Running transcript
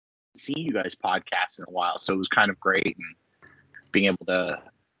seen you guys podcast in a while, so it was kind of great, and being able to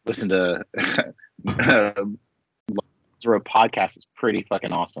listen to through a podcast is pretty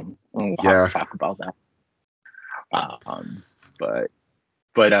fucking awesome. We'll have Yeah. to talk about that. Um, but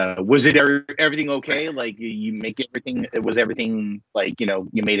was it everything okay? Like you make everything? Was everything like you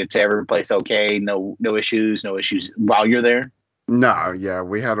made it to every place okay? No issues, no issues while you're there. No, yeah,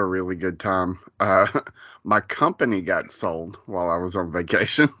 we had a really good time. My company got sold while I was on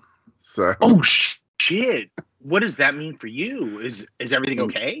vacation. So, Oh shit! What does that mean for you? Is everything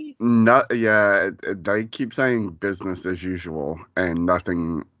okay? not, yeah, they keep saying business as usual and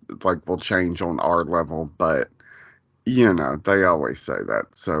nothing like will change on our level, but they always say that.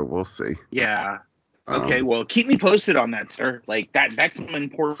 So we'll see. Yeah. Okay, Um, well, keep me posted on that, sir. Like that's some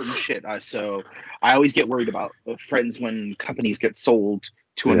important shit. So I always get worried about friends when companies get sold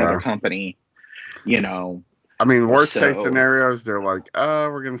to another yeah. company, you know. I mean, worst case So, scenarios, they're like,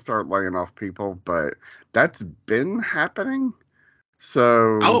 we're going to start laying off people, but that's been happening.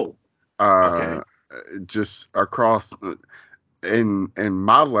 So, oh, uh, okay. just across in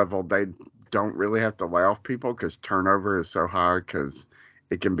my level, they don't really have to lay off people because turnover is so high because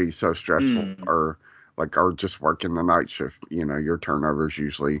it can be so stressful, Mm, or just working the night shift. Your turnover is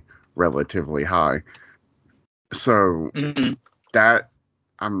usually relatively high. So mm, that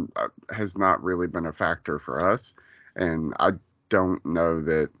has not really been a factor for us, and I don't know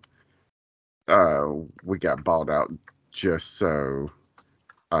that we got bought out just so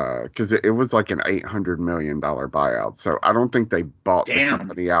because it was like an $800 million buyout. So I don't think they bought the damn.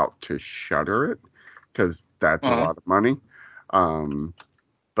 company out to shutter it because that's a Uh-huh. lot of money. Um,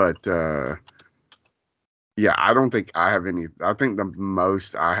 but yeah, I don't think I have any. I think the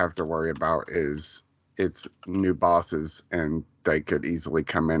most I have to worry about is it's new bosses, and they could easily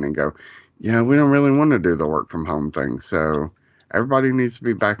come in and go, we don't really want to do the work from home thing. So everybody needs to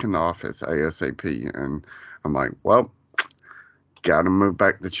be back in the office ASAP. And I'm like, well, got to move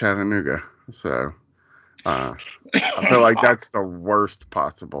back to Chattanooga. So I feel like Fuck. that's the worst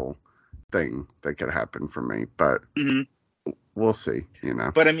possible thing that could happen for me, but Hmm. we'll see.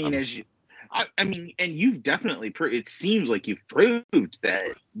 But I mean, I mean, and you've definitely. It seems like you've proved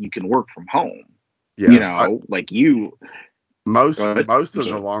that you can work from home. Yeah, Like you. most Go ahead. most I'm of the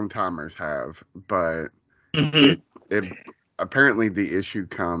sorry. long timers have, but Hmm. it apparently the issue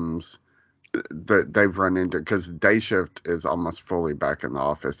comes that they've run into because day shift is almost fully back in the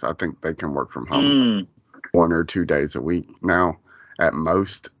office. I think they can work from home like Mm. 1 or 2 days a week now at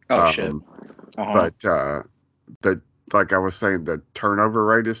most. Oh shit. Uh huh. But the like I was saying, the turnover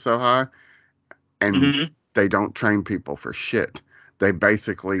rate is so high, and Hmm. they don't train people for shit. They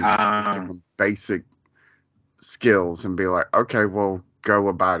basically give Uh, them basic skills and be like, okay, well, go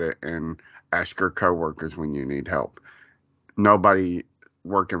about it and ask your coworkers when you need help. Nobody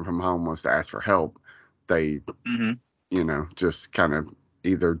working from home wants to ask for help. They, hmm. just kind of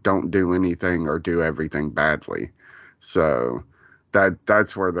either don't do anything or do everything badly. So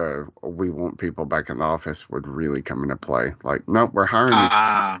that's where the we want people back in the office would really come into play. Like, nope, we're hiring these.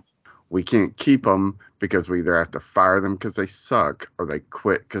 Ah. We can't keep them because we either have to fire them because they suck or they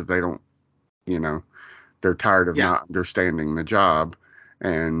quit because they don't, you know, they're tired of Yeah. not understanding the job.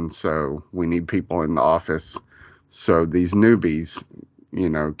 And so we need people in the office so these newbies,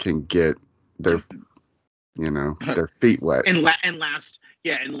 can get their, their feet wet. And last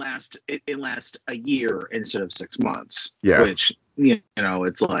yeah and last a year instead of 6 months, Yeah. which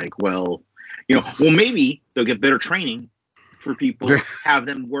it's like, well, well, maybe they'll get better training for people, have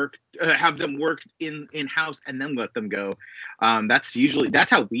them work in house, and then let them go. That's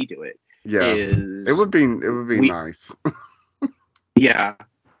how we do it. Yeah. Is It would be we nice. Yeah,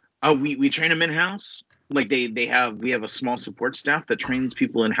 we train them in house. Like we have a small support staff that trains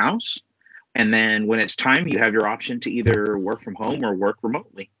people in house, and then when it's time, you have your option to either work from home or work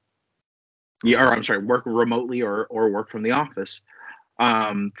remotely. Yeah, or I'm sorry, work remotely or work from the office.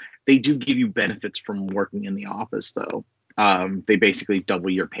 Um, they do give you benefits from working in the office, though. They basically double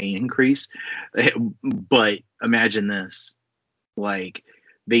your pay increase. But imagine this: like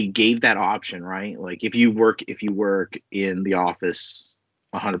they gave that option, right? Like if you work in the office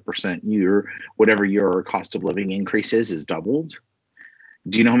 100%, your whatever your cost of living increase is doubled.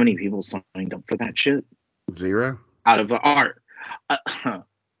 Do you know how many people signed up for that shit? Zero. Out of our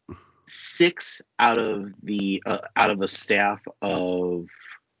six out of a staff of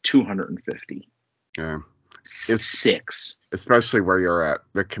 250. Yeah. It's Six. especially where you're at.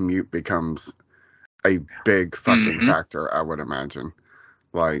 The commute becomes a big fucking Mm-hmm. factor, I would imagine.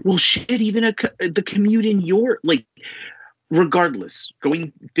 Like, Well, shit. Even the commute in your like, regardless,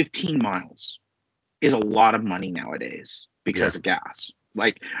 going 15 miles is a lot of money nowadays yeah. because of gas.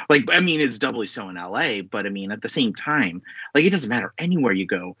 Like I mean, it's doubly so in LA, but I mean, at the same time, like it doesn't matter anywhere you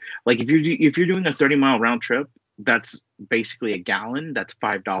go. Like if you're doing a 30-mile round trip, that's basically a gallon. That's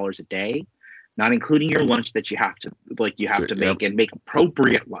 $5 a day, not including your lunch that you have to Yep. make and make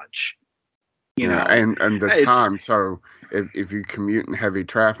appropriate lunch. You Yeah, know, and the it's time. So if you commute in heavy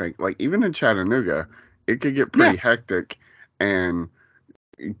traffic, like even in Chattanooga, it could get yeah. pretty hectic, and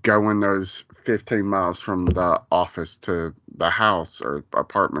going those 15 miles from the office to the house or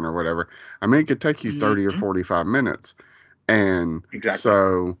apartment or whatever, I mean, it could take you 30 or Mhm. 45 minutes. And Exactly.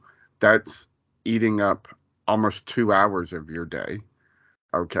 so that's eating up almost 2 hours of your day.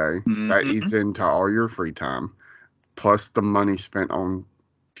 Okay. That eats Hmm. into all your free time, plus the money spent on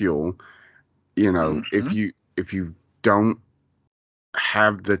fuel. If Hmm. you don't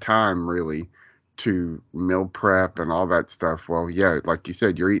have the time really to meal prep and all that stuff, well, yeah, like you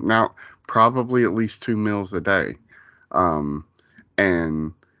said, you're eating out probably at least 2 meals a day. Um,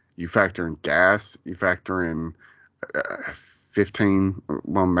 and you factor in gas, you factor in 15,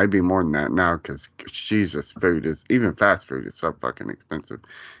 well, maybe more than that now because Jesus, food is, even fast food is so fucking expensive.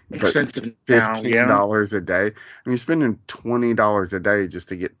 But Expensive now, yeah. $15 a day, I mean, you're spending $20 a day just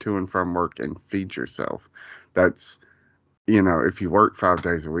to get to and from work and feed yourself. That's, if you work 5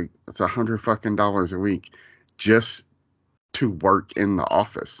 days a week, it's 100 fucking dollars a week just to work in the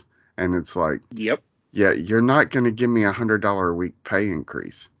office. And it's like, Yep. yeah, you're not going to give me $100 a week pay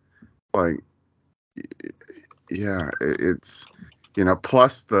increase. Like, yeah, it's,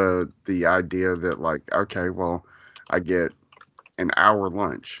 plus the idea that like, okay, well, I get an hour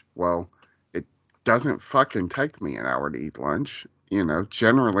lunch. Well, it doesn't fucking take me an hour to eat lunch.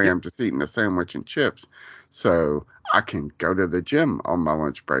 Generally Yep. I'm just eating a sandwich and chips. So I can go to the gym on my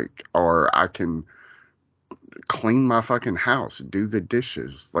lunch break, or I can clean my fucking house, do the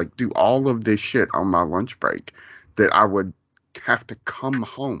dishes, like do all of this shit on my lunch break that I would have to come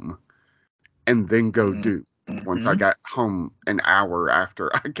home and then go do once I Hmm. got home an hour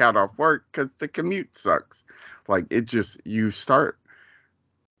after I got off work because the commute sucks. Like it just, you start,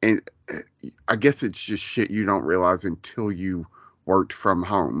 and I guess it's just shit you don't realize until you worked from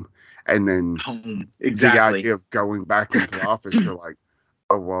home. And then Home. the Exactly. idea of going back into the office, you're like,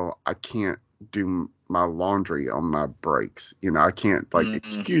 oh, well, I can't do my laundry on my breaks. I can't like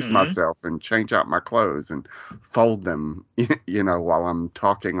excuse Hmm. myself and change out my clothes and fold them, while I'm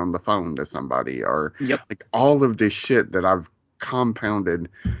talking on the phone to somebody, or Yep. like all of this shit that I've compounded,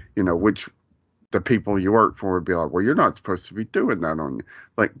 which the people you work for would be like, well, you're not supposed to be doing that on you.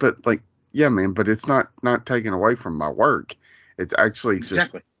 But like, yeah, man, but it's not taken away from my work. It's actually just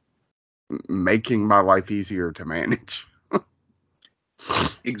Exactly. making my life easier to manage.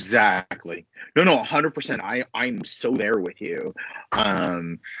 Exactly. No, no, 100%. I'm so there with you.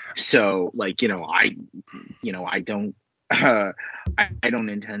 Um, so like, I don't uh I don't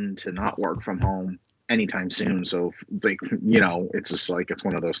intend to not work from home anytime soon. So like, it's just like it's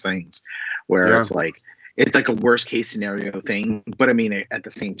one of those things where Yeah, it's like a worst case scenario thing, but I mean at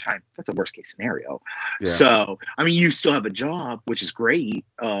the same time, that's a worst case scenario. yeah. So, I mean, you still have a job, which is great,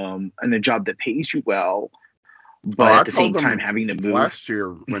 and a job that pays you well, Oh, but I at the told same time them having to move. last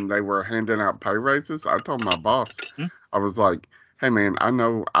year when they were handing out pay raises, I told my boss, Hmm. I was like, hey man, I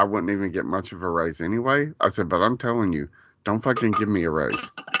know I wouldn't even get much of a raise anyway. I said, but I'm telling you, don't fucking give me a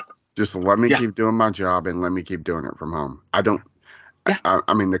raise. Just let me Yeah. keep doing my job and let me keep doing it from home. I don't, Yeah.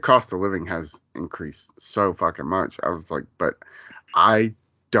 I mean, the cost of living has increased so fucking much. I was like, but I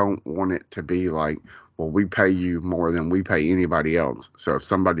don't want it to be like, well, we pay you more than we pay anybody else. So if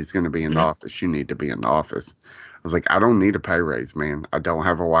somebody's going to be in the Hmm. office, you need to be in the office. I was like, I don't need a pay raise, man. I don't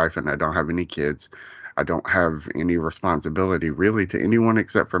have a wife and I don't have any kids. I don't have any responsibility really to anyone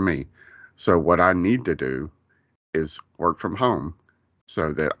except for me. So what I need to do is work from home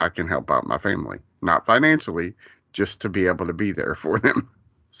so that I can help out my family, not financially, just to be able to be there for them.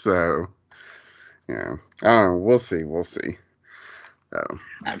 So, yeah, we'll see. We'll see. Uh,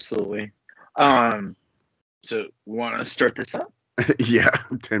 Absolutely. Um, so we want to start this up? yeah,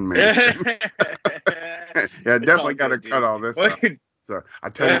 10 minutes. Yeah, It's all definitely got to good, cut dude. all this out. So I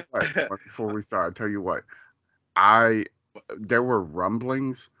tell you what, before we start, I tell you what, I there were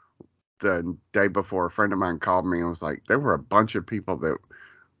rumblings the day before. A friend of mine called me and was like, there were a bunch of people that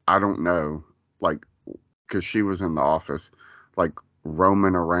I don't know, like, because she was in the office, like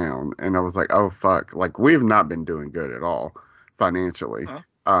roaming around, and I was like, oh fuck, like we have not been doing good at all financially, Huh?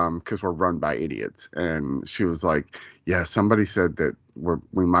 because we're run by idiots. And she was like, yeah, somebody said that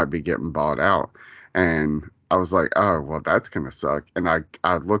we might be getting bought out, and I was like, oh well, that's gonna suck. And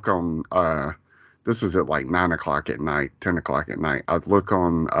I look on this was at like 9 o'clock at night, 10 o'clock at night. I'd look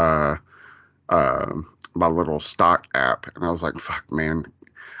on uh my little stock app, and I was like, "Fuck, man,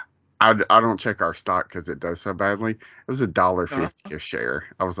 I don't check our stock because it does so badly." It was $1.50 a share.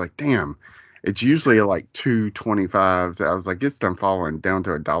 I was like, "Damn, it's usually like 2.25." I was like, "It's done falling down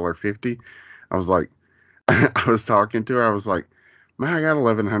to $1.50." I was like, I was talking to her. I was like, "Man, I got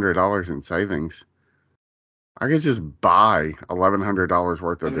 $1,100 in savings. I could just buy $1,100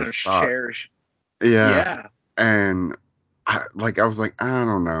 worth of this stock." shares. Yeah, Yeah. and I was like, I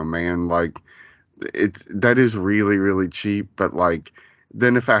don't know, man. Like, it's that is really really cheap, but like,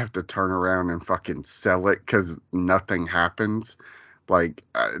 then if I have to turn around and fucking sell it because nothing happens, like,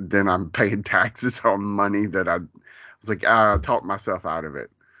 then I'm paying taxes on money that I was like, I talked myself out of it.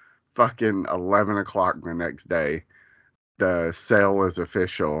 Fucking 11 o'clock the next day, the sale was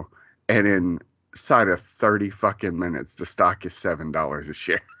official, and inside of 30 fucking minutes, the stock is $7 a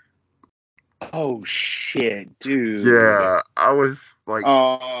share. Oh shit, dude. Yeah, I was like,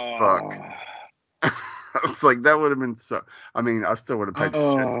 fuck. Oh. I was like, that would have been so. I mean, I still would have paid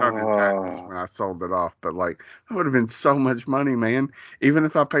a shit ton in taxes Oh. when I sold it off, but like, that would have been so much money, man. Even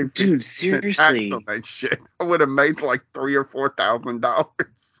if I paid Dude, 50% tax on seriously. that shit, I would have made like $3,000 or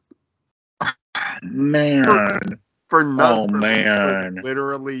 $4,000 for Man. none Oh for man.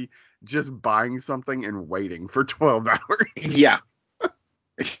 literally just buying something and waiting for 12 hours. Yeah.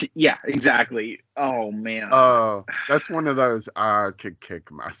 Yeah, exactly. Oh man. That's one of those I could kick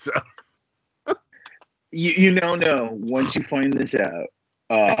myself. You know, no, once you find this out,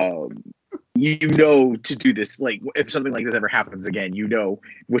 um you know to do this. Like, if something like this ever happens again, you know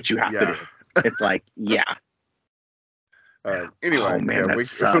what you have to Yeah. do. It's like, yeah. Oh Anyway, yeah, man, that we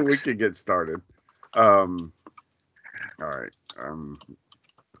sucks. could get started. Um, all right.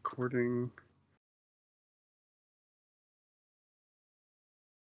 Recording.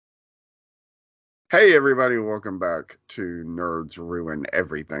 Hey, everybody, welcome back to Nerds Ruin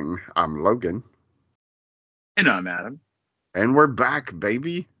Everything. I'm Logan, And I'm Adam. and we're back,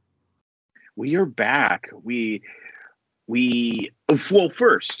 baby. We are back. We well,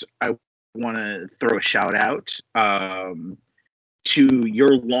 first I want to throw a shout out to your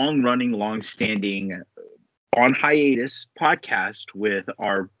long running, long standing on hiatus podcast with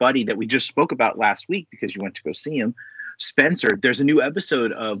our buddy that we just spoke about last week because you went to go see him, Spencer. There's a new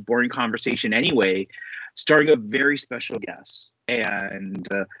episode of Boring Conversation Anyway, starring a very special guest. And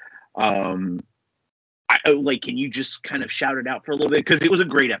um, like, can you just kind of shout it out for a little bit? Because it was a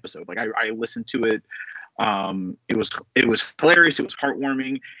great episode. Like, I listened to it. It was hilarious. It was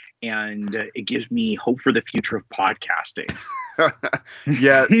heartwarming, and it gives me hope for the future of podcasting.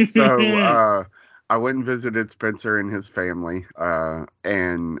 Yeah, so I went and visited Spencer and his family,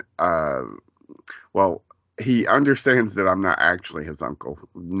 and well, he understands that I'm not actually his uncle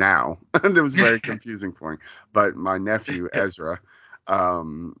now. That was very confusing for him. But my nephew Ezra,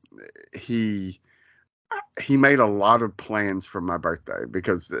 um, he he made a lot of plans for my birthday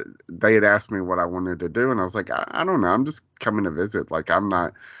because they had asked me what I wanted to do, and I was like, I don't know, I'm just coming to visit. Like, I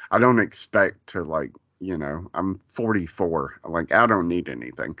don't expect to, like, I'm 44. Like, I don't need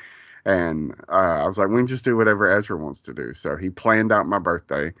anything. And I was like, we can just do whatever Ezra wants to do. So he planned out my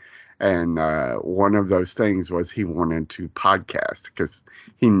birthday, and one of those things was he wanted to podcast because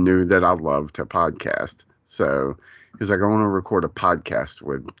he knew that I love to podcast. So he's like, I want to record a podcast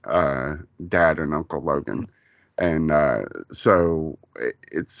with Dad and Uncle Logan. And so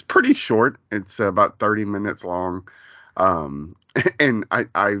it's pretty short. It's about 30 minutes long. Um, and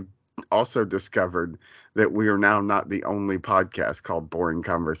I also discovered that we are now not the only podcast called Boring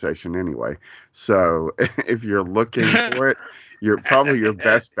Conversation anyway. So if you're looking for it, your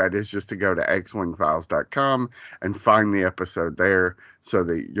best bet is just to go to xwingfiles.com and find the episode there so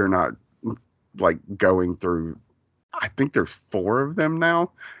that you're not like going through, I think there's four of them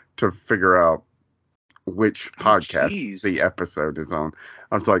now, to figure out which Oh, podcast jeez. the episode is on.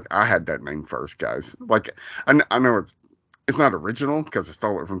 I was like, I had that name first, guys. Like, I know it's not original because I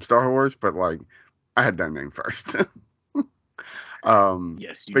stole it from Star Wars, but like, I had that name first. um,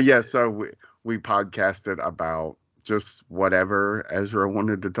 Yes, you but yeah, did. so we podcasted about just whatever Ezra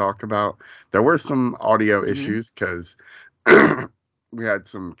wanted to talk about. There were some audio Mm-hmm. issues because we had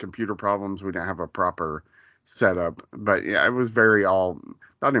some computer problems. We didn't have a proper setup, but yeah, it was very all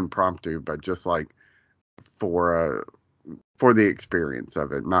not impromptu, but just like for for the experience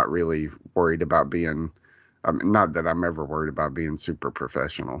of it. Not really worried about being, not that I'm ever worried about being super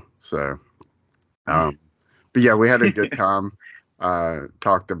professional. So, um, but yeah, we had a good time.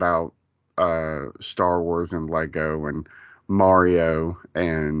 Talked about Star Wars and Lego and Mario,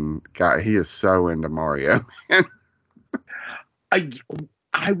 and God, he is so into Mario. I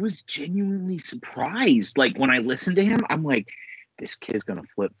I was genuinely surprised. Like, when I listened to him, I'm like, this kid's gonna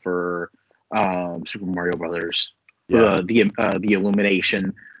flip for Super Mario Brothers, Yeah. the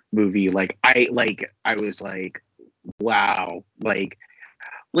Illumination movie. I was like, wow,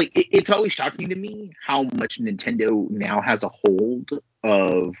 it's always shocking to me how much Nintendo now has a hold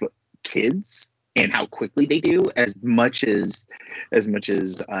of kids and how quickly they do, as much as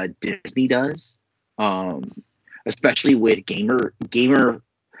Disney does. Um, Especially with gamer,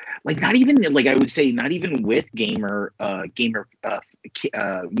 not even, I would say, not even with gamer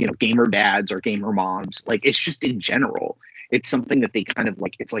dads or gamer moms. Like, it's just in general, it's something that they kind of,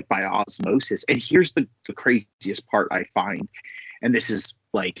 it's like by osmosis. And here's the craziest part I find, and this is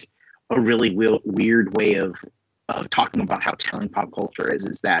like a really weird way of talking about how telling pop culture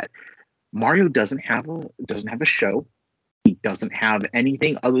is that Mario doesn't have a show. He doesn't have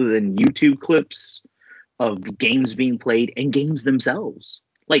anything other than YouTube clips of games being played and games themselves.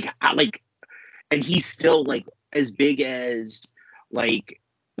 And he's still like as big as, like,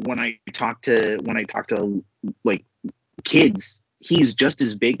 when I talk to like kids, he's just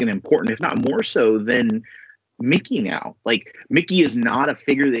as big and important, if not more so, than Mickey now. Like, Mickey is not a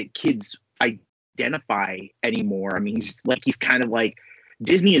figure that kids identify anymore. I mean, he's kind of like,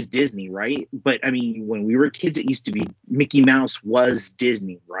 Disney is Disney, right? But I mean, when we were kids, it used to be Mickey Mouse was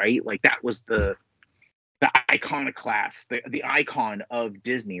Disney, right? Like, that was the iconoclast, the icon of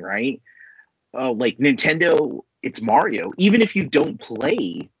Disney, right? Like Nintendo, it's Mario. Even if you don't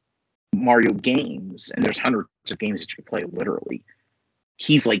play Mario games, and there's hundreds of games that you can play, literally,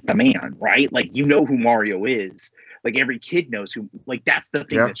 he's like the man, right? Like, you know who Mario is. Like, every kid knows who. Like, that's the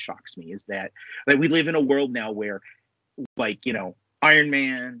thing Yeah. that shocks me, is that, like, we live in a world now where, Iron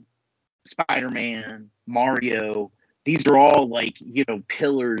Man, Spider-Man, Mario, these are all, like,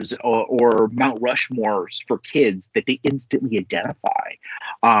 pillars, or Mount Rushmores for kids that they instantly identify.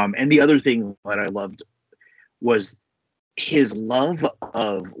 And the other thing that I loved was his love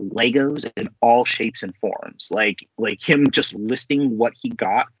of Legos in all shapes and forms. Like him just listing what he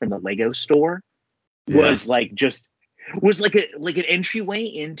got from the Lego store Yeah. was like an entryway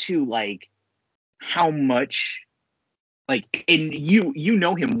into, like, how much, like, and you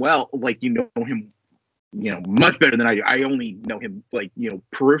know him well, like, you know him, much better than I do. I only know him, like,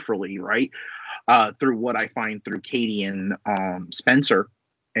 peripherally, right? Through what I find through Katie and Spencer.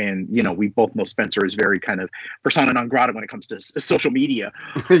 And, we both know Spencer is very kind of persona non grata when it comes to social media.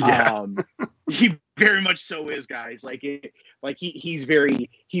 Yeah. Um, he very much so is, guys. He's very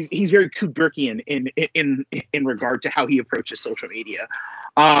Kubrickian in regard to how he approaches social media,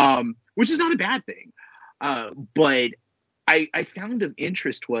 which is not a bad thing. But I found of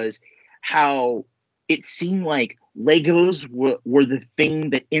interest was how it seemed like Legos were the thing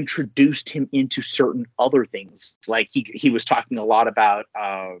that introduced him into certain other things. Like, he was talking a lot about,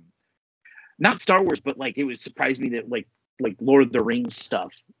 not Star Wars, but, like, it was surprised me that, like Lord of the Rings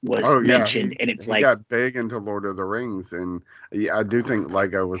stuff was Oh yeah, mentioned, and it's he like, got big into Lord of the Rings, and yeah, I do think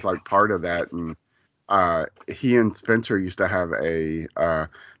Lego was like part of that. And he and Spencer used to have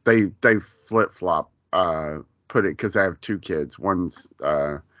they flip flop put it because I have two kids. One's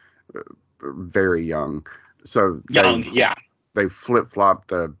very young, so young, yeah. they flip flop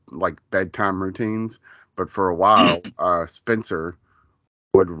the like bedtime routines. But for a while, Spencer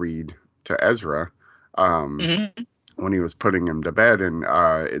would read to Ezra. Um, Mm-hmm. when he was putting him to bed, and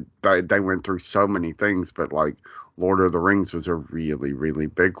they went through so many things, but like Lord of the Rings was a really really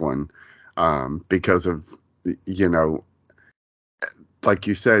big one, because of, you know like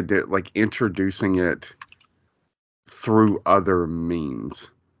you said, like introducing it through other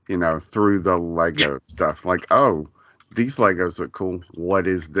means, through the Lego Yes. stuff, like, oh, these Legos look cool, what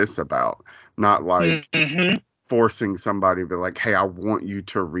is this about? Not like Mm-hmm. forcing somebody to be like, hey, I want you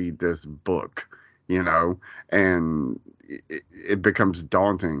to read this book, you know, and it becomes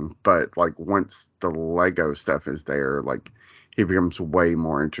daunting. But like once the Lego stuff is there, like he becomes way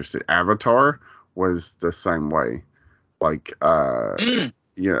more interested. Avatar was the same way. Like, Mm.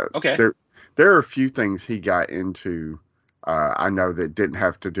 you know, Okay. there are a few things he got into. I know that didn't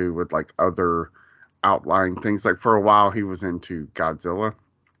have to do with like other outlying things. Like for a while, he was into Godzilla,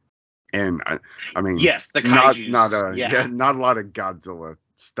 and I mean, Yes, the not kaiju's. a yeah, Yeah. not a lot of Godzilla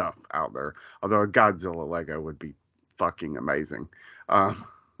stuff out there. Although a Godzilla Lego would be fucking amazing. Um,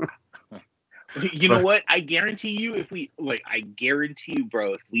 You know but what? I guarantee you, I guarantee you,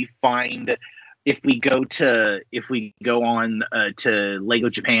 bro, if we go on to Lego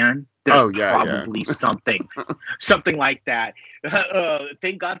Japan, there's oh yeah, yeah, probably something like that.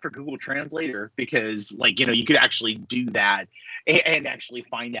 Thank God for Google Translator, because, like, you could actually do that and actually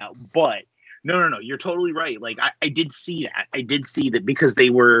find out. But no, no, no, you're totally right. Like, I did see that. I did see that because they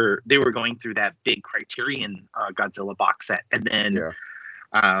were going through that big Criterion Godzilla box set, and then yeah,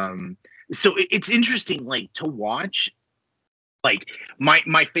 um, So it's interesting, like to watch. Like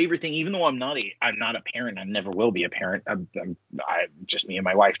my favorite thing, even though I'm not a parent, I never will be a parent. I just me and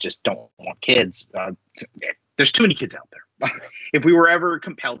my wife just don't want kids. There's too many kids out there. If we were ever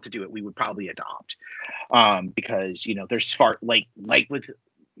compelled to do it, we would probably adopt. Because there's far like with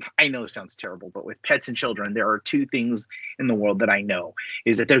I know it sounds terrible, but with pets and children, there are two things in the world that I know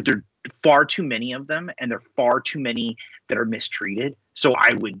is that there are far too many of them, and there are far too many that are mistreated. So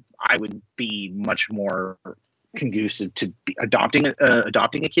I would be much more conducive to adopting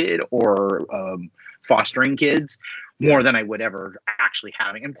a kid or fostering kids Yeah. more than I would ever actually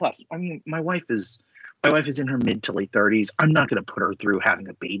having. And plus, I mean, my wife is in her mid to late 30s. I'm not going to put her through having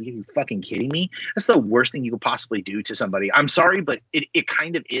a baby. Are you fucking kidding me? That's the worst thing you could possibly do to somebody. I'm sorry, but it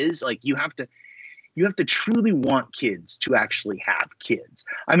kind of is. Like you have to truly want kids to actually have kids.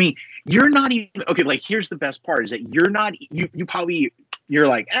 I mean, you're not even okay. Like, here's the best part is that you're not you probably you're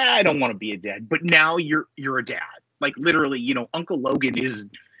like, I don't want to be a dad, but now you're a dad. Like literally, Uncle Logan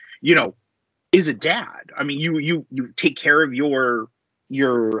you know, is a dad. I mean, you take care of your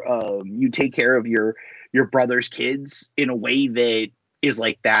brother's kids in a way that is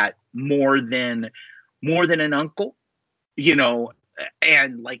like that more than an uncle, you know,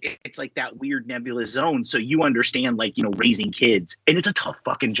 and like it's like that weird nebulous zone. So you understand, like, raising kids, and it's a tough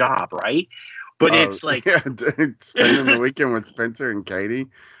fucking job, right? But Oh, it's like, yeah, dude, spending the weekend with Spencer and Katie,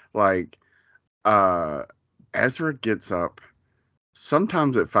 like, uh, Ezra gets up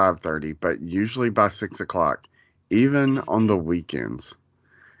sometimes at 5:30, but usually by 6 o'clock, even on the Mhm. weekends.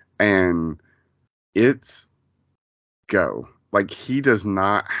 And it's go. Like, he does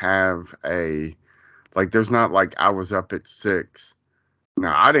not have there's not like I was up at 6. No,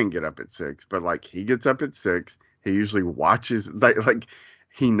 I didn't get up at 6, but like he gets up at 6. He usually watches, like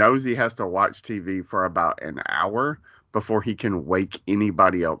he knows he has to watch TV for about an hour before he can wake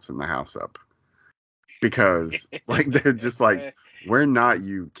anybody else in the house up, because like they're just like, we're not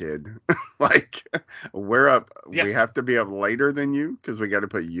you, kid. Like, we're up. Yeah. We have to be up later than you because we got to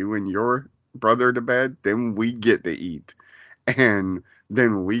put you and your brother to bed. Then we get to eat, and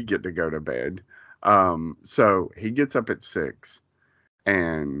then we get to go to bed. So he gets up at 6,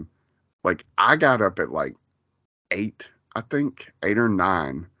 and like I got up at like 8, I think 8 or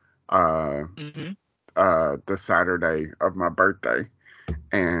 9, uh, Hmm. the Saturday of my birthday,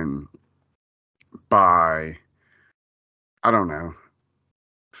 and by, I don't know,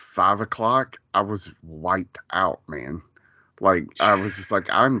 5 o'clock, I was wiped out, man. Like, I was just like,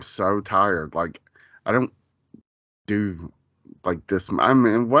 I'm so tired. Like, I don't do like this. I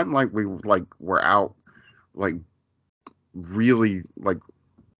mean, it wasn't like we like were out like really like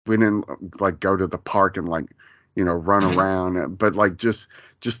we didn't like go to the park and like run Hmm. around, but like just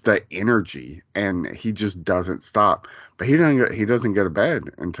the energy, and he just doesn't stop. But he doesn't go to bed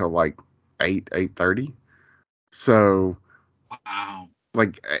until like 8:30. So Wow.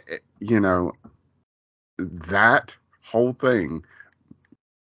 like that whole thing,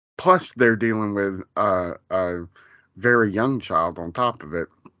 plus they're dealing with a very young child on top of it,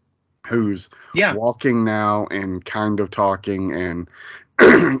 who's Yeah. walking now and kind of talking, and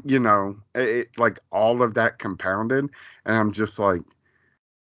like all of that compounded, and I'm just like,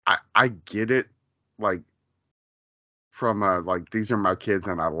 I get it, like from a like these are my kids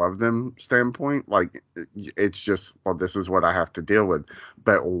and I love them standpoint. Like, it's just, well, this is what I have to deal with.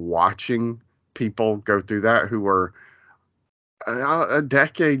 But watching people go through that who are a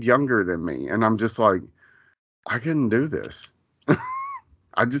decade younger than me, and I'm just like, I couldn't do this.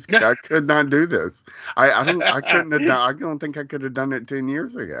 I could not do this. I couldn't have done. I don't think I could have done it 10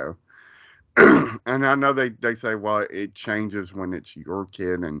 years ago. And I know they say, well, it changes when it's your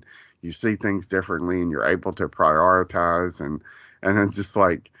kid and you see things differently and you're able to prioritize, and it's just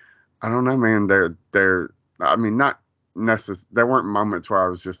like, I don't know, man. They're I mean, not necessarily. There weren't moments where I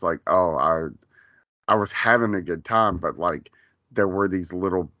was just like, oh, I was having a good time, but like there were these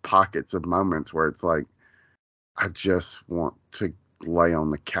little pockets of moments where it's like, I just want to lay on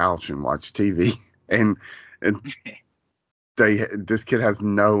the couch and watch TV. And this kid has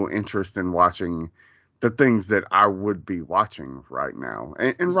no interest in watching the things that I would be watching right now,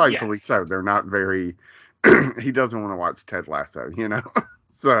 and rightfully so. Yes. They're not very. He doesn't want to watch Ted Lasso.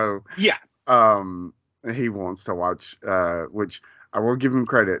 So Yeah. um, he wants to watch, which I will give him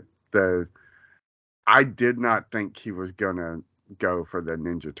credit. The I did not think he was gonna go for the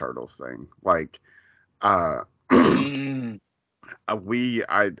Ninja Turtles thing. Like, uh, Mm.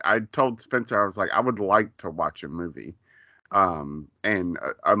 I told Spencer, I was like, I would like to watch a movie, and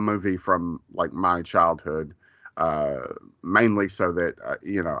a movie from like my childhood, mainly so that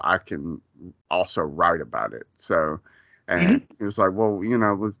I can also write about it. So And he was like, well,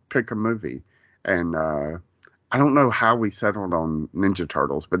 let's pick a movie. And I don't know how we settled on Ninja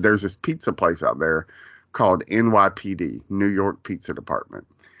Turtles, but there's this pizza place out there called NYPD, New York Pizza Department.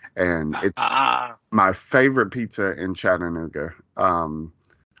 And it's Ah, my favorite pizza in Chattanooga.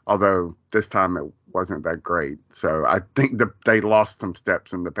 Although this time it wasn't that great. So I think they lost some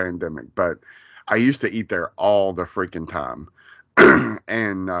steps in the pandemic, but I used to eat there all the freaking time.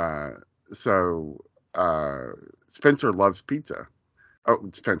 And so uh, Spencer loves pizza. Oh,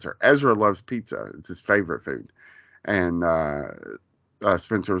 Spencer. Ezra loves pizza. It's his favorite food. And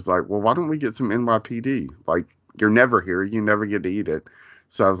Spencer was like, well, why don't we get some NYPD? Like, you're never here. You never get to eat it.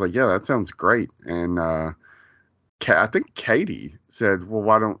 So I was like, yeah, that sounds great. And I think Katie said, well,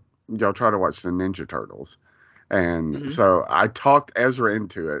 why don't y'all try to watch the Ninja Turtles? And mhm. so I talked Ezra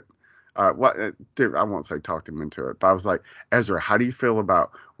into it. Dude, I won't say talked him into it, but I was like, Ezra, how do you feel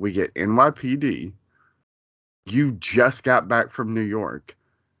about we get NYPD? You just got back from New York.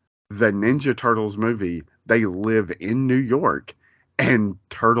 The Ninja Turtles movie, they live in New York, and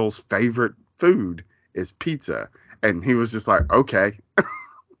Turtles' favorite food is pizza. And he was just like, okay.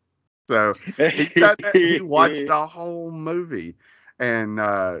 So he sat there, he watched the whole movie, and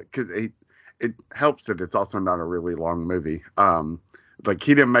because it helps that it's also not a really long movie. Like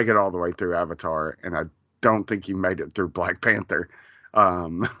he didn't make it all the way through Avatar, and I don't think he made it through Black Panther,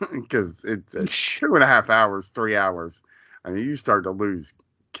 because it's 2.5 hours, 3 hours. I mean, you start to lose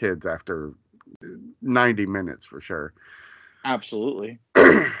kids after 90 minutes for sure. Absolutely.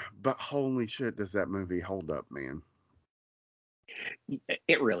 But holy shit, does that movie hold up, man?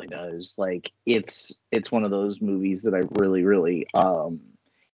 It really does. Like it's one of those movies that I really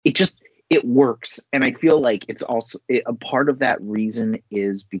it just it works, and I feel like it's also a part of that reason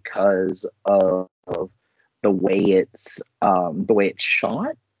is because of the way it's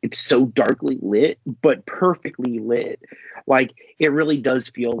shot. It's so darkly lit, but perfectly lit. Like it really does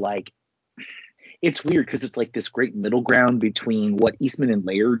feel like it's weird because it's like this great middle ground between what Eastman and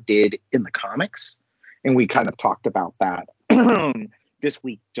Laird did in the comics, and we kind of talked about that this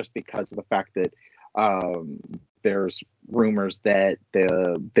week just because of the fact that there's rumors that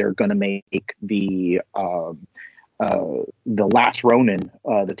they're going to make the Last Ronin,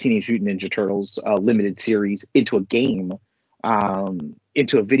 the Teenage Mutant Ninja Turtles limited series, into a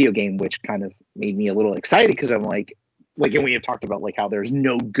video game, which kind of made me a little excited because I'm like, and we had talked about like how there's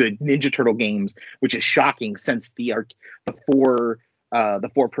no good Ninja Turtle games, which is shocking since the four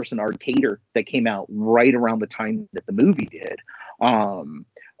person arcader that came out right around the time that the movie did. Um,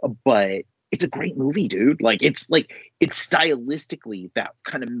 but it's a great movie, dude. It's stylistically that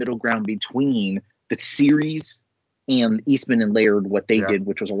kind of middle ground between the series and Eastman and Laird, what they Yeah. did,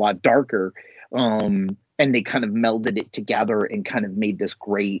 which was a lot darker. And they kind of melded it together and kind of made this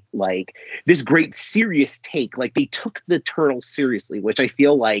great serious take. Like they took the turtles seriously, which I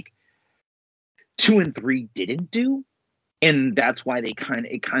feel like 2 and 3 didn't do. And that's why they kind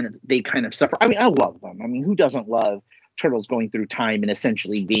of suffer. I mean, I love them. I mean, who doesn't love turtles going through time and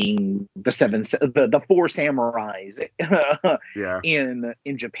essentially being the four samurais Yeah. in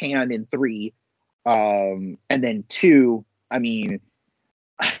Japan in 3, and then 2. I mean,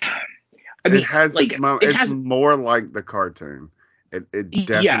 I It mean, has its like moment. it It's has. more like the cartoon. It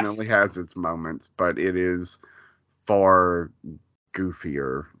definitely Yes, has its moments, but it is far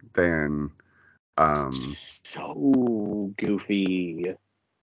goofier than so goofy.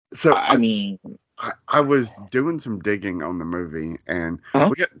 so I mean, I was doing some digging on the movie, and uh-huh.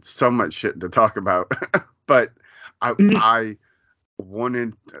 we got so much shit to talk about. But Mhm. I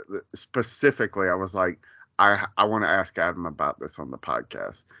wanted specifically, I was like, I want to ask Adam about this on the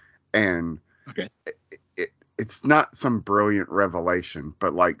podcast, and Okay. it, it's not some brilliant revelation,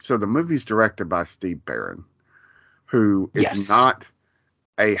 but like, so the movie's directed by Steve Barron, who is Yes. not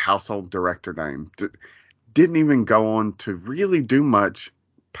a household director name. Didn't even go on to really do much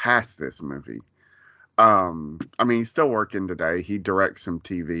past this movie. I mean, he's still working today. He directs some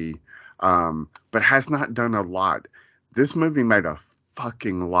TV, but has not done a lot. This movie made a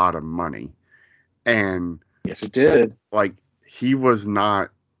fucking lot of money, and Yes, it did. like he was not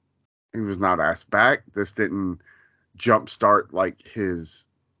asked back. This didn't jumpstart like his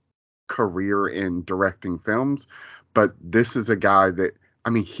career in directing films, but this is a guy that, I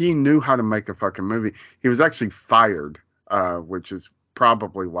mean, he knew how to make a fucking movie. He was actually fired, which is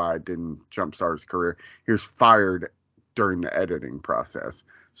probably why it didn't jumpstart his career. He was fired during the editing process.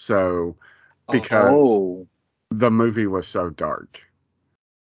 So because Oh, the movie was so dark,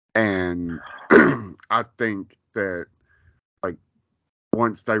 and I think that like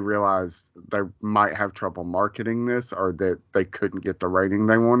once they realized they might have trouble marketing this or that they couldn't get the rating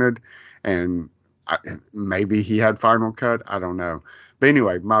they wanted, and maybe he had Final Cut. I don't know. But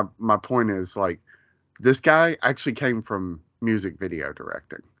anyway, my point is like this guy actually came from music video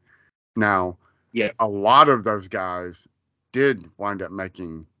directing. Now, Yeah. a lot of those guys did wind up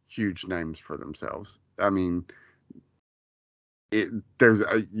making huge names for themselves. I mean, it there's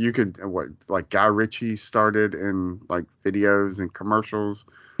a, you could what like Guy Ritchie started in like videos and commercials.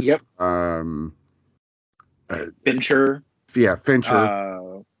 Yep. Um, uh, Fincher. yeah, Fincher.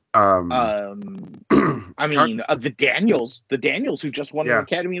 Uh, Um, I kind mean, the Daniels who just won an yeah.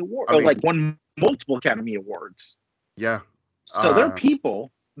 Academy Award, I mean, like won multiple Academy Awards. yeah. So they're Uh,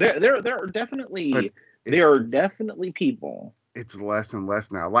 people. They're but definitely they it's are definitely people. it's less and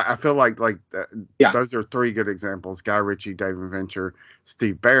less now. Like I feel like Yeah. those are three good examples: Guy Ritchie, David Venture,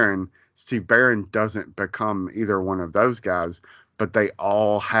 Steve Barron. Steve Barron doesn't become either one of those guys, but they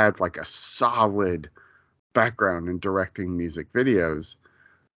all had like a solid background in directing music videos.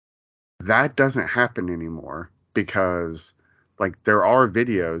 That doesn't happen anymore because like there are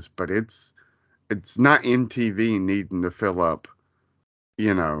videos, but it's not MTV needing to fill up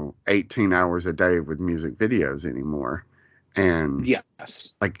 18 hours a day with music videos anymore. And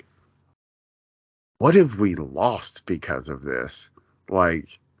Yes. like, what have we lost because of this?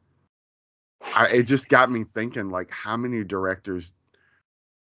 Like, it just got me thinking, like, how many directors,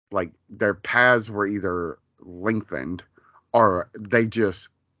 like, their paths were either lengthened or they just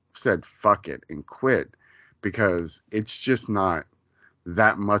said, fuck it and quit because it's just not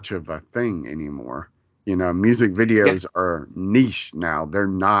that much of a thing anymore. Music Yeah. videos are niche now. They're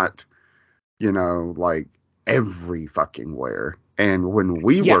not like every fucking where. And when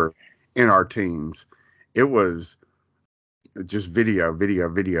we Yeah. were in our teens, it was just video, video,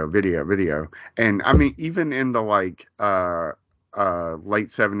 video, video, video. And I mean, even in the like late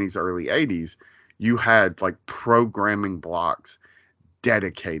 70s, early 80s, you had like programming blocks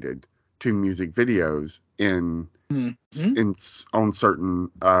dedicated to music videos Mm-hmm. in on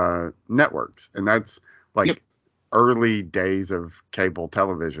certain networks. And that's Yep. like early days of cable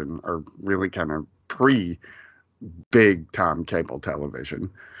television, or really kind of pre big time cable television.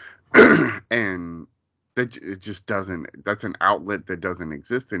 And it just doesn't, that's an outlet that doesn't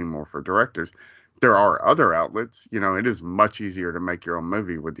exist anymore for directors. There are other outlets. It is much easier to make your own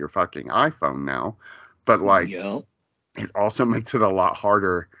movie with your fucking iPhone now, but like Yeah. it also makes it a lot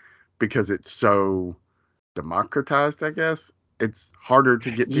harder because it's so democratized, I guess. It's harder to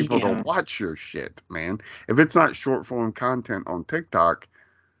get people to Yeah. watch your shit, man. If it's not short form content on TikTok,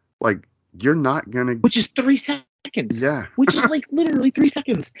 like you're not gonna. Which is 3 seconds. Yeah, Which is like literally 3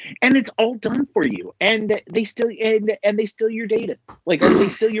 seconds, and it's all done for you, and they steal your data, like, or they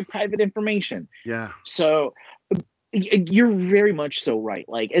steal your private information. yeah, So you're very much so right.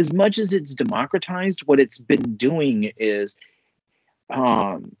 Like, as much as it's democratized, what it's been doing is,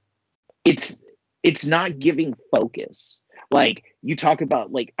 um, it's it's not giving focus. Like, you talk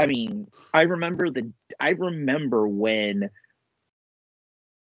about, like, I mean, I remember when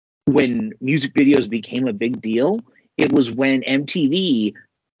music videos became a big deal. It was when MTV,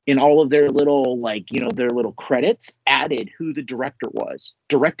 in all of their little, like, their little credits, added who the director was,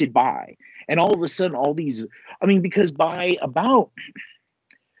 directed by. And all of a sudden, all these, I mean, because by about,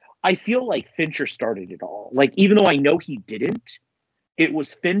 I feel like Fincher started it all. Like, even though I know he didn't, it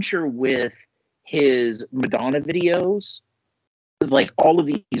was Fincher with his Madonna videos, like all of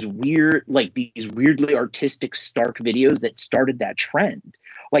these weird, like these weirdly artistic, stark videos that started that trend.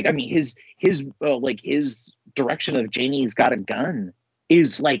 Like, I mean, his direction of Janie's Got a Gun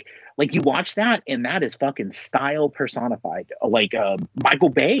is like you watch that, and that is fucking style personified. Like, Michael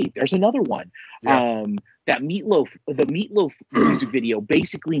Bay, there's another one. yeah, That the Meatloaf music video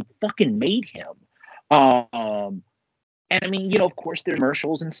basically fucking made him. Um, and I mean, of course, there's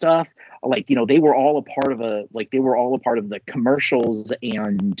commercials and stuff. Like, they were all a part of the commercials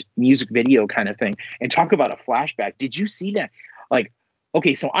and music video kind of thing. And talk about a flashback. Did you see that? Like,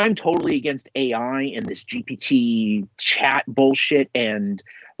 okay, so I'm totally against AI and this GPT chat bullshit and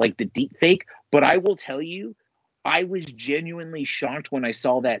like the deep fake. But I will tell you, I was genuinely shocked when I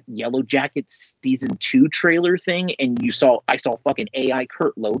saw that Yellow Jackets season 2 trailer thing, and I saw fucking AI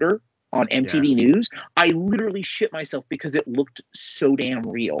Kurt Loder on yeah, MTV News. I literally shit myself because it looked so damn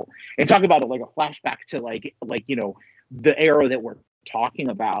real. And talk about it, like a flashback to the era that we're talking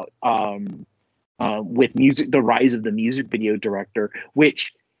about, with music, the rise of the music video director.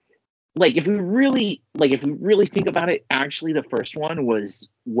 Which, if we really think about it, actually the first one was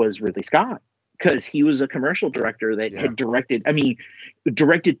Ridley Scott, because he was a commercial director that yeah, had directed. I mean,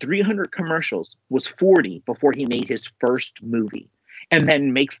 directed 300 commercials, was 40 before he made his first movie, and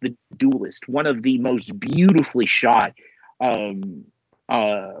then makes The Duelist, one of the most beautifully shot, um,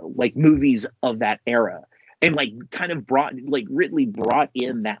 like movies of that era, and like kind of brought like Ridley brought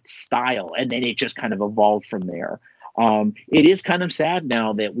in that style, and then it just kind of evolved from there. It is kind of sad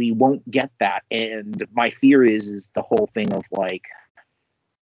now that we won't get that, and my fear is the whole thing of like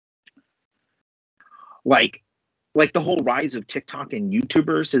like the whole rise of TikTok and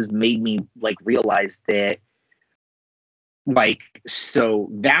YouTubers has made me like realize that like so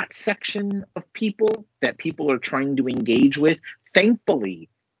that section of people that people are trying to engage with, thankfully,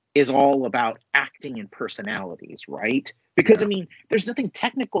 is all about acting and personalities, right? Because I Yeah. mean, there's nothing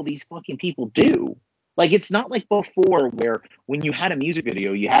technical these fucking people do. Like it's not like before where when you had a music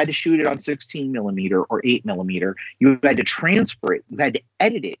video, you had to shoot it on 16 millimeter or 8 millimeter. You had to transfer it, you had to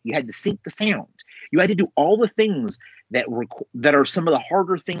edit it, you had to sync the sound, you had to do all the things that are some of the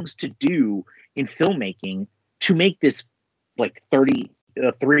harder things to do in filmmaking to make this like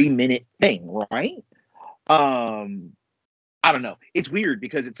 3 minute thing, right? Um, I don't know. It's weird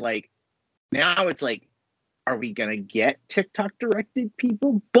because it's like now it's like, are we gonna get TikTok directed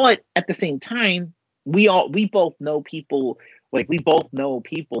people? But at the same time, we both know people we both know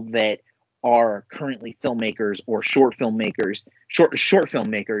people that are currently filmmakers or short filmmakers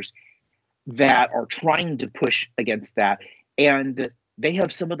that are trying to push against that, and they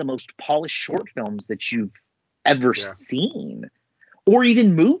have some of the most polished short films that you've ever Yeah. seen, or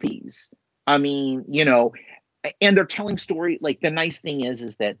even movies. I mean, and they're telling story. Like the nice thing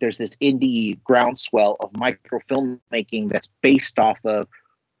is that there's this indie groundswell of microfilm making that's based off of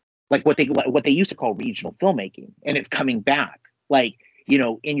like what they used to call regional filmmaking, and it's coming back. Like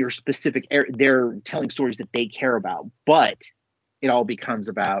in your specific area, they're telling stories that they care about, but it all becomes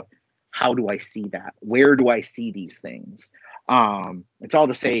about how do I see that? Where do I see these things? It's all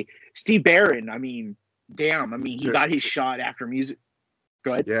to say, Steve Barron. I mean, damn. I mean, he got his shot after music.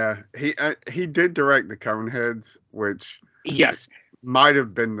 Go ahead. Yeah, he did direct the Coneheads, which Yes. might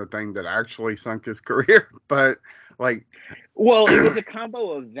have been the thing that actually sunk his career. But like, Well, it was a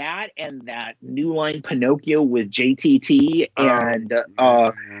combo of that and that New Line Pinocchio with JTT yeah,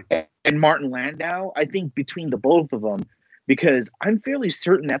 and Martin Landau. I think between the both of them, because I'm fairly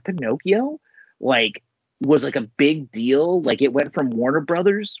certain that Pinocchio, like, was like a big deal. Like, it went from Warner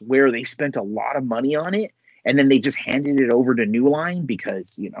Brothers, where they spent a lot of money on it, and then they just handed it over to New Line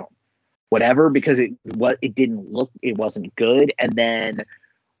because whatever, because it wasn't good, and then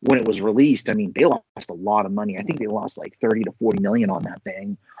when it was released, I mean, they lost a lot of money. I think they lost like 30 to 40 million on that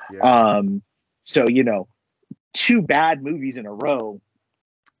thing. yeah, Um, so, two bad movies in a row.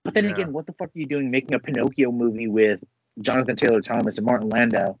 But then yeah. again, what the fuck are you doing making a Pinocchio movie with Jonathan Taylor Thomas and Martin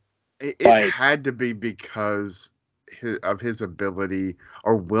Landau? It Like, had to be because of his ability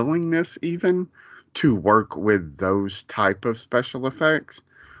or willingness, even to work with those type of special effects,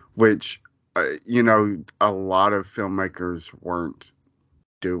 which a lot of filmmakers weren't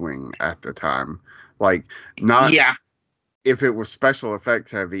doing at the time. Like, not yeah. if it was special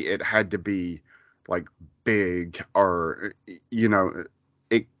effects heavy, it had to be like big or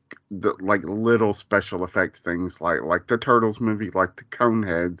it like little special effects things like the Turtles movie, like the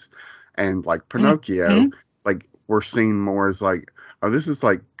Coneheads, and like Pinocchio. Mm-hmm. Like we're seeing more as like, oh, this is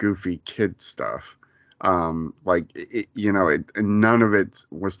like goofy kid stuff. Like none of it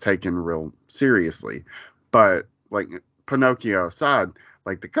was taken real seriously, but like Pinocchio aside,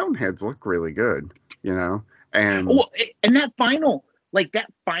 like the Coneheads look really good, you know. And Well, and that final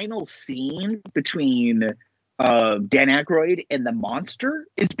scene between Dan Aykroyd and the monster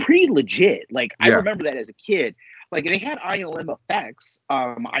is pretty legit. Like I yeah, remember that as a kid. Like they had ILM effects.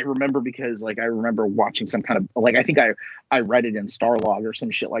 I remember because like I remember watching some kind of like I think I read it in Starlog or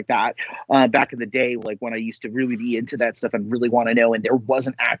some shit like that back in the day. Like when I used to really be into that stuff and really want to know, and there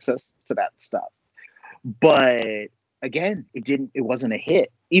wasn't access to that stuff. But again, it wasn't a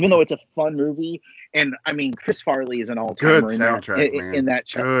hit, even though it's a fun movie. And I mean, Chris Farley is an all good timer in that soundtrack, in man. that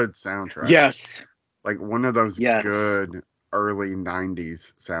show. Good soundtrack. Yes, Like one of those yes, good early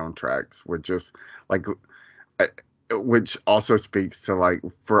 90s soundtracks with just like uh, which also speaks to like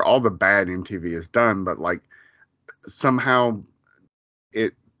for all the bad MTV has done, but like somehow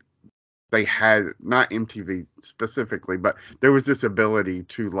it they had not MTV specifically, but there was this ability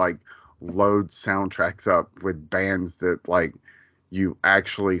to like load soundtracks up with bands that like you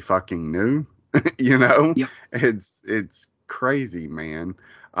actually fucking knew, you know? yep. It's crazy, man.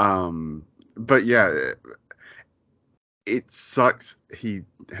 But yeah, it sucks he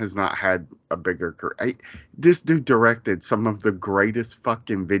has not had a bigger career. This dude directed some of the greatest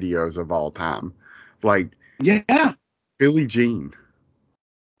fucking videos of all time. Like Yeah, Billie Jean.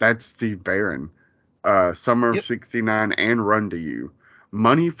 That's Steve Barron. Summer of yep. '69 and Run to You.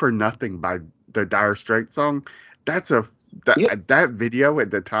 Money for Nothing by the Dire Straits song. That's a Yep. that video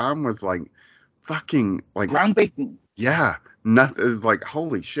at the time was like fucking like, Groundbreaking. yeah, nothing is like,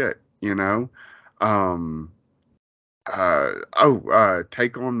 holy shit, you know. Um,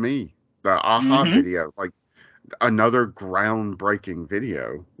 Take on Me, the Aha Mm-hmm. video, like another groundbreaking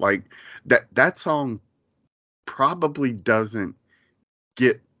video. Like that song probably doesn't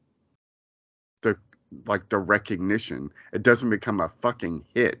get the the recognition. It doesn't become a fucking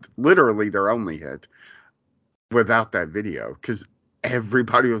hit. Literally their only hit without that video, because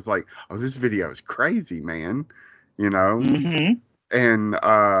everybody was like, "Oh, this video is crazy, man," you know. Mm-hmm. And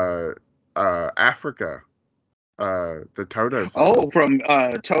Africa, the Toto song, Oh, from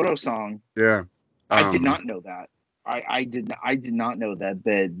Toto song. yeah, I did um, not know that. I did not know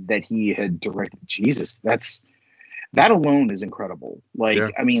that he had directed. Jesus, that alone is incredible. yeah,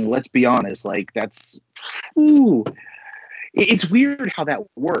 Like, I mean, let's be honest. Like, that's ooh, it's weird how that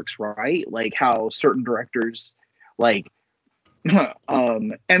works, right? Like how certain directors, like,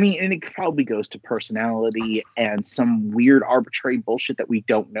 I mean, and it probably goes to personality and some weird arbitrary bullshit that we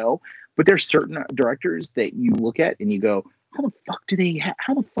don't know. But there's certain directors that you look at and you go, how the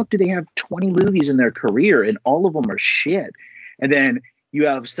fuck do they have 20 movies in their career and all of them are shit? And then you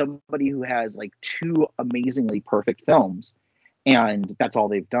have somebody who has like two amazingly perfect films, and that's all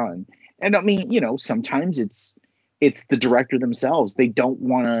they've done. And I mean, sometimes it's the director themselves. They don't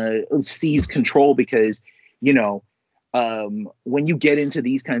want to seize control because you know when you get into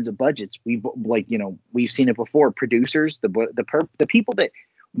these kinds of budgets, we've seen it before. Producers, the people that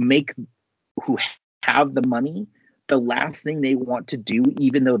make who have the money, the last thing they want to do,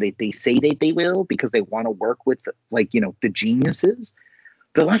 even though they say they will, because they want to work with the geniuses,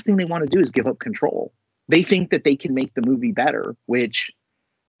 the last thing they want to do is give up control. They think that they can make the movie better, which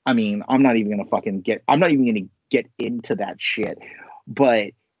I mean, I'm not even gonna get into that shit. But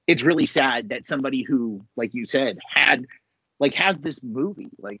it's really sad that somebody who, like you said, has this movie,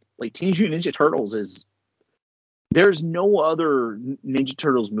 like Teenage Mutant Ninja Turtles is there's no other Ninja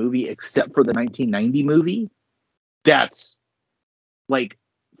Turtles movie except for the 1990 movie that's like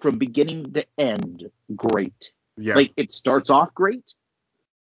from beginning to end great. yeah, Like it starts off great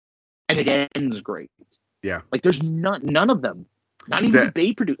and it ends great. yeah. Like there's none of them. Not even the That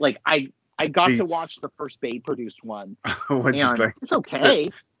Bay produced. Like I got to watch these the first Bay produced one, What'd you and think? it's The okay.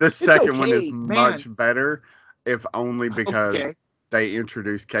 the It's second one is okay, man. much better, if only Okay, because they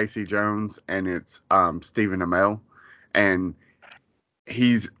introduced Casey Jones and it's Stephen Amell, and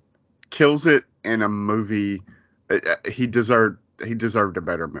he's kills it in a movie. He deserved a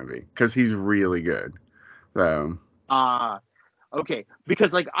better movie because he's really good. So uh okay,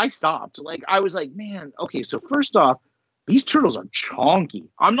 because like I stopped. Like I was like, man, okay. So first off, these turtles are chonky.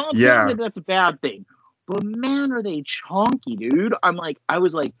 I'm not saying yeah, that that's a bad thing, but man, are they chonky, dude? I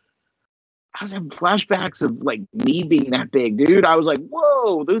was having flashbacks of like me being that big, dude. I was like,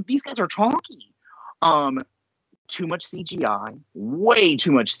 whoa, these guys are chonky. Um, Too much CGI, way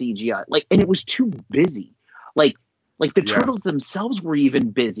too much CGI. Like, and it was too busy. Like, like the yeah. turtles themselves were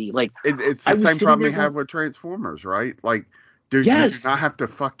even busy. Like, It's the I was same sitting problem there we going, have with Transformers, right? Like, dude, you do yes, not have to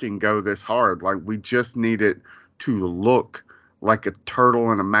fucking go this hard. Like, we just need it to look like a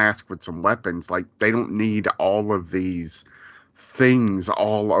turtle in a mask with some weapons. Like, they don't need all of these things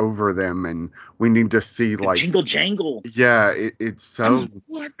all over them, and we need to see the like, jingle jangle. yeah, it's I'm so, like,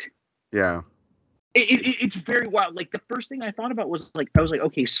 what? yeah, It's very wild. Like the first thing I thought about was like, I was like,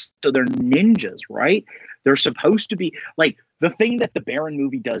 okay, so they're ninjas, right? They're supposed to be like the thing that the Baron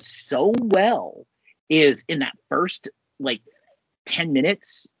movie does so well is in that first like 10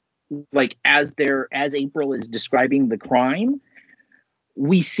 minutes, like as April is describing the crime,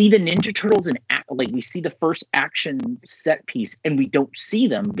 we see the Ninja Turtles and like we see the first action set piece, and we don't see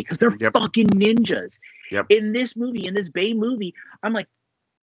them because they're yep, fucking ninjas. yep, In this movie, in this Bay movie, I'm like,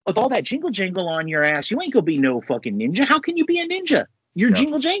 with all that jingle jangle on your ass, you ain't gonna be no fucking ninja. How can you be a ninja? You're yep.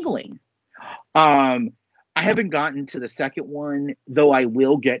 jingle jangling. Um, I haven't gotten to the second one, though I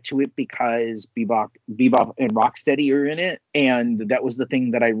will get to it because Bebop and Rocksteady are in it, and that was the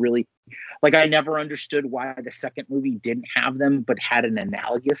thing that I really like. I never understood why the second movie didn't have them, but had an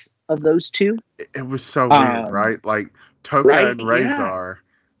analogous of those two. It was so weird, Um, right? Like Toka right? and Yeah. Razor,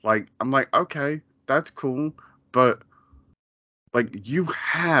 like I'm like, okay, that's cool, but like you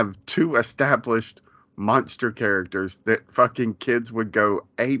have two established monster characters that fucking kids would go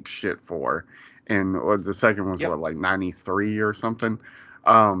ape shit for. And what the second was, Yep. what, like 93 or something?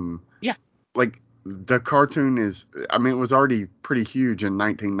 Um Yeah. like the cartoon is, I mean, it was already pretty huge in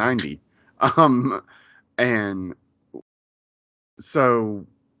 1990. Um and so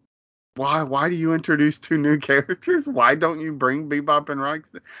why do you introduce two new characters? Why don't you bring Bebop and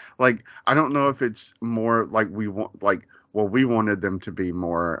Rocksteady? Like, I don't know if it's more like we want, like well, we wanted them to be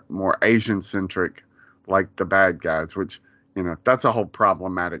more Asian centric, like the bad guys, which that's a whole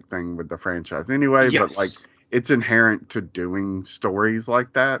problematic thing with the franchise anyway. But like, Yes. it's inherent to doing stories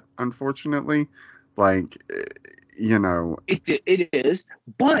like that, unfortunately. Like, It is,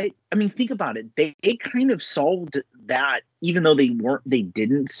 but I mean, think about it. They kind of solved that, even though they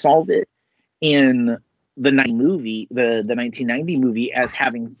didn't solve it in the 1990 movie, as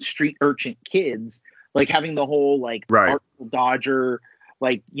having street urchin kids, like having the whole like right. Artful Dodger,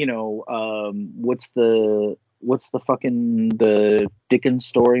 like what's the fucking the Dickens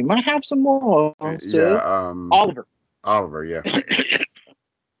story? Might have some more, Yeah. sir. Oliver. Oliver. Yeah.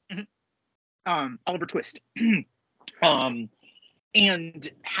 Oliver Twist. um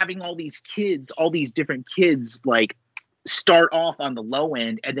and having all these different kids, like start off on the low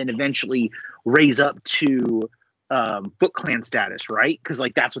end and then eventually raise up to Foot Clan status, right? Because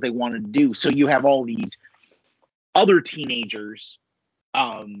like that's what they wanted to do. So you have all these other teenagers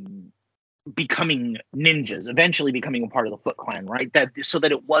um, becoming ninjas, eventually becoming a part of the Foot Clan, right? That so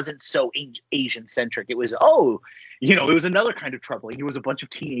that it wasn't so Asian centric. It was it was another kind of trouble. It was a bunch of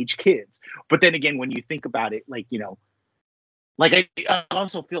teenage kids. But then again, when you think about it, like like I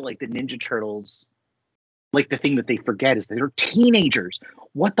also feel like the Ninja Turtles, like the thing that they forget is that they're teenagers.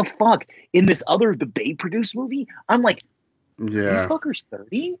 What the fuck? In this other the Bay produced movie, I'm like, these Yeah. fuckers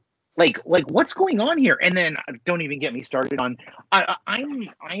 30? Like what's going on here? And then don't even get me started on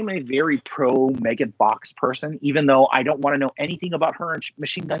I'm a very pro Megan Fox person, even though I don't want to know anything about her and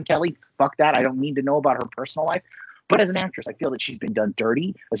Machine Gun Kelly. Fuck that. I don't need to know about her personal life. But as an actress, I feel that she's been done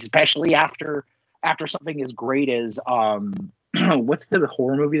dirty, especially after something as great as what's the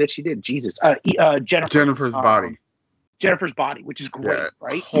horror movie that she did? Jesus, Jennifer's Body. Jennifer's Body, which is great, Yeah.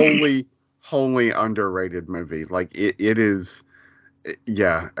 right? Wholly underrated movie. Like it is.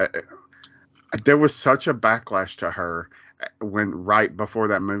 Yeah. There was such a backlash to her when right before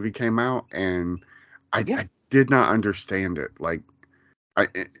that movie came out, and Yeah, I did not understand it. Like I.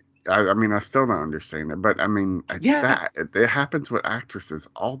 I mean, I still don't understand it, but I mean, yeah, that it happens with actresses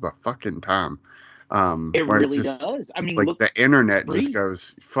all the fucking time. it Where it's really just does. I mean, like look, the internet just Brie,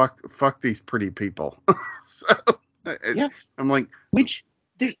 goes fuck these pretty people. So yeah, I'm like, which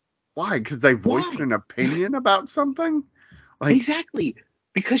there's why? Because they voiced why an opinion about something. Like, exactly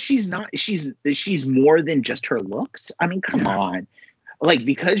because she's more than just her looks. I mean, come yeah, on, like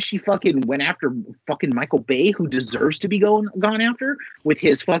because she fucking went after fucking Michael Bay, who deserves to be gone after with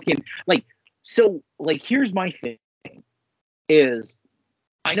his fucking like. So like, here's my thing: is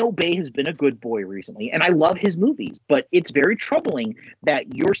I know Bay has been a good boy recently, and I love his movies, but it's very troubling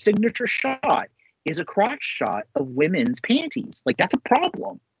that your signature shot is a crotch shot of women's panties. Like, that's a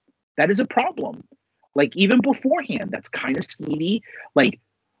problem. That is a problem. Like, even beforehand, that's kind of skeevy. Like,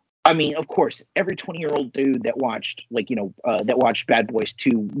 I mean, of course, every 20-year-old dude that watched, like, that watched Bad Boys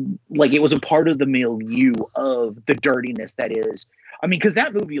 2, like, it was a part of the milieu of the dirtiness that is. I mean, because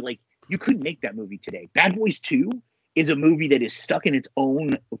that movie, like, you couldn't make that movie today. Bad Boys 2 is a movie that is stuck in its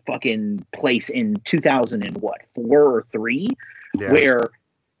own fucking place in 2000 and what, 4 or 3, yeah, where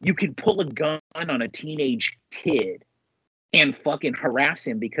you could pull a gun on a teenage kid and fucking harass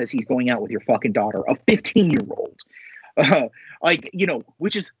him because he's going out with your fucking daughter, a 15-year-old. Like,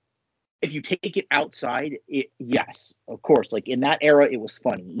 which is, if you take it outside, yes, of course. Like in that era, it was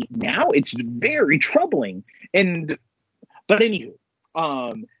funny. Now it's very troubling. And but anywho,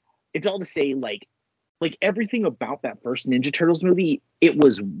 um, it's all to say, like everything about that first Ninja Turtles movie, it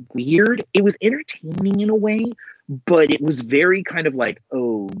was weird. It was entertaining in a way, but it was very kind of like,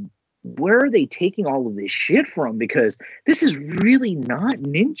 oh, where are they taking all of this shit from? Because this is really not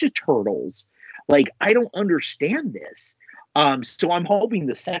Ninja Turtles. Like, I don't understand this. So I'm hoping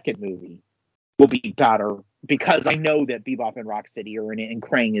the second movie will be better because I know that Bebop and Rocksteady are in it and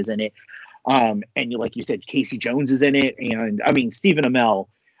Krang is in it. And like you said, Casey Jones is in it, and I mean Stephen Amell,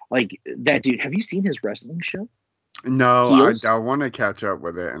 like that dude. Have you seen his wrestling show? no, Heels. I want to catch up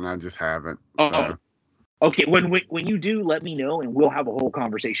with it, and I just haven't. Oh, So okay. When you do, let me know, and we'll have a whole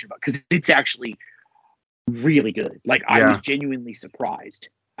conversation about because it's actually really good. Like I was yeah, genuinely surprised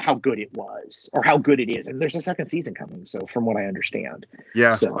how good it was or how good it is, and there's a second season coming. So from what I understand,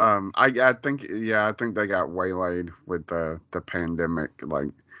 yeah. so I think they got waylaid with the pandemic, like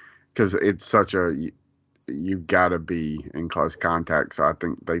because it's such a you got to be in close contact. So I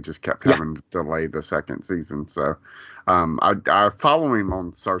think they just kept yeah, having to delay the second season. So I follow him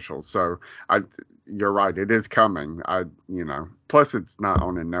on social. So I you're right, it is coming. Plus it's not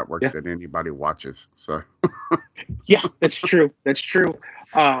on a network yeah, that anybody watches. So yeah. That's true. That's true.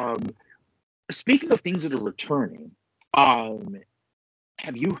 Um, Speaking of things that are returning, um,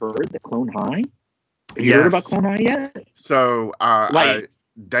 have you heard the Clone High? Have you heard about Yes. Clone High yet? So Like,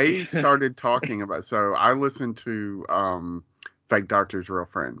 they started talking about. So I listened to Fake Doctors, Real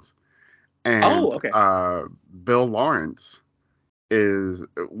Friends, and oh, okay. Bill Lawrence is,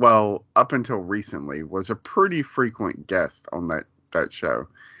 well, up until recently was a pretty frequent guest on that show,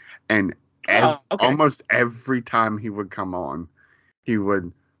 and Oh, okay. almost every time he would come on, he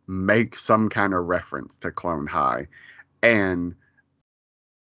would make some kind of reference to Clone High, and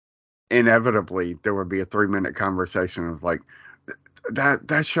inevitably there would be a 3-minute conversation of like,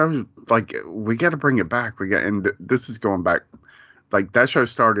 that shows, like, we got to bring it back. This is going back, like, that show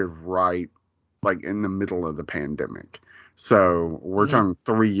started right, like, in the middle of the pandemic. So we're Mhm. talking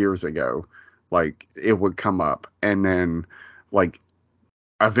 3 years ago, like, it would come up, and then, like,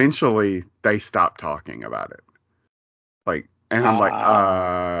 eventually they stopped talking about it. Like, and I'm like,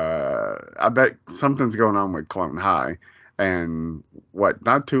 Ah, I bet something's going on with Clone High. And what,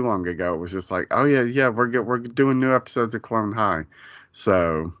 not too long ago, it was just like, oh yeah, yeah, we're doing new episodes of Clone High.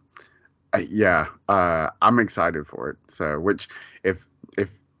 So yeah, I'm excited for it. So, which, if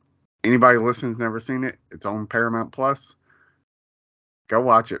anybody listening's never seen it, it's on Paramount Plus. Go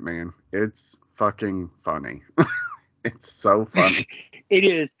watch it, man. It's fucking funny. It's so funny. it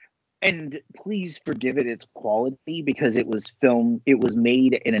is. And please forgive it its quality because it was filmed, it was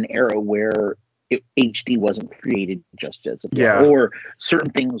made in an era where HD wasn't created just as of yet, Yeah, or certain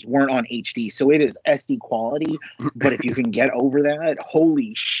things weren't on HD. So it is SD quality. But if you can get over that,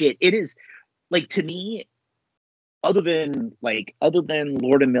 holy shit, it is like to me, other than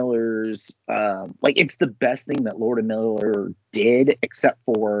Lord and Miller's, like it's the best thing that Lord and Miller did, except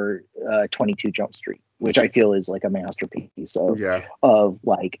for 22 Jump Street, which I feel is like a masterpiece yeah. of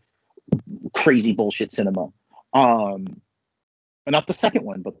like crazy bullshit cinema. Um, and not the second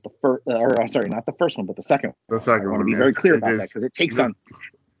one, but the first, or sorry, not the first one, but the second The one. I second want to one be very is, clear it about that is because it takes this. on.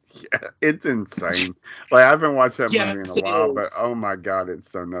 Yeah, it's insane. Like, I haven't watched that movie in a Yes, it while, but is. oh my god, it's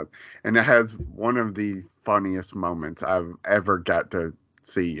so nuts. And it has one of the funniest moments I've ever got to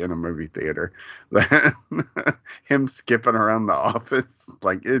see in a movie theater. Him skipping around the office,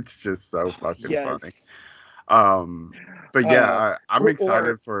 like, it's just so fucking funny. Yes. But yeah, Uh, I'm or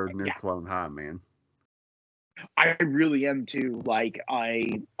excited for New yeah, Clone High, man. I really am too. Like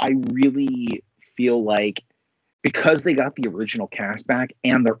I really feel like because they got the original cast back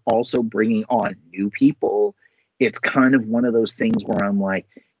and they're also bringing on new people, it's kind of one of those things where I'm like,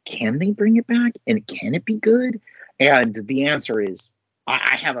 can they bring it back and can it be good? And the answer is,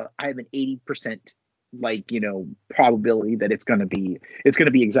 I have an 80% like probability that it's gonna be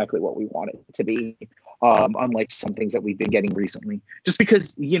exactly what we want it to be. Unlike some things that we've been getting recently, just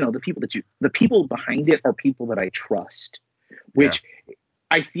because the people behind it are people that I trust, Yeah, which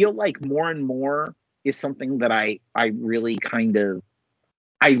I feel like more and more is something that I really kind of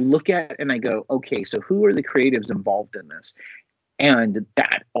I look at and I go, okay, so who are the creatives involved in this? And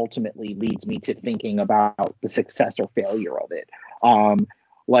that ultimately leads me to thinking about the success or failure of it. Um,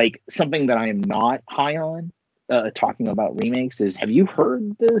 like something that I am not high on, talking about remakes, is have you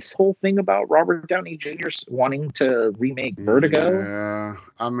heard this whole thing about Robert Downey Jr. wanting to remake Vertigo? yeah.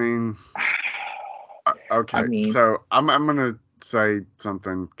 I mean, I okay, mean, so I'm gonna say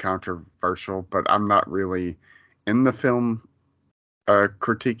something controversial, but I'm not really in the film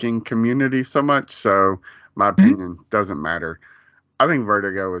critiquing community so much, so my opinion doesn't matter. I think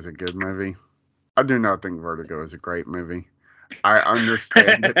Vertigo is a good movie. I do not think Vertigo is a great movie. I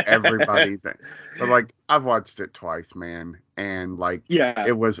understand that everybody but like, I've watched it twice, man, and like, yeah,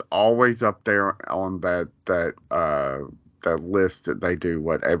 it was always up there on that list that they do,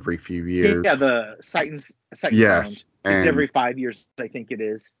 what, every few yeah, years. the Sight and Yes, Sound. It's and every 5 years, I think it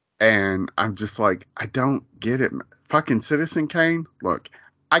is. I'm just like, I don't get it. Fucking Citizen Kane. Look,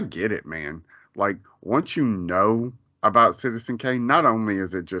 I get it, man. Like, once you know about Citizen Kane, not only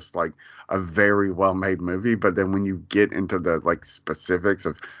is it just like a very well made movie, but then when you get into the like specifics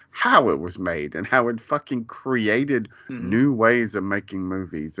of how it was made and how it fucking created Mhm. new ways of making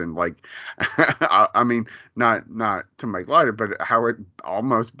movies, and like, I mean, not to make light of it, but how it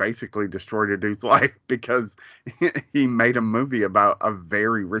almost basically destroyed a dude's life because he made a movie about a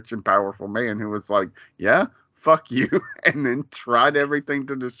very rich and powerful man who was like, yeah, fuck you, and then tried everything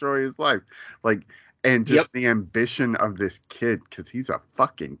to destroy his life. Like, and Yep. just the ambition of this kid, because he's a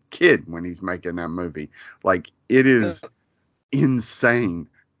fucking kid when he's making that movie. Like, it is insane.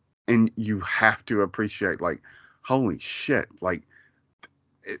 And you have to appreciate, like, holy shit, like,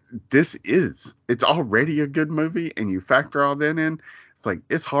 it, it's already a good movie, and you factor all that in, it's like,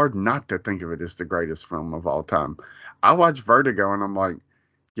 it's hard not to think of it as the greatest film of all time. I watch Vertigo and I'm like,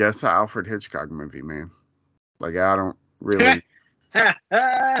 yes, yeah, Alfred Hitchcock movie, man. Like, I don't really,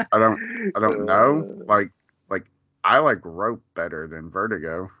 I don't know. Like I like Rope better than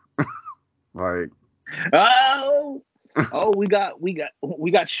Vertigo. Like oh, oh, we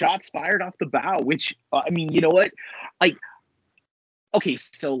got shots fired off the bow. Which I mean, you know what? Like, okay,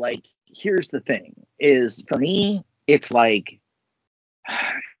 so like, here's the thing: is for me, it's like,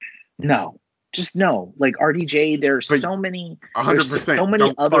 no, just no. Like RDJ, but there's so 100% many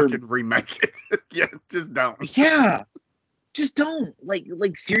don't other, fucking remake it. Yeah, just don't. yeah, just don't like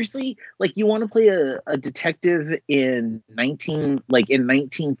seriously, like you want to play a detective in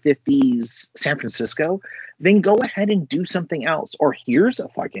 1950s San Francisco, then go ahead and do something else. Or here's a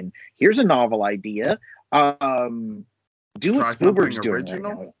novel idea. um do what Try something Spielberg's doing right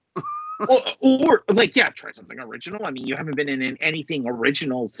original. now. Or like, yeah, try something original. I mean, you haven't been in anything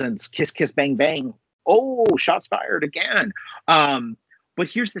original since Kiss Kiss Bang Bang. Oh, shots fired again. But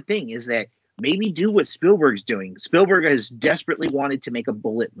here's the thing: is that maybe do what Spielberg's doing. Spielberg has desperately wanted to make a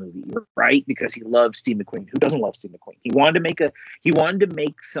Bullet movie, right? Because he loves Steve McQueen. Who doesn't love Steve McQueen? He wanted to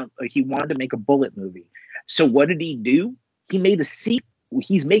make a Bullet movie. So what did he do? He made a sequel.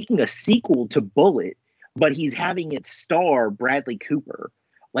 He's making a sequel to Bullet, but he's having it star Bradley Cooper.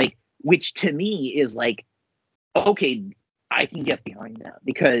 Like, which to me is like, okay, I can get behind that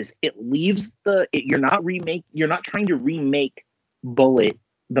because it leaves you're not trying to remake Bullet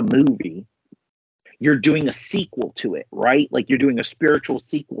the movie. You're doing a sequel to it, right? Like you're doing a spiritual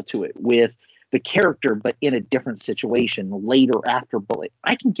sequel to it with the character, but in a different situation later after Bullet.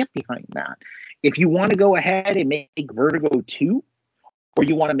 I can get behind that. If you want to go ahead and make Vertigo 2, or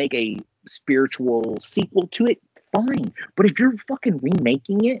you want to make a spiritual sequel to it, fine. But if you're fucking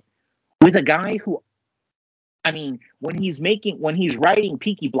remaking it with a guy who, I mean, when he's writing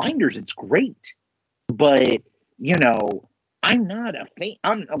Peaky Blinders, it's great. But you know, I'm not a fan.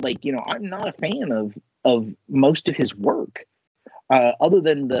 I'm not a fan of most of his work. Other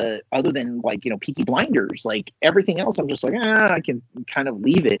than like, Peaky Blinders, like everything else, I'm just like, I can kind of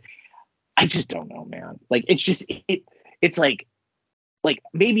leave it. I just don't know, man. Like it's like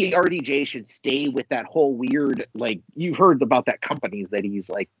maybe RDJ should stay with that whole weird, like you've heard about that companies that he's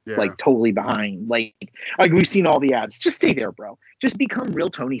Yeah. like totally behind. Like we've seen all the ads. Just stay there, bro. Just become real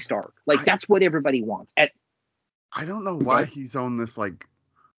Tony Stark. Like I that's what everybody wants. I don't know why he's on this like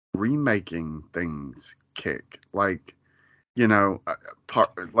remaking things kick. Like,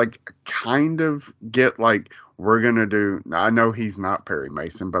 like kind of get like we're gonna do. I know he's not Perry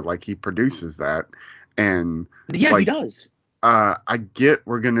Mason, but like he produces that, and Yeah, he like does. I get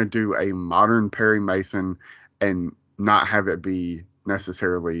we're gonna do a modern Perry Mason and not have it be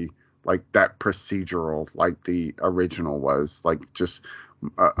necessarily like that procedural like the original was, like just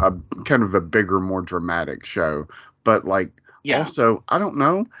a kind of a bigger, more dramatic show. But like Yeah. also, I don't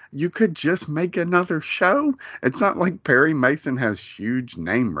know, you could just make another show. It's not like Perry Mason has huge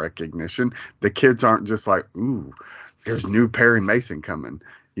name recognition. The kids aren't just like, ooh, there's new Perry Mason coming.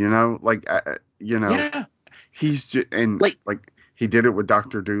 Like Yeah. he's just and Like, like he did it with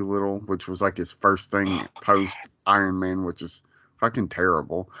Doctor Doolittle, which was like his first thing post Iron Man, which is fucking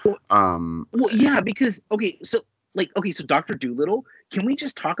terrible. well, Um, yeah, because so Doctor Doolittle. Can we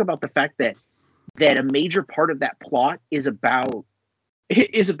just talk about the fact that a major part of that plot is about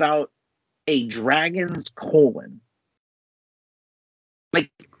a dragon's colon?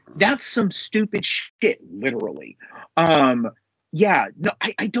 Like, that's some stupid shit, literally. Um, yeah, no,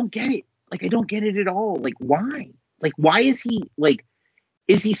 I don't get it. Like, I don't get it at all. Like, why? Like, why is he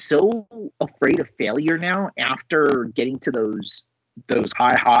so afraid of failure now after getting to those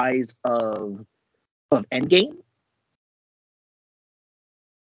high highs of Endgame?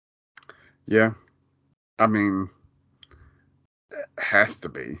 yeah, I mean, it has to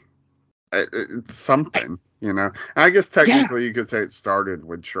be. It's I, something. I guess yeah, technically you could say it started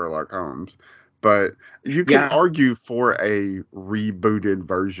with Sherlock Holmes, but you could yeah, argue for a rebooted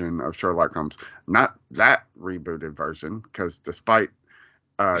version of Sherlock Holmes, not that rebooted version, because despite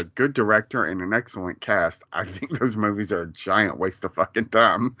a good director and an excellent cast, I think those movies are a giant waste of fucking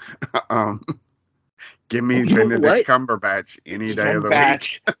time. um, Give me you know Benedict what? Cumberbatch any day of the week.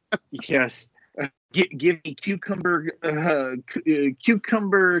 Cumberbatch, yes. Give me cucumber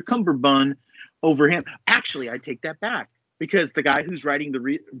cumberbun over him. Actually, I take that back because the guy who's writing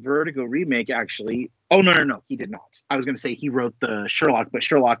the Vertigo remake actually. Oh, no, no, no, he did not. I was going to say he wrote the Sherlock, but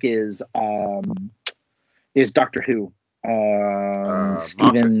Sherlock is Doctor Who. Moffat.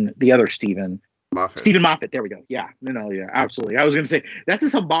 Stephen, the other Stephen. Moffat. Stephen Moffat. There we go. Yeah, no, yeah, absolutely. I was going to say that's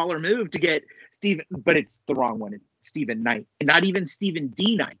some baller move to get Stephen, but it's the wrong one. It's Stephen Knight, and not even Stephen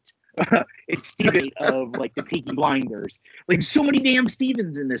D. Knight. It's Stephen of like the Peaky Blinders. Like so many damn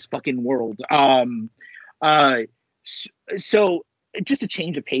Stevens in this fucking world. Uh, so just a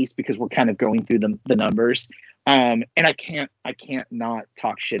change of pace because we're kind of going through the numbers. And I can't not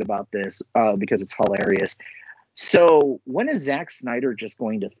talk shit about this because it's hilarious. So when is Zack Snyder just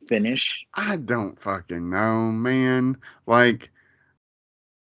going to finish? I don't fucking know, man. Like,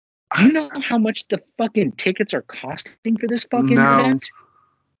 Do you know how much the fucking tickets are costing for this fucking no. event?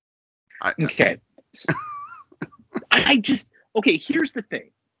 Okay. I just, okay, here's the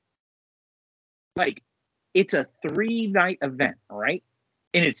thing. Like, it's a 3-night event, right?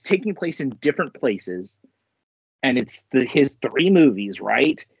 And it's taking place in different places. And it's his 3 movies,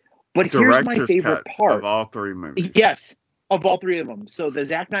 right? But here's my Director's favorite cuts part. of all 3 movies. Yes, of all 3 of them. So the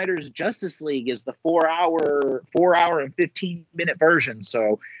Zack Snyder's Justice League is the 4 hour and 15-minute version.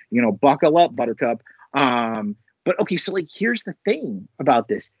 So, buckle up, Buttercup. But okay, so like here's the thing about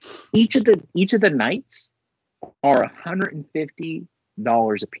this. Each of the nights are $150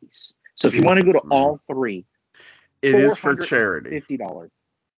 a piece. So if you want to go to all 3, it is for charity. $450.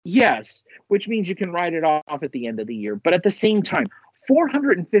 Yes, which means you can write it off at the end of the year. But at the same time,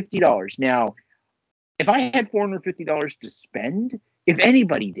 $450. Now, if I had $450 to spend, if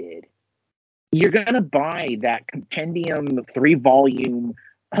anybody did, you're gonna buy that compendium 3-volume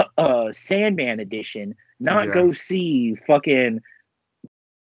Sandman edition, not go see fucking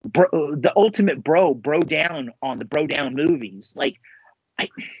the ultimate bro down on the bro down movies. Like,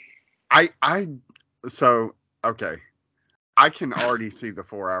 so okay. I can already see the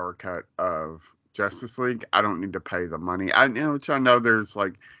 4-hour cut of Justice League. I don't need to pay the money. I know there's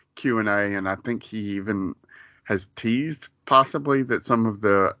like Q&A, and I think he even has teased possibly that some of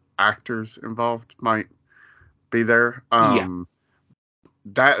the actors involved might be there.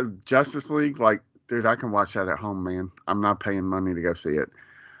 That Justice League, like, dude, I can watch that at home, man. I'm not paying money to go see it.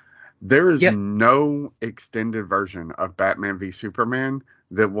 There is no extended version of Batman v Superman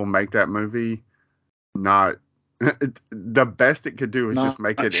that will make that movie not. The best it could do is just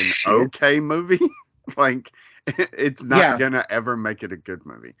make it an okay movie. Like, it's not gonna ever make it a good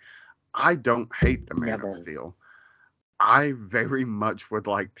movie. I don't hate the Man of Steel. I very much would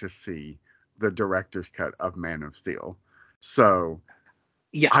like to see the director's cut of Man of Steel. So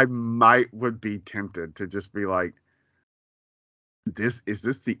I would be tempted to just be like, is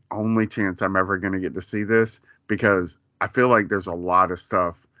this the only chance I'm ever going to get to see this? Because I feel like there's a lot of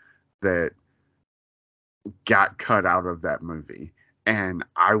stuff that got cut out of that movie, and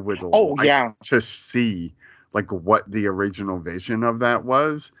I would like to see like what the original vision of that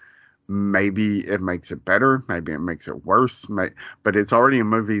was. Maybe it makes it better, maybe it makes it worse, but it's already a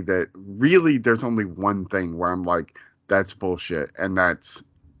movie that really there's only one thing where I'm like, that's bullshit, and that's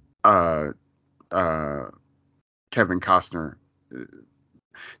uh Kevin Costner.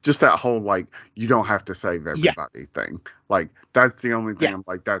 Just that whole, like, you don't have to save everybody thing. Like, that's the only thing I'm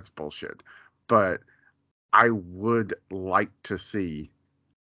like, that's bullshit. But I would like to see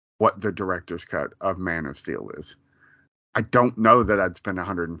what the director's cut of Man of Steel is. I don't know that I'd spend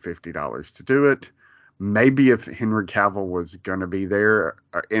 $150 to do it. Maybe if Henry Cavill was going to be there,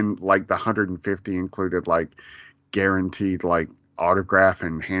 in like the 150 included like guaranteed like autograph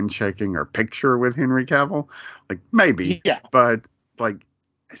and handshaking or picture with Henry Cavill, like maybe, but like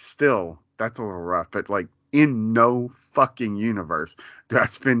still that's a little rough. But like in no fucking universe do I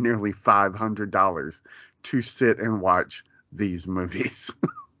spend nearly $500 to sit and watch these movies.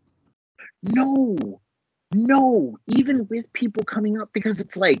 No, even with people coming up, because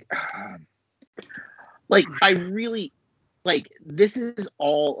it's like I really, like, this is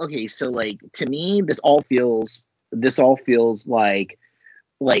all okay. So like, to me, this all feels like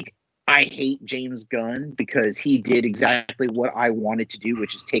I hate James Gunn because he did exactly what I wanted to do,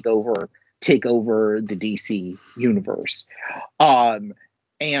 which is take over the DC universe.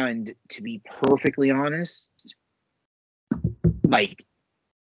 And to be perfectly honest, like,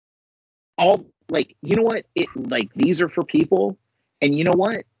 all, like, you know what, it, like, these are for people, and you know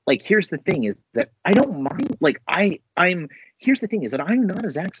what, like, here's the thing is that I don't mind, like, I'm here's the thing is that I'm not a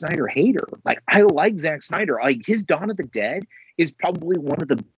Zack Snyder hater. Like, I like Zack Snyder. Like, his Dawn of the Dead is probably one of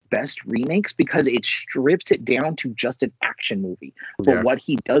the best remakes because it strips it down to just an action movie. But what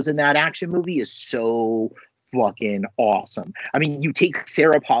he does in that action movie is so fucking awesome. I mean, you take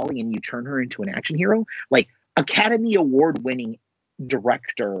Sarah Polley and you turn her into an action hero, like Academy Award winning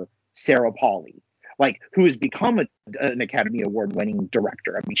director Sarah Polley, like, who has become an Academy Award winning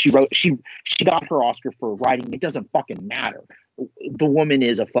director. I mean, she got her Oscar for writing. It doesn't fucking matter. The woman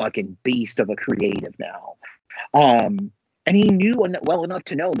is a fucking beast of a creative now. And he knew well enough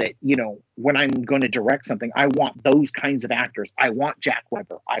to know that, you know, when I'm going to direct something, I want those kinds of actors. I want Jack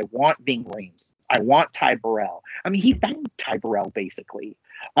Weber. I want Ving Rhames. I want Ty Burrell. I mean, he found Ty Burrell basically.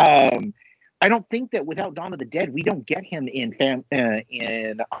 I don't think that without Dawn of the Dead, we don't get him in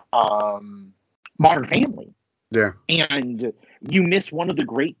Modern Family. Yeah. And you miss one of the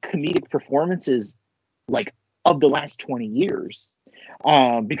great comedic performances, like, of the last 20 years.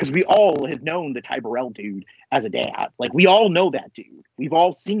 Because we all have known the Ty Burrell dude as a dad. Like, we all know that dude. We've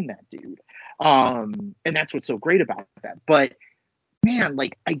all seen that dude. And that's what's so great about that. But man,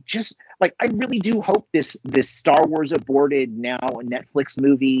 like, I really do hope this Star Wars aborted now Netflix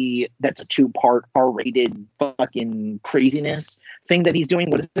movie that's a 2-part R-rated fucking craziness thing that he's doing.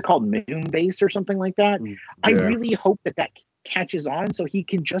 What is it called? Moonbase or something like that. Yeah. I really hope that catches on so he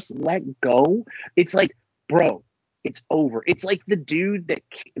can just let go. It's like, bro, it's over. It's like the dude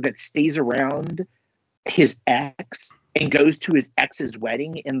that stays around his ex and goes to his ex's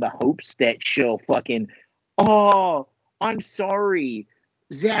wedding in the hopes that she'll fucking, oh, I'm sorry,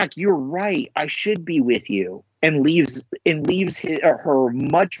 Zach, you're right, I should be with you, and leaves his or her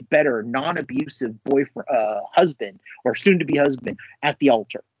much better non-abusive boyfriend, husband, or soon-to-be husband, at the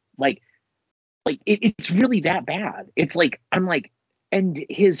altar. Like it's really that bad. It's like, I'm like, and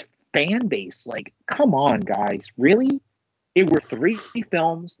his fan base, like, come on, guys, really? It were 3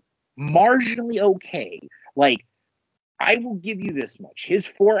 films, marginally okay. Like, I will give you this much. His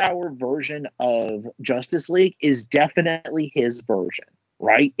 4-hour version of Justice League is definitely his version,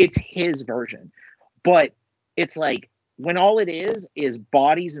 right? It's his version. But it's like, when all it is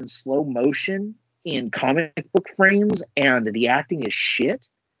bodies in slow motion in comic book frames and the acting is shit.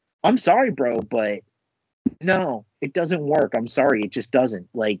 I'm sorry, bro, but no, it doesn't work. I'm sorry, it just doesn't.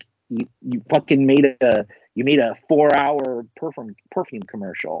 Like, you fucking made a 4-hour perfume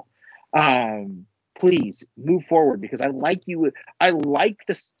commercial. Please move forward, because I like you. I like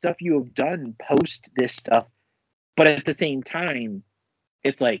the stuff you have done post this stuff, but at the same time,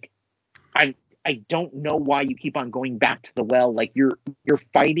 it's like, I don't know why you keep on going back to the well. Like, you're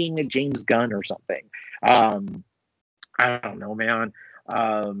fighting a James Gunn or something. I don't know, man.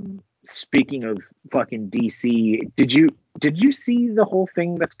 Speaking of fucking DC, did you see the whole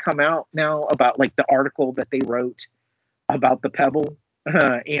thing that's come out now about, like, the article that they wrote about the Pebble,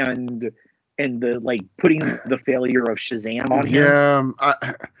 and the, like, putting the failure of Shazam on him?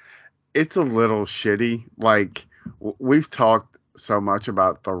 Yeah, it's a little shitty. Like, we've talked so much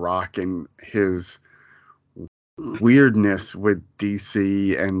about The Rock and his weirdness with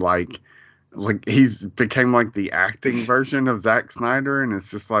DC, and like he's became like the acting version of Zack Snyder, and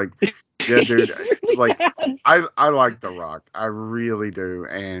it's just like, yeah, dude, like, Yes. I like The Rock, I really do,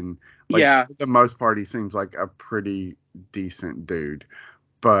 and like, Yeah. for the most part, he seems like a pretty decent dude,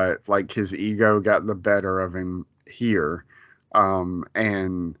 but like his ego got the better of him here,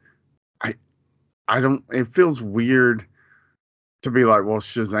 and I I don't. It feels weird to be like, well,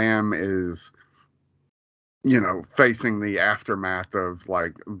 Shazam is, facing the aftermath of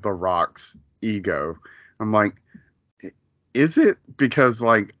like The Rock's ego. I'm like, is it? Because,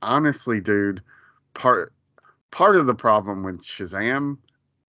 like, honestly, dude, part part of the problem with Shazam,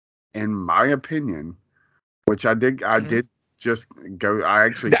 in my opinion, which I Mhm. did just go. I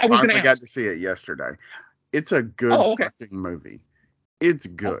actually I was gonna finally got ask. to see it yesterday. It's a good Oh, okay. fucking movie. It's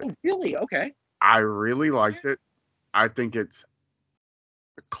Oh, good. really? Okay. I really Okay. liked it. I think it's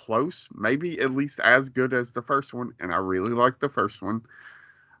close, maybe at least as good as the first one, and I really like the first one.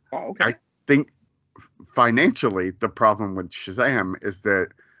 Oh, I okay. think financially, the problem with Shazam is that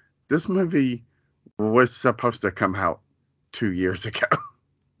this movie was supposed to come out 2 years ago.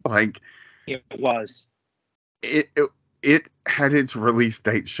 Like, It was. it had its release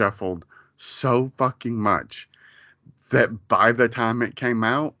date shuffled so fucking much that by the time it came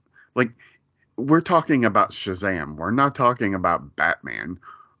out, like, we're talking about Shazam. We're not talking about Batman.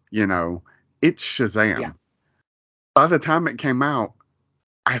 You know, it's Yeah. Shazam. By the time it came out,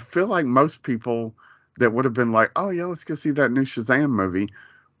 I feel like most people that would have been like, "Oh yeah, let's go see that new Shazam movie,"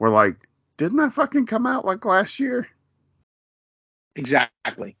 were like, "Didn't that fucking come out like last year?"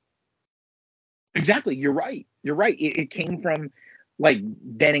 Exactly. Exactly. You're right. You're right. It came from, like,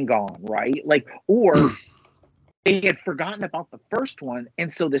 then and gone, right? Like, or they had forgotten about the first one,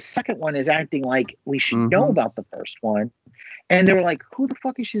 and so the second one is acting like we should know Mm-hmm. about the first one, and they were like, "Who the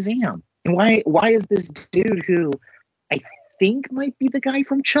fuck is Shazam? And why is this dude who I think might be the guy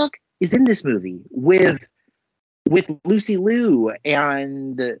from Chuck is in this movie with Lucy Liu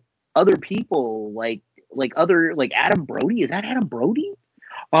and other people, like other, like, Adam Brody? Is that Adam Brody?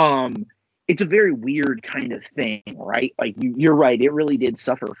 Um, it's a very weird kind of thing, right? Like, you're right. It really did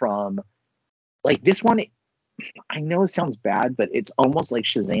suffer from, like, this one. I know it sounds bad, but it's almost like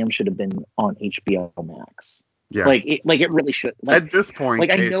Shazam should have been on HBO Max. Yeah. Like it really should. At this point,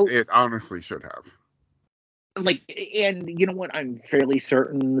 I it know, it honestly should have. like, and you know what? I'm fairly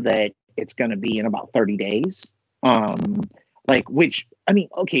certain that it's going to be in about 30 days. Like, which, I mean,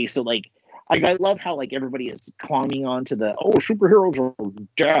 okay, so like, I love how like everybody is climbing onto the, oh, superheroes are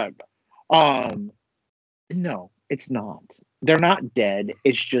dead. No, it's not. They're not dead.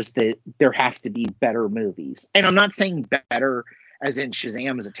 It's just that there has to be better movies. And I'm not saying better as in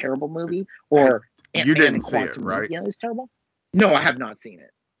Shazam is a terrible movie or You Ant-Man didn't and see it, right? Quantumania is terrible. No, I have not seen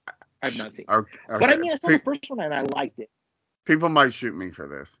it. I've not seen it. Okay. But I mean, I saw the first one and I liked it. People might shoot me for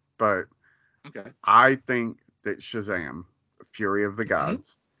this, but Okay. I think that Shazam, Fury of the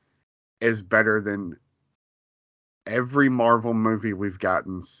Gods, is better than every Marvel movie we've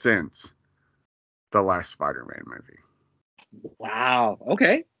gotten since the last Spider-Man movie. Wow.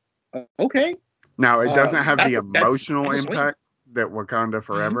 Okay. Okay. Now, it doesn't have the That's emotional a swing. impact that Wakanda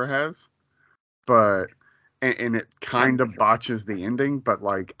Forever has, but and it kind of botches the ending, but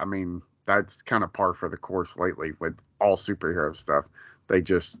like, I mean, that's kind of par for the course lately with all superhero stuff. They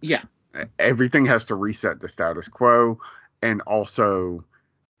just everything has to reset the status quo and also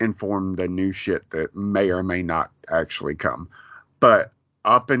inform the new shit that may or may not actually come. But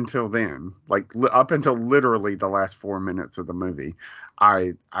up until then, like up until literally the last 4 minutes of the movie,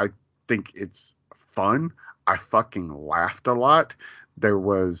 I think it's fun. I fucking laughed a lot. There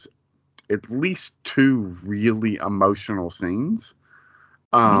was at least two really emotional scenes.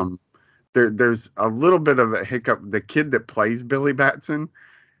 There's a little bit of a hiccup. The kid that plays Billy Batson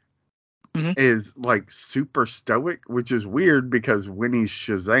is like super stoic, which is weird because when he's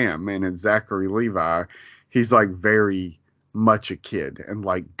Shazam and it's Zachary Levi, he's like very much a kid and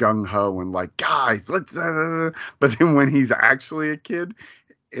like gung ho and like, guys, let's. But then when he's actually a kid,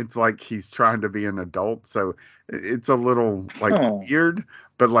 it's like he's trying to be an adult. So it's a little like weird,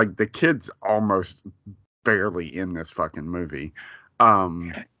 but like the kid's almost barely in this fucking movie.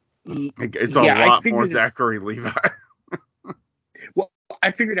 It's a lot more Zachary Levi. Well,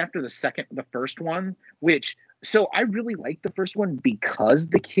 I figured after the first one, which, so I really like the first one because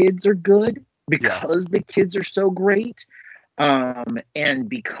the kids are good, because the kids are so great, and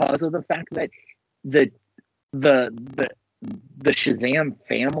because of the fact that the the the the Shazam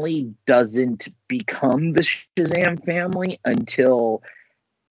family doesn't become the Shazam family until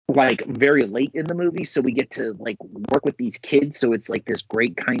like very late in the movie, so we get to like work with these kids, so it's like this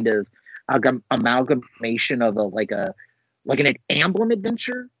great kind of amalgamation of an Amblin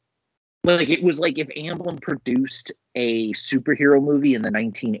adventure. Like it was like if Amblin produced a superhero movie in the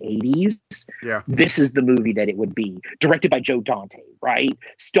 1980s, this is the movie that it would be. Directed by Joe Dante, right?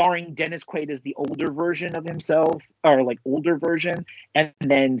 Starring Dennis Quaid as the older version of himself, or like older version, and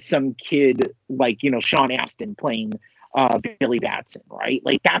then some kid like, you know, Sean Astin playing Billy Batson, right?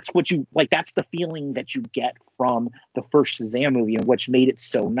 Like that's what you like. That's the feeling that you get from the first Shazam movie, and which made it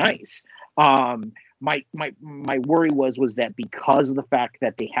so nice. My worry was that because of the fact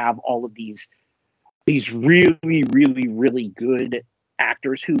that they have all of these really good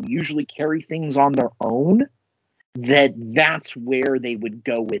actors who usually carry things on their own, that's where they would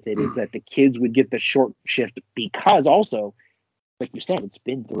go with it, is that the kids would get the short shift, because also, like you said, it's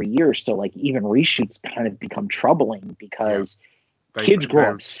been 3 years, so like even reshoots kind of become troubling because kids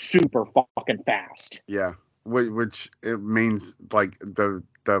grow up super fucking fast. Yeah, which it means like the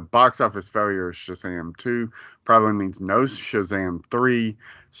box office failure of Shazam 2 probably means no Shazam 3.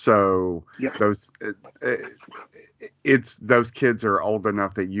 So those it's those kids are old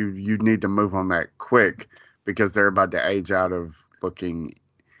enough that you need to move on that quick because they're about to age out of looking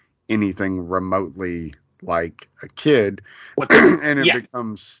anything remotely like a kid. And it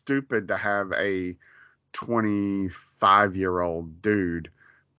becomes stupid to have a 25-year-old dude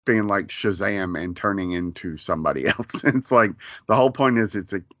being like Shazam and turning into somebody else. It's like the whole point is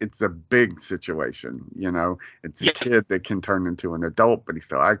it's a big situation, you know. It's a kid that can turn into an adult, but he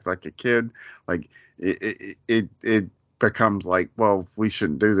still acts like a kid. Like it becomes like, well, we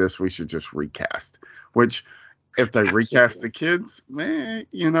shouldn't do this. We should just recast. Which, if they recast the kids,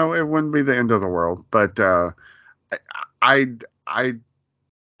 you know, it wouldn't be the end of the world. But I I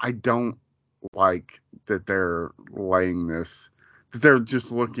I don't like that they're laying this, that they're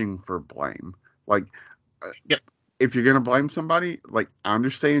just looking for blame. Like, if you're gonna blame somebody, like I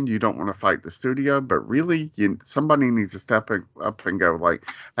understand you don't want to fight the studio, but really, somebody needs to step up and go like,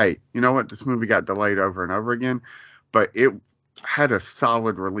 hey, you know what? This movie got delayed over and over again, but it had a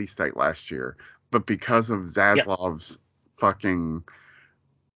solid release date last year, but because of Zaslav's fucking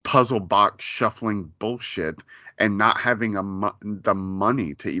puzzle box shuffling bullshit and not having the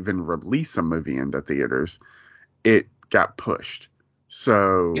money to even release a movie into theaters, it got pushed.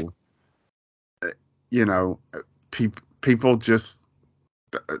 So, you know, people just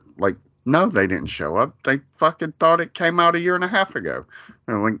like No, they didn't show up. They fucking thought it came out a year and a half ago.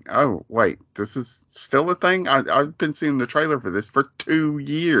 And like, oh wait, this is still a thing. I've been seeing the trailer for this for 2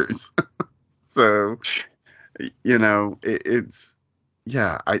 years. So it's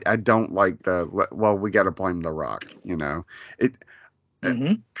yeah. I don't like well. We got to blame The Rock. It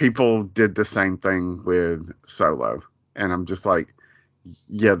Mm-hmm. people did the same thing with Solo, and I'm just like,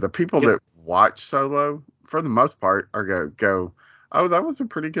 yeah, the people Yep. that watch Solo for the most part are go, oh, that was a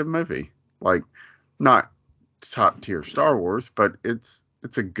pretty good movie. Like, not top tier Star Wars, but it's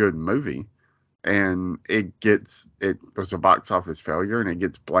a good movie, and it was a box office failure, and it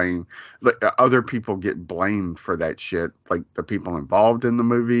gets blamed. Like, other people get blamed for that shit, like the people involved in the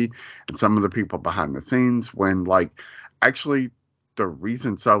movie and some of the people behind the scenes. When like actually the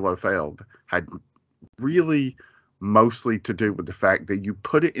reason Solo failed had really mostly to do with the fact that you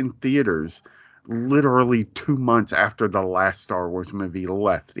put it in theaters literally 2 months after the last Star Wars movie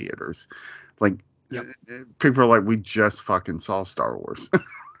left theaters. Like, Yep. people are like, we just fucking saw Star Wars.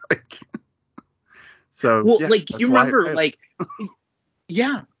 Like, so Well, yeah, like you that's why it remember, failed. like,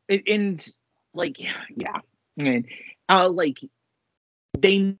 yeah, and like, yeah, and like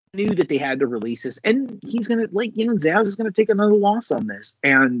they knew that they had to release this, and he's gonna, like, Zaz is gonna take another loss on this,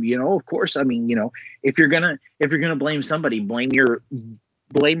 and of course, I mean, if you're gonna blame somebody, blame your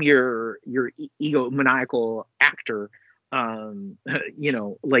egomaniacal actor,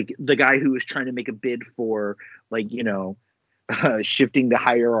 like the guy who was trying to make a bid for, like, shifting the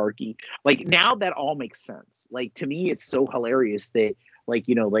hierarchy. Like, now that all makes sense. Like, to me, it's so hilarious that, like,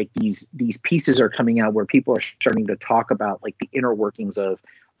 like these pieces are coming out where people are starting to talk about, like, the inner workings of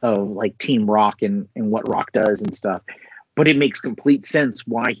like Team Rock and what Rock does and stuff. But it makes complete sense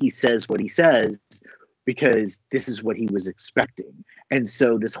why he says what he says, because this is what he was expecting. And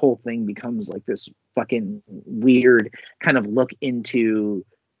so this whole thing becomes like this fucking weird kind of look into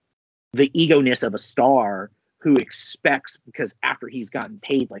the ego-ness of a star who expects, because after he's gotten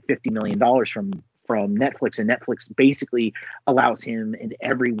paid like $50 million from Netflix, and Netflix basically allows him and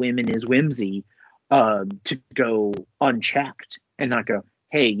every whim in his whimsy, to go unchecked and not go,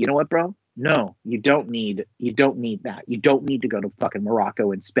 hey, you know what, bro? No, you don't need that. You don't need to go to fucking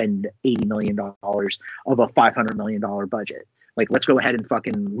Morocco and spend $80 million of a $500 million budget. Like, let's go ahead and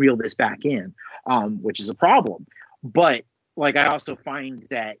fucking reel this back in, which is a problem. But, like, I also find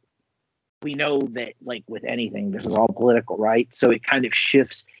that we know that, like, with anything, this is all political, right? So it kind of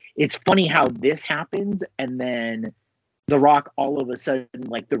shifts. It's funny how this happens, and then The Rock, all of a sudden,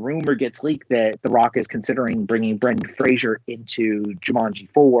 like, the rumor gets leaked that The Rock is considering bringing Brendan Fraser into Jumanji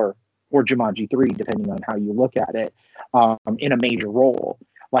 4 or Jumanji 3, depending on how you look at it, in a major role.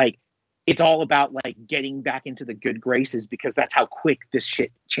 Like, it's all about, like, getting back into the good graces, because that's how quick this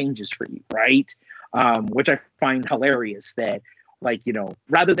shit changes for you, right? Which I find hilarious that, like,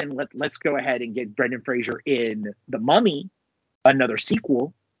 rather than let's go ahead and get Brendan Fraser in The Mummy, another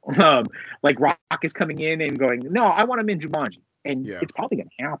sequel, um, like, Rock is coming in and going, no, I want him in Jumanji, and Yeah. it's probably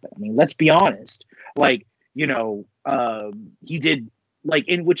going to happen. I mean, let's be honest. Like, he did, like,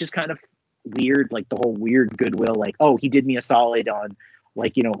 in which is kind of weird, like the whole weird goodwill, like, oh, he did me a solid on,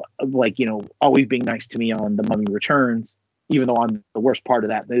 always being nice to me on The Mummy Returns, even though I'm the worst part of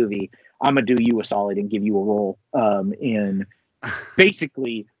that movie. I'm gonna do you a solid and give you a role, in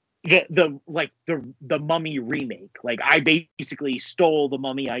basically the Mummy remake. Like, I basically stole the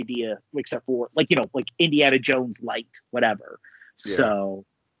Mummy idea, except for, like, like Indiana Jones light, whatever. Yeah. So,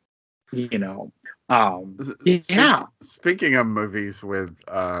 you know, yeah. Speaking of movies with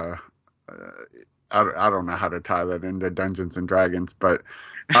I don't know how to tie that into Dungeons and Dragons, but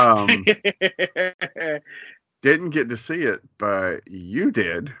um didn't get to see it, but you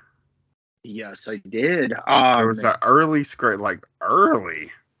did. Yes, I did. There was an early screen, like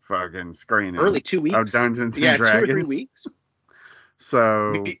early fucking screening Early, 2 of weeks. Dungeons and Yeah, 2 or 3 Dragons. weeks.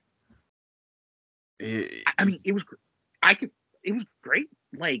 So it, I mean, it was. I could. It was great.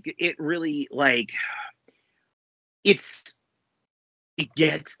 Like, it really, like, it's it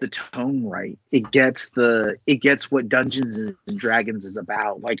gets the tone right. It gets what Dungeons and Dragons is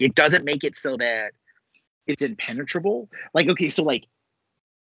about. Like, it doesn't make it so that it's impenetrable. Like, okay, so, like,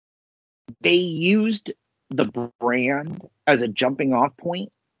 they used the brand as a jumping off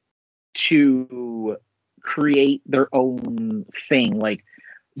point to create their own thing. Like,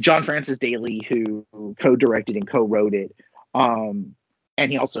 John Francis Daly, who co-directed and co-wrote it,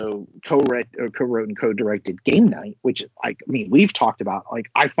 and he also co-wrote and co-directed Game Night, which, like, I mean, we've talked about.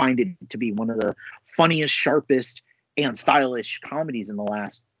 Like, I find it to be one of the funniest, sharpest, and stylish comedies in the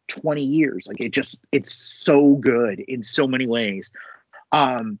last 20 years. Like, it's so good in so many ways.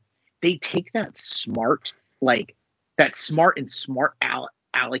 Um, they take that smart, like, that smart and smart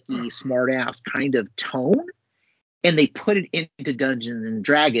alecky, smartass kind of tone, and they put it into Dungeons and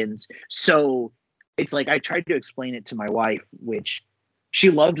Dragons. So it's like I tried to explain it to my wife, which she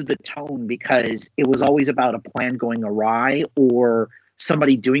loved the tone because it was always about a plan going awry or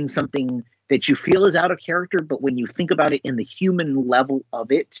somebody doing something that you feel is out of character, but when you think about it in the human level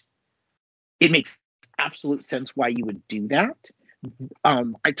of it, it makes absolute sense why you would do that.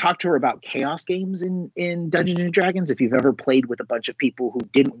 I talked to her about chaos games in Dungeons and Dragons. If you've ever played with a bunch of people who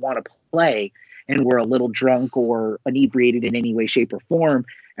didn't want to play and were a little drunk or inebriated in any way, shape, or form,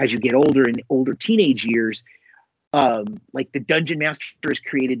 as you get older in older teenage years, like the dungeon master has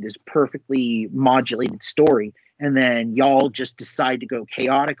created this perfectly modulated story, and then y'all just decide to go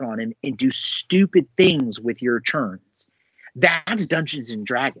chaotic on him and do stupid things with your turns. That's Dungeons and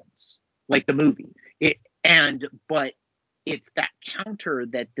Dragons, like the movie. But it's that counter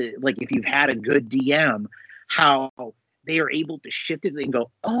that the like if you've had a good DM, how they are able to shift it and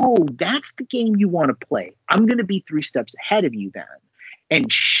go, oh, that's the game you want to play. I'm going to be 3 steps ahead of you then,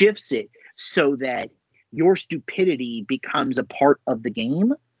 and shifts it so that your stupidity becomes a part of the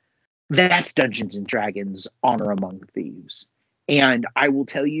game. That's Dungeons and Dragons Honor Among Thieves. And I will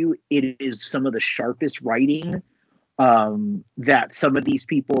tell you, it is some of the sharpest writing that some of these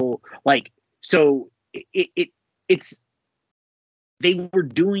people like. So it's they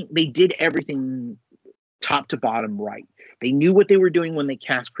did everything top to bottom right. They knew what they were doing when they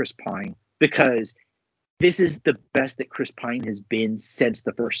cast Chris Pine, because this is the best that Chris Pine has been since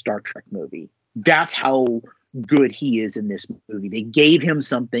the first Star Trek movie. That's how good he is in this movie. They gave him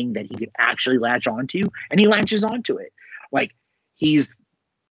something that he could actually latch onto, and he latches onto it. Like it's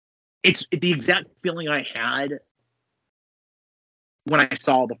the exact feeling I had when I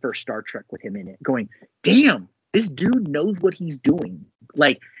saw the first Star Trek with him in it, going, damn, this dude knows what he's doing.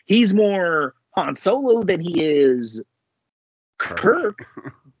 Like, he's more Han Solo than he is Kirk,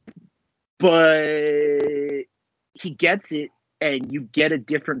 but he gets it, and you get a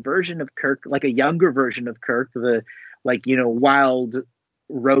different version of Kirk, like a younger version of Kirk, the wild,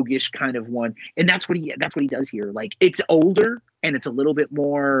 roguish kind of one. And that's what he does here. Like, it's older and it's a little bit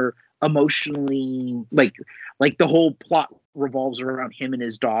more emotionally like the whole plot revolves around him and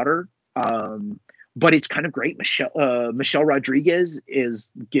his daughter. But it's kind of great. Michelle Rodriguez is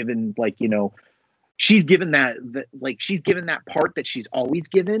given she's given she's given that part that she's always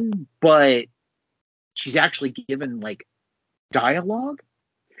given, but she's actually given like dialogue,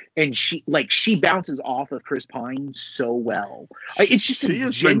 and she bounces off of Chris Pine so well. It's just she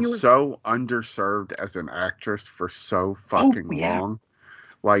has been so underserved as an actress for so fucking long.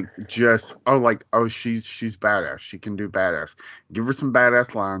 Like, just she's badass. She can do badass. Give her some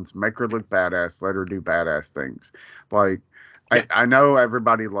badass lines, make her look badass, let her do badass things. Like, I know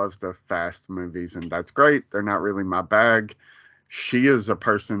everybody loves the Fast movies, and that's great. They're not really my bag. She is a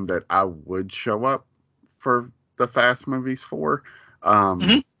person that I would show up for the Fast movies for.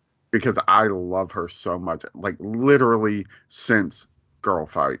 Because I love her so much. Like, literally since Girl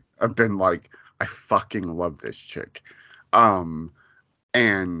Fight, I've been like, I fucking love this chick.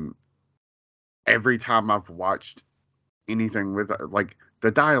 And every time I've watched anything with like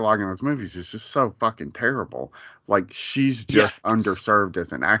the dialogue in those movies is just so fucking terrible. Like, she's just underserved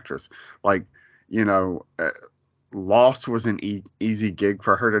as an actress. Like, Lost was an easy gig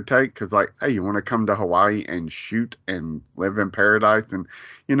for her to take, because, like, hey, you want to come to Hawaii and shoot and live in paradise? And,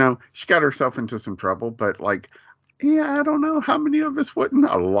 she got herself into some trouble, but, like, yeah, I don't know how many of us wouldn't.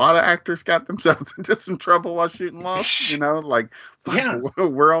 A lot of actors got themselves into some trouble while shooting Lost, like, fuck,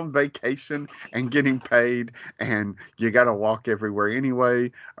 we're on vacation and getting paid, and you got to walk everywhere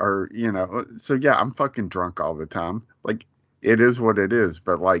anyway, or, so yeah, I'm fucking drunk all the time. Like, it is what it is,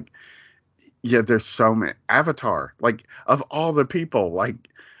 but, like, yeah, there's so many. Avatar, like, of all the people, like,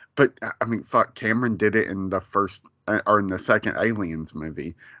 but I mean, fuck, Cameron did it in the first or in the second Aliens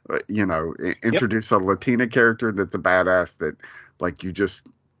movie. Introduce a Latina character that's a badass that, like, you just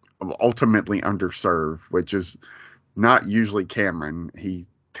ultimately underserve, which is not usually Cameron. He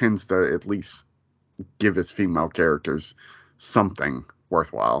tends to at least give his female characters something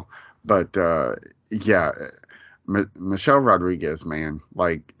worthwhile. But yeah, Michelle Rodriguez, man,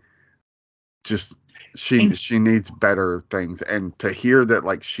 like, just she needs better things. And to hear that,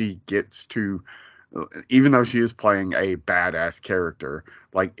 like, she gets to, even though she is playing a badass character,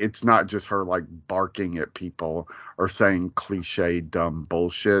 like, it's not just her like barking at people or saying cliche dumb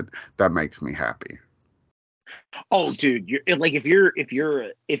bullshit, that makes me happy. Oh, dude, you're like, if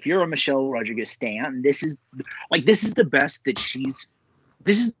you're a Michelle Rodriguez stan, this is the best that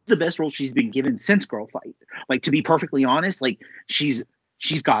this is the best role she's been given since Girl Fight. Like, to be perfectly honest, like, she's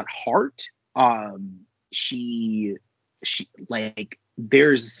got heart. She like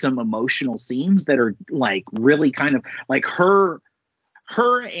there's some emotional scenes that are like really kind of like her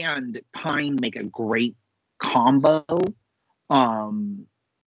and Pine make a great combo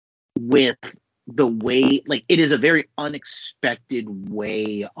with the way, like, it is a very unexpected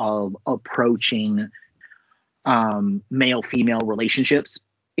way of approaching male female relationships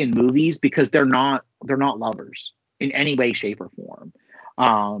in movies, because they're not lovers in any way, shape, or form.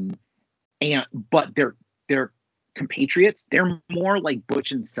 But they're compatriots. They're more like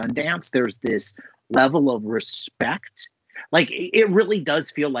Butch and Sundance. There's this level of respect. Like, it really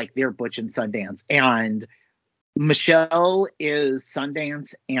does feel like they're Butch and Sundance, and Michelle is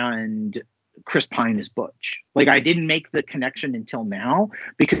Sundance and Chris Pine is Butch. Like, I didn't make the connection until now,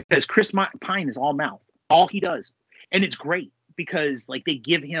 because Chris Pine is all mouth, all he does, and it's great because, like, they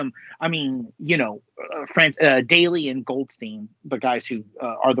give him. I mean, Daly and Goldstein, the guys who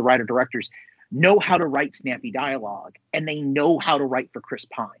are the writer directors, know how to write snappy dialogue, and they know how to write for Chris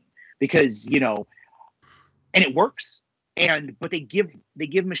Pine, because and it works. But they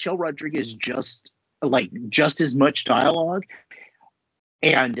give Michelle Rodriguez just as much dialogue,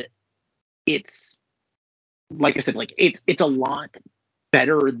 and it's, like I said, like, it's a lot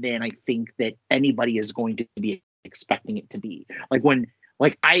better than I think that anybody is going to be expecting it to be. Like,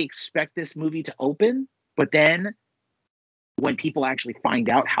 I expect this movie to open, but then when people actually find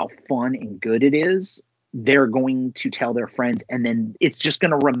out how fun and good it is, they're going to tell their friends, and then it's just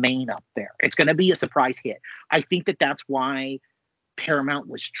going to remain up there. It's going to be a surprise hit. I think that that's why Paramount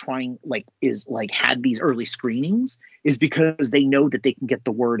was had these early screenings, is because they know that they can get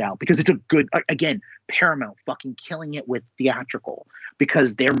the word out, because it's a good, again, Paramount fucking killing it with theatrical,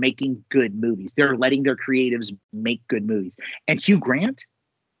 because they're making good movies. They're letting their creatives make good movies. And Hugh Grant,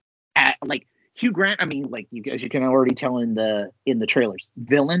 I mean, like, as you can already tell in the trailers,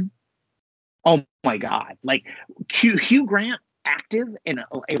 villain. Oh my God. Like, Hugh Grant, active and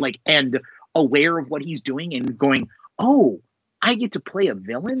aware of what he's doing, and going, oh, I get to play a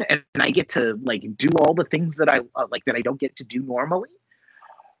villain, and I get to, like, do all the things that I that I don't get to do normally.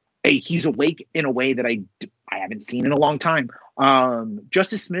 He's awake in a way that I haven't seen in a long time.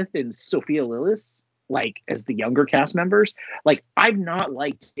 Justice Smith and Sophia Lillis, like, as the younger cast members, like, I've not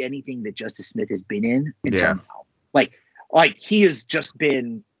liked anything that Justice Smith has been in until now. Like he has just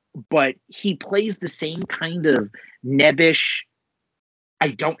been, but he plays the same kind of nebbish, I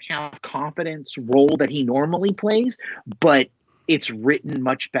don't have confidence role that he normally plays, but it's written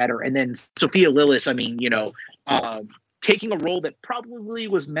much better. And then Sophia Lillis, I mean, taking a role that probably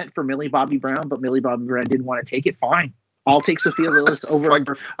was meant for Millie Bobby Brown, but Millie Bobby Brown didn't want to take it. Fine, I'll take Sophia Lillis over I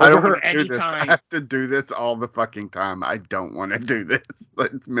don't her want to do this. anytime. I have to do this all the fucking time. I don't want to do this.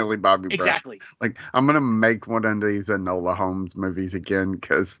 It's Millie Bobby Brown. Exactly. Like, I'm gonna make one of these Enola Holmes movies again,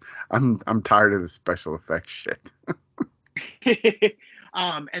 because I'm tired of the special effects shit.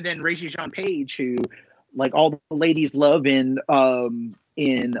 And then Regé-Jean Page, who, like, all the ladies love in Bridgerton,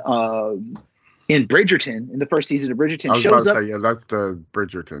 in the first season of Bridgerton, I was shows about up. to say, yeah, that's the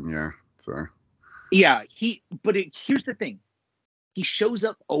Bridgerton, yeah. So Yeah, here's the thing. He shows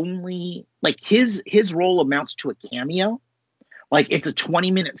up only, like, his role amounts to a cameo. Like, it's a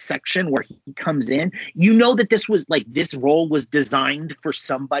 20-minute section where he comes in. You know that this role was designed for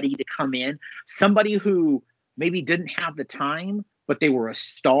somebody to come in, somebody who maybe didn't have the time, but they were a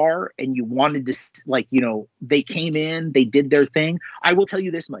star, and you wanted to, they came in, they did their thing. I will tell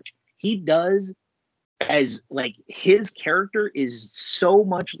you this much. He does, as, like, his character is so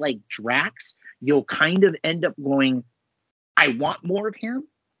much like Drax, you'll kind of end up going, I want more of him.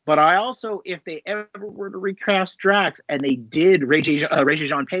 But I also, if they ever were to recast Drax and they did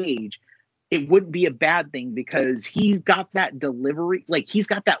Regé-Jean Page, it wouldn't be a bad thing, because he's got that delivery. Like, he's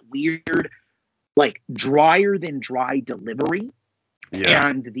got that weird, like, drier than dry delivery. yeah.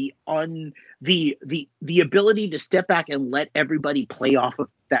 And the ability to step back and let everybody play off of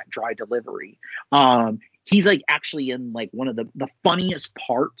that dry delivery. He's, like, actually in, like, one of the funniest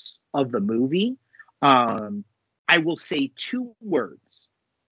parts of the movie. I will say 2 words,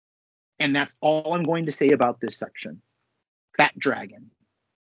 and that's all I'm going to say about this section. Fat dragon.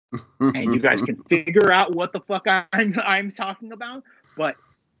 And you guys can figure out what the fuck I'm talking about, but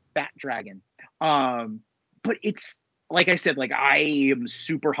fat dragon. But it's, like I said, like, I am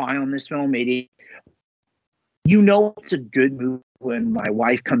super high on this film. It's a good movie when my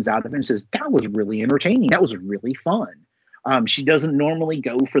wife comes out of it and says, that was really entertaining. That was really fun. She doesn't normally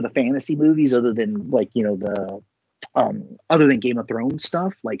go for the fantasy movies, other than, like, other than Game of Thrones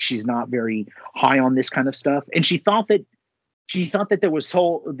stuff. Like, she's not very high on this kind of stuff. And she thought that there was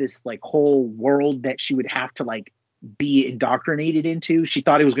this whole world that she would have to, like, be indoctrinated into. She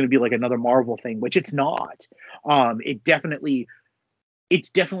thought it was going to be like another Marvel thing, which it's not. It definitely it's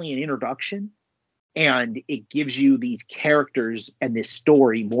definitely an introduction, and it gives you these characters and this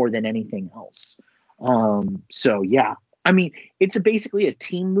story more than anything else. So yeah, I mean, it's basically a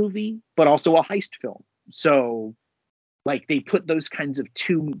team movie, but also a heist film. So like they put those kinds of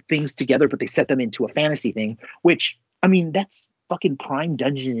two things together, but they set them into a fantasy thing, which I mean, that's fucking prime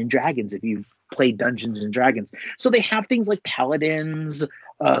Dungeons and Dragons if you've played Dungeons and Dragons. So they have things like paladins,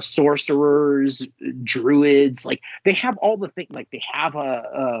 sorcerers, druids, like they have all the things, like they have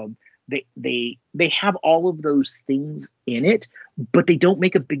they have all of those things in it, but they don't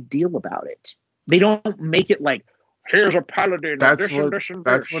make a big deal about it. They don't make it like, here's a paladin of this and this and this.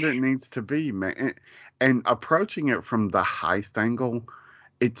 That's what it needs to be, man. And approaching it from the heist angle,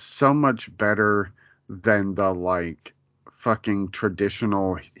 it's so much better than the like fucking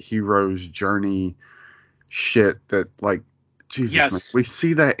traditional hero's journey shit that like Jesus, man. Yes. We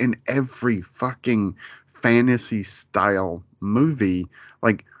see that in every fucking fantasy style movie.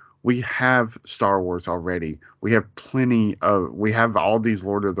 Like we have Star Wars already. We have we have all these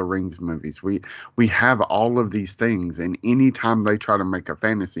Lord of the Rings movies. We have all of these things, and anytime they try to make a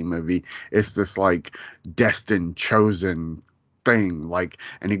fantasy movie, it's this like destined chosen thing, like,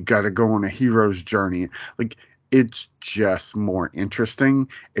 and you gotta go on a hero's journey. Like it's just more interesting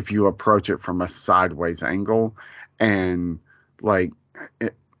if you approach it from a sideways angle. And like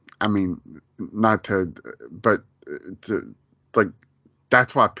it, I mean, not to but to like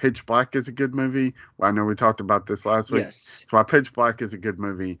that's why Pitch Black is a good movie. Well, I know we talked about this last week. Yes. That's why Pitch Black is a good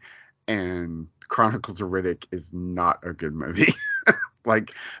movie, and Chronicles of Riddick is not a good movie.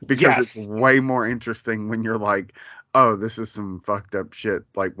 Like because it's Yes. way more interesting when you're like, oh, this is some fucked up shit,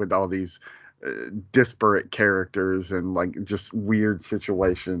 like with all these disparate characters and like just weird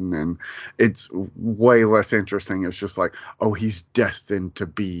situation, and it's way less interesting. It's just like, oh, he's destined to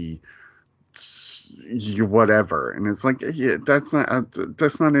be you whatever, and it's like, yeah, that's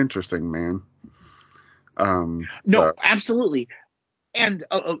not interesting, man. No, So absolutely. And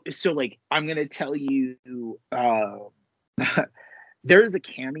so like I'm gonna tell you, there's a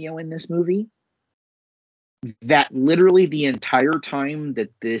cameo in this movie that literally the entire time that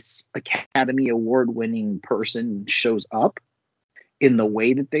this Academy Award winning person shows up, in the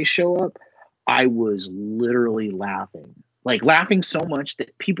way that they show up, I was literally laughing. Like laughing so much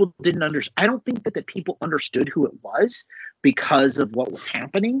that people didn't understand. I don't think that the people understood who it was because of what was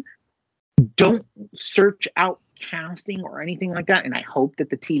happening. Don't search out casting or anything like that. And I hope that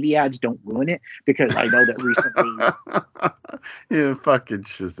the TV ads don't ruin it, because I know that recently. yeah, fucking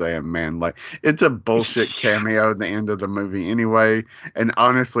Shazam, man. Like it's a bullshit cameo at the end of the movie anyway. And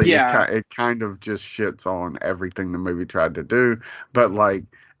honestly, Yeah. it kind of just shits on everything the movie tried to do. But like,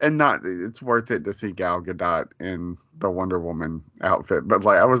 and not it's worth it to see Gal Gadot in the Wonder Woman outfit. But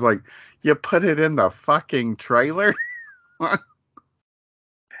like, I was like, you put it in the fucking trailer.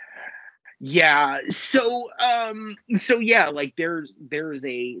 Yeah. So yeah, like there's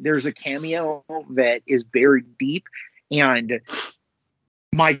a cameo that is buried deep, and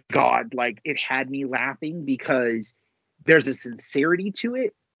my God, like it had me laughing because there's a sincerity to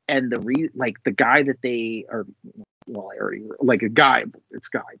it, and like the guy that they are, well, I already like a guy, it's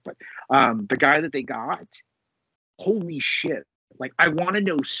guy, but the guy that they got, holy shit! Like I want to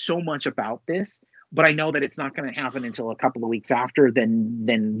know so much about this, but I know that it's not going to happen until a couple of weeks after. Then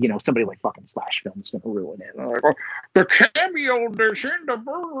somebody like fucking Slash Film is going to ruin it. Like, oh, the cameo, they're in the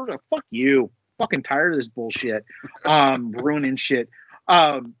bird. Fuck you. Fucking tired of this bullshit. Ruining shit.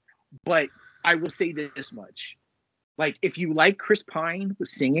 Um, but I will say this much: like, if you like Chris Pine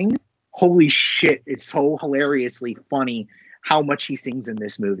singing, holy shit, it's so hilariously funny how much he sings in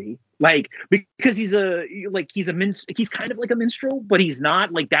this movie. Like, because he's kind of like a minstrel, but he's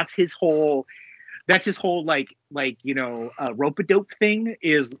not. Like, that's his whole rope a dope thing,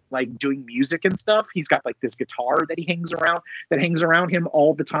 is like doing music and stuff. He's got like this guitar that hangs around him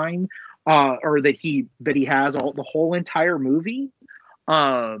all the time, or that he has all the whole entire movie.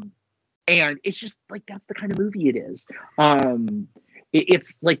 Um, and it's just like that's the kind of movie it is.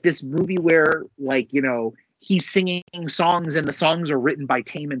 It's like this movie where he's singing songs, and the songs are written by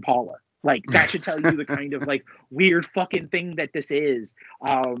Tame Impala. Like that should tell you the kind of like weird fucking thing that this is.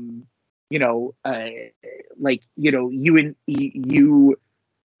 You know, like you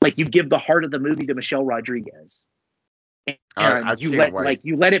like you give the heart of the movie to Michelle Rodriguez, I and can't wait.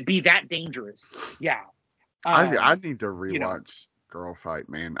 you let it be that dangerous. Yeah. I need to You know, rewatch Girl Fight,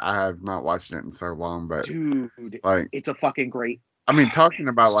 man. I have not watched it in so long, but dude, like, it's a fucking great. I mean, Oh, talking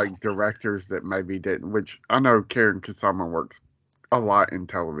man, about like directors that maybe didn't, which I know Karen Kusama works a lot in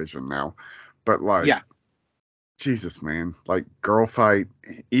television now, but like, yeah. Jesus, man, like Girl Fight,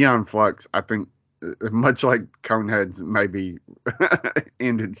 Eon Flux, I think much like Coneheads maybe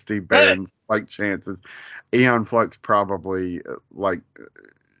ended Steve Barron's like chances. Aeon Flux probably like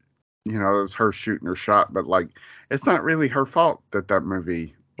it was her shooting her shot, but like it's not really her fault that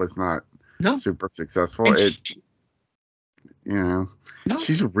movie was not No, super successful. and You know, no,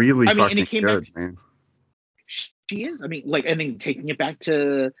 she's really I mean, and fucking it came good, back. man. She is. I mean, like, I mean, taking it back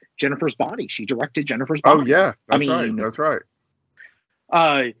to Jennifer's Body. She directed Jennifer's Oh Body. yeah, I that's right. mean, That's right.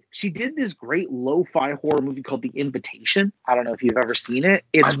 she did this great lo-fi horror movie called The Invitation. I don't know if you've ever seen it.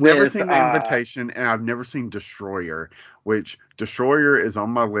 It's I've never with seen The Invitation, and I've never seen Destroyer, which Destroyer is on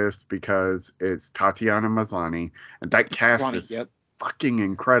my list because it's Tatiana Maslany, and that cast Ronnie. is Yep. fucking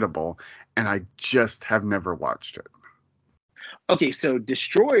incredible, and I just have never watched it. Okay, so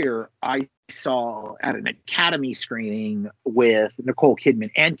Destroyer, I saw at an Academy screening with Nicole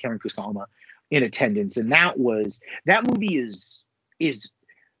Kidman and Karen Kusama in attendance, and that movie is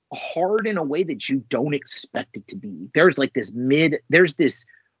hard in a way that you don't expect it to be. There's like this mid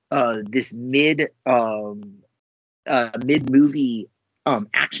movie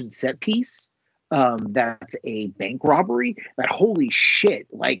action set piece that's a bank robbery. That holy shit,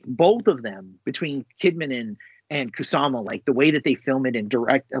 like both of them between Kidman and Kusama, like the way that they film it and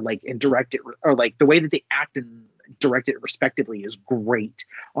direct it, or like the way that they act and direct it respectively is great.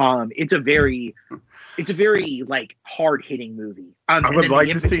 It's a very like hard hitting movie. I would and like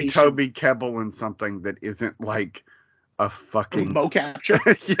to see Toby Kebbell in something that isn't like a fucking Mo capture.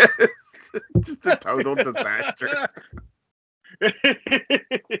 Yes, just a total disaster.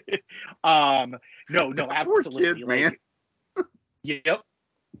 No, That poor absolutely. kid, Like, man. yep.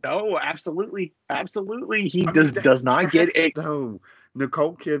 No, absolutely. He I mean, does that not get cast it. though.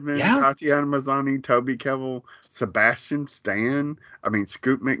 Nicole Kidman, Yeah. Tatiana Maslany, Toby Kebbell, Sebastian Stan. I mean,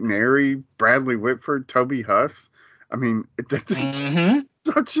 Scoot McNairy, Bradley Whitford, Toby Huss. I mean, that's Mm-hmm.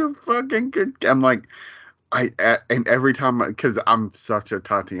 such a fucking good. I'm like, and every time because I'm such a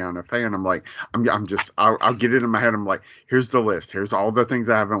Tatiana fan, I'm like, I'll get it in my head. I'm like, here's the list. Here's all the things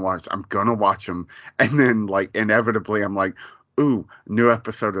I haven't watched. I'm gonna watch them, and then like inevitably, I'm like, ooh, new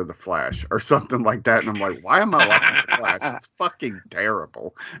episode of The Flash or something like that, and I'm like, why am I watching The Flash? It's fucking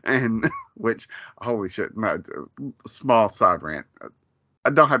terrible. And which, holy shit, no, small side rant. I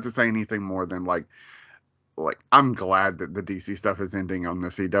don't have to say anything more than like I'm glad that the DC stuff is ending on the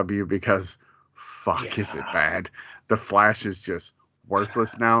CW because fuck is it Yeah. bad. The Flash is just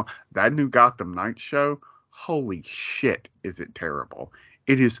worthless now. That new Gotham Knights show, holy shit, is it terrible.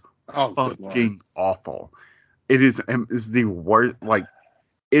 It is Oh, good lord. fucking awful. It is the worst, like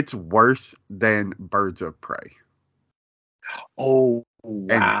it's worse than Birds of Prey. Oh,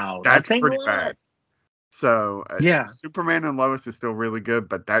 And wow. That's that's saying a pretty lot. bad. So Yeah. Superman and Lois is still really good,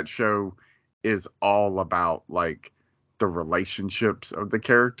 but that show is all about like the relationships of the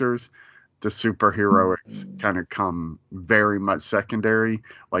characters. The superheroics kind of come very much secondary.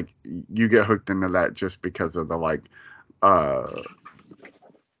 Like you get hooked into that just because of the like uh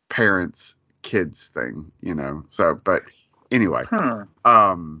parents kids thing. So but anyway, Huh.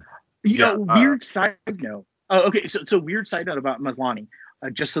 um yeah, Weird side note. Oh, okay. So weird side note about Maslany.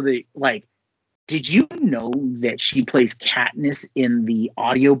 Just so they like, did you know that she plays Katniss in the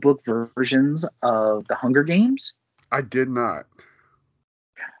audiobook versions of the Hunger Games? I did not.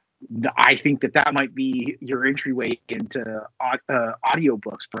 I think that might be your entryway into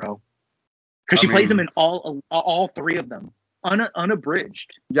audiobooks, bro. Because I she plays them mean, in all three of them,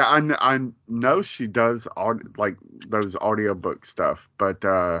 unabridged. yeah, I know she does like those audiobook stuff, but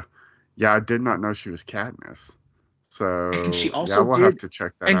yeah, I did not know she was Katniss. And she So yeah, also we'll have did, to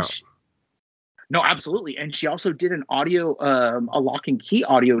check that and out. no, absolutely, and she also did an a Lock and Key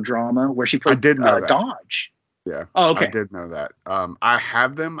audio drama where she I played did know that. Dodge. Yeah, Oh, I okay. did know that. I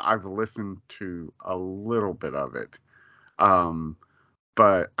have them. I've listened to a little bit of it. Um,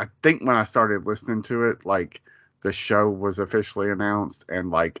 but I think when I started listening to it, like the show was officially announced,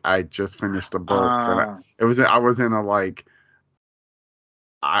 and like I just finished the books, and Uh, I was in a like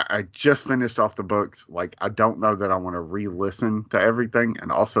I just finished off the books. Like, I don't know that I want to re-listen to everything,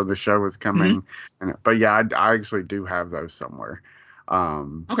 and also the show is mhm. coming. But yeah, I actually do have those somewhere.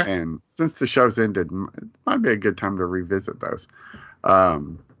 Okay. And since the show's ended, it might be a good time to revisit those.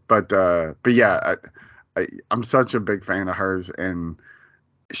 But yeah, I'm such a big fan of hers, and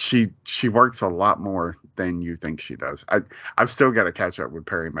she works a lot more than you think she does. I've still got to catch up with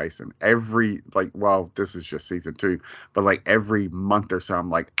Perry Mason every well, this is just season 2, but like every month or so I'm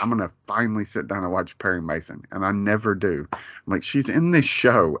like, I'm gonna finally sit down and watch Perry Mason, and I never do. I'm like, she's in this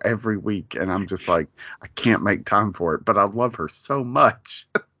show every week, and I'm just like, I can't make time for it, but I love her so much.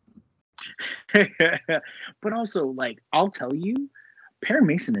 But also, like, I'll tell you, Perry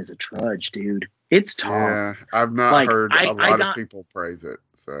Mason is a trudge, dude. It's tough. Yeah, I've not Like heard a I lot of got people praise it.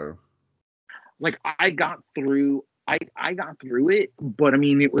 So like I got through I got through it, but I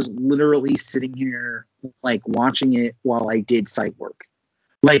mean it was literally sitting here like watching it while I did site work.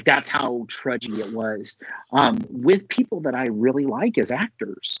 Like that's how trudgy it was. With people that I really like as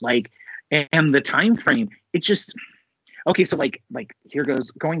actors. Like and the time frame, it just okay, so like here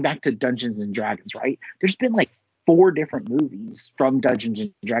goes going back to Dungeons and Dragons, right? There's been like four different movies from Dungeons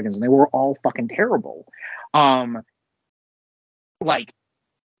and Dragons, and they were all fucking terrible. Um, like,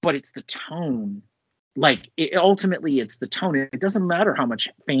 but it's the tone. Like, ultimately, it's the tone. It doesn't matter how much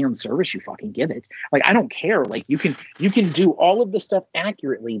fan service you fucking give it. Like, I don't care. Like, you can do all of the stuff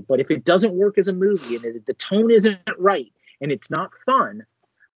accurately, but if it doesn't work as a movie and the tone isn't right and it's not fun,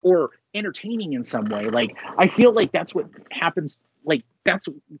 or entertaining in some way. Like I feel like that's what happens. Like that's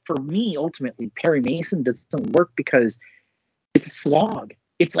for me ultimately. Perry Mason doesn't work because it's a slog.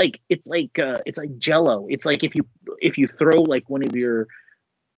 It's like Jello. It's like if you throw like one of your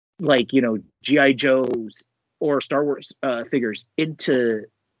like GI Joes or Star Wars figures into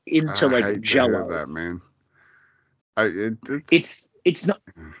I like hate to hear Jello. that, man. It's It's not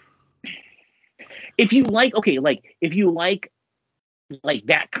if you like okay like if you like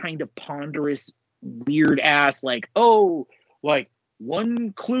that kind of ponderous, weird ass, like, oh, like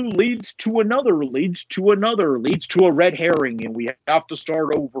one clue leads to another, leads to a red herring, and we have to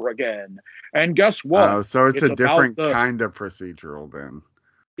start over again. And guess what? so it's It's a about different the kind of procedural then.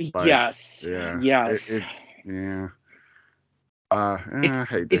 Like, yes, yeah, yes. it's yeah. I It's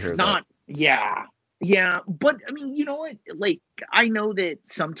hate to it's hear that. not, yeah. Yeah, but I mean, you know what? Like, I know that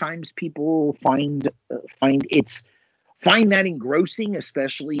sometimes people find that engrossing,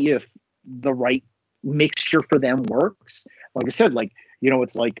 especially if the right mixture for them works. Like I said, like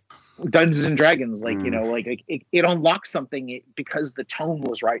it's like Dungeons and Dragons, like Mm. like it unlocks something because the tone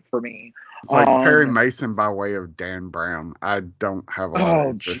was right for me. It's like Perry Um, Mason by way of Dan Brown. I don't have a lot of oh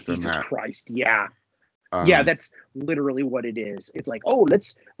interest in Jesus that. Christ, yeah, yeah, Um, that's literally what it is. It's like, oh,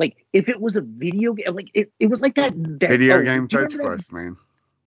 let's like if it was a video game, like it was like that. Video Oh, do game you fetch remember that? quest, man.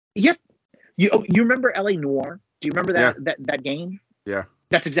 Yep. You remember L.A. Noir? Do you remember Yeah, that game? yeah.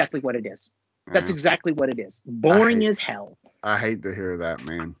 That's exactly what it is. That's Yeah. exactly what it is. I Boring hate as hell. I hate to hear that,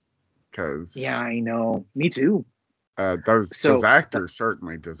 man. Because Yeah, I know. Me too. those So, actors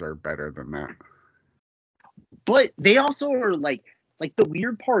certainly deserve better than that. but they also are like the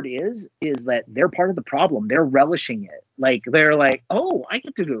weird part is that they're part of the problem. They're relishing it. Like they're like, oh, I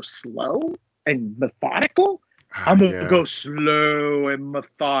get to go slow and methodical. I'm gonna Yeah. go slow and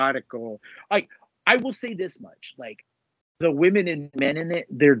methodical. Like I will say this much: like the women and men in it,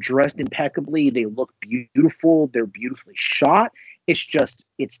 they're dressed impeccably. They look beautiful. They're beautifully shot.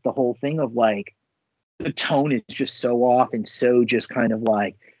 It's the whole thing of like the tone is just so off and so just kind of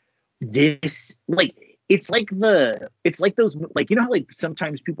like this like it's like those like how like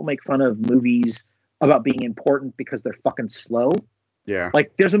sometimes people make fun of movies about being important because they're fucking slow. Yeah.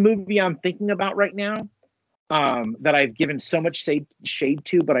 Like there's a movie I'm thinking about right now that I've given so much shade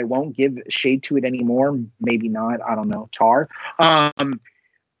to, but I won't give shade to it anymore. Maybe not. I don't know. Tar.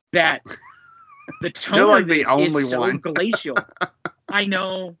 That the You're tone like of the it is only so one. glacial. I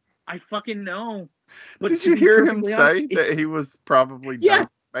know. I fucking know. But Did to you be hear him perfectly honest, say that he it's was probably yeah, done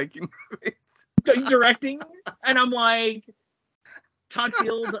making movies? directing, and I'm like Todd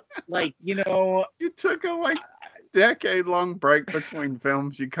Field, like You took a decade-long break between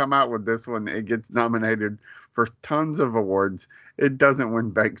films. You come out with this one. It gets nominated for tons of awards. It doesn't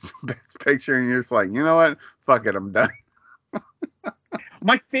win Best Picture, and you're just like, you know what? Fuck it, I'm done.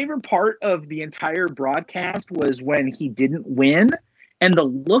 my favorite part of the entire broadcast was when he didn't win, and the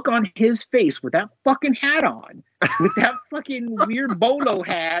look on his face with that fucking hat on, with that fucking weird bolo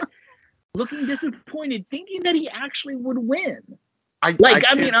hat, looking disappointed, thinking that he actually would win. I Like,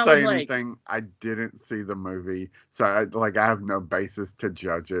 I mean, can't I was say like, anything. I didn't see the movie, so I have no basis to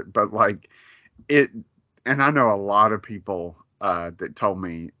judge it. But like it, and I know a lot of people that told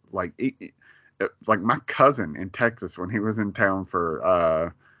me like my cousin in Texas when he was in town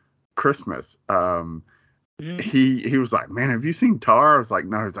for Christmas. mm, He was like, "Man, have you seen Tar?" I was like,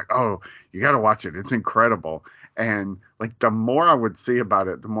 "No." He's like, "Oh, you got to watch it. It's incredible." And like the more I would see about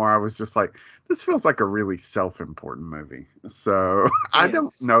it, the more I was just like, "This feels like a really self-important movie." So it I don't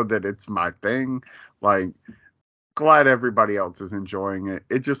is. know that it's my thing. Like, glad everybody else is enjoying it.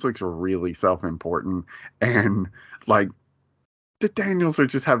 It just looks really self-important, and like the Daniels are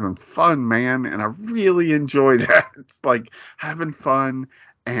just having fun, man, and I really enjoy that. It's like having fun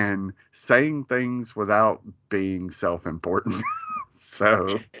and saying things without being self-important.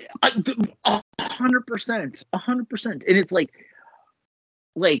 So 100%, 100%, and it's like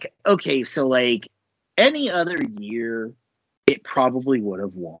like, okay, so like any other year, it probably would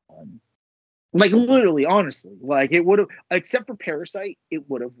have won. Like literally, honestly, like it would have, except for Parasite, it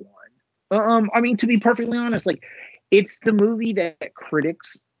would have won. I mean, to be perfectly honest, like it's the movie that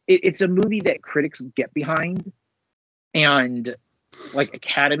critics, it's a movie that critics get behind, and like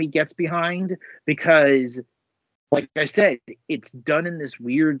Academy gets behind because, like I said, it's done in this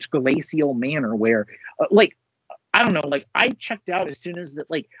weird glacial manner where, like, I don't know, like I checked out as soon as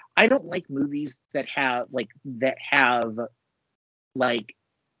that. Like, I don't like movies that have like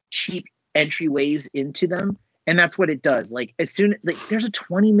cheap entryways into them, and that's what it does. Like as soon like there's a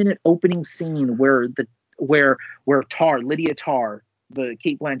 20-minute opening scene where Lydia Tarr, the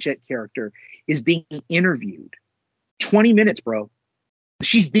Kate Blanchett character, is being interviewed. 20 minutes, bro.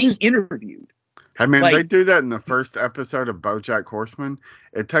 She's being interviewed. Hey man, they Like, do that in the first episode of BoJack Horseman.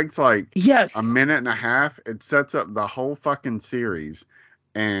 It takes like a yes, minute and a half. It sets up the whole fucking series,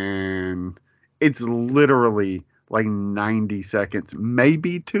 and it's literally like 90 seconds,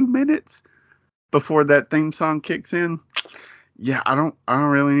 maybe 2 minutes before that theme song kicks in. Yeah, I don't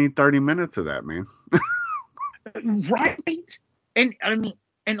really need 30 minutes of that, man. right. And I mean,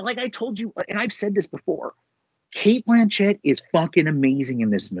 and like I told you, and I've said this before, Kate Blanchett is fucking amazing in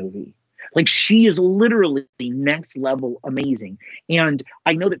this movie. Like she is literally next level amazing. And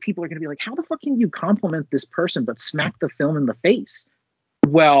I know that people are going to be like, how the fuck can you compliment this person but smack the film in the face?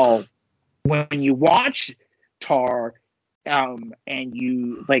 Well, when you watch Tar, and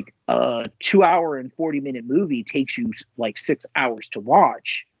you like a 2 hour and 40-minute movie takes you like 6 hours to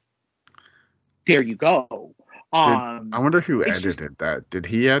watch, there you go. Did I wonder who It's just edited that? Did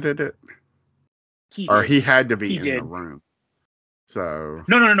he edit it? he Or did. he had to be He in the did. room. So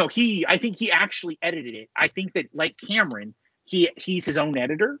No. I think he actually edited it. I think that like Cameron, he's his own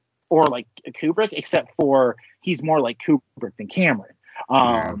editor, or like Kubrick, except for he's more like Kubrick than Cameron.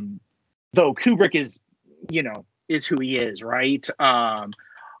 yeah. Though Kubrick is who he is, right?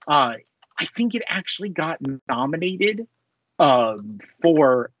 I think it actually got nominated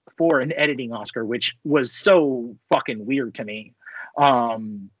for an editing Oscar, which was so fucking weird to me.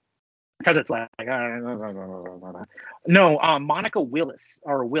 Because it's like no, Monica Willis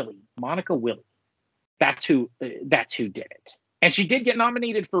or Willie, Monica Willie. That's who did it, and she did get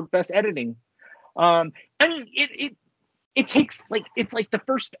nominated for best editing. I mean, it takes like it's like the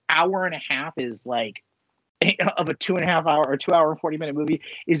first hour and a half is like of a 2.5 hour or 2 hour and 40-minute movie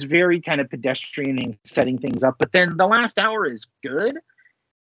is very kind of pedestrian and setting things up, but then the last hour is good.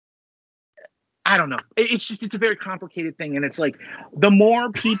 I don't know. It's a very complicated thing, and it's like the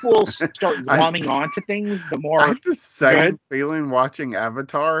more people start I glomming onto things, the I more had the good. same feeling watching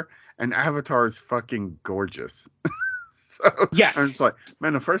Avatar, and Avatar is fucking gorgeous. So I'm just Yes. like,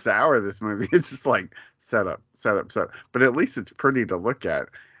 man, the first hour of this movie is just like set up, set up, set up. But at least it's pretty to look at.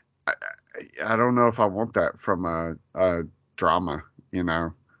 I, I don't know if I want that from a drama, you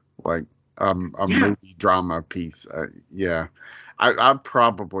know, like a Yeah. movie drama piece. Yeah, I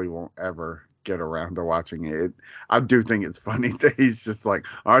probably won't ever get around to watching it. I do think it's funny that he's just like,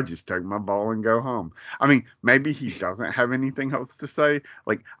 I just take my ball and go home. I mean, maybe he doesn't have anything else to say.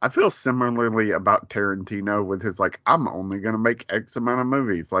 Like, I feel similarly about Tarantino with his like, I'm only gonna make X amount of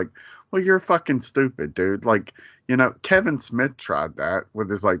movies. Like, well, you're fucking stupid, dude. Like, Kevin Smith tried that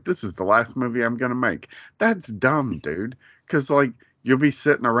with his like, this is the last movie I'm gonna make. That's dumb, dude. Because like you'll be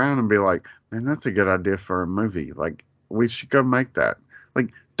sitting around and be like, man, that's a good idea for a movie. Like we should go make that.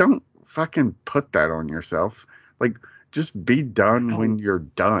 Like, don't fucking put that on yourself. Like, just be done No. when you're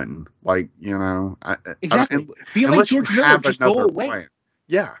done. Like, Exactly. Be like unless you George Miller. have Just go another away. plan.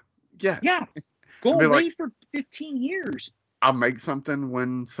 Yeah, yeah. Yeah. And Go be like, away for 15 years. I'll make something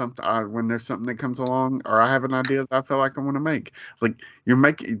when there's something that comes along, or I have an idea that I feel like I want to make. It's like you're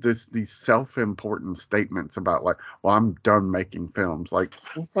making these self-important statements about like, well, I'm done making films. Like,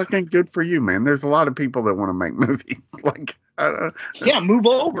 well, fucking good for you, man. There's a lot of people that want to make movies. Like, Yeah. Move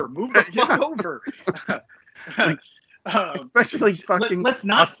over. Move the fuck yeah, over. like especially fucking Let's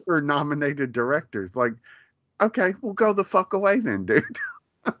not. Oscar-nominated directors. Like, okay, we'll go the fuck away then, dude.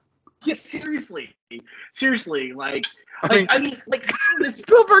 Yeah. Seriously. Seriously. Like. I Like. mean, I mean. Like. This.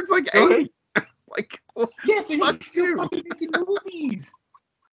 Spielberg's like Go ahead. 80. Like, well, Yes, and fuck he's still you. fucking making movies.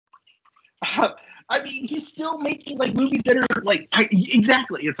 I mean, he's still making like movies that are like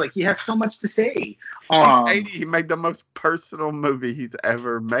exactly. It's like he has so much to say. He's 80. He made the most personal movie he's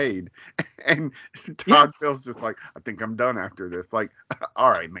ever made. And Yeah. Todd Phil's just like, I think I'm done after this. Like,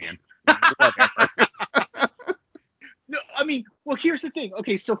 all right, man. Whatever. No, I mean, well, here's the thing.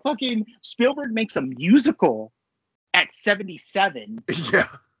 Okay, so fucking Spielberg makes a musical at 77. Yeah.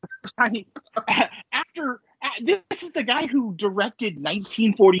 I mean, after this is the guy who directed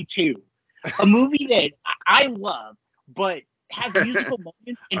 1942, a movie that I love, but has musical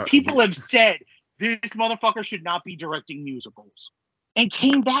moments, and people have said this motherfucker should not be directing musicals, and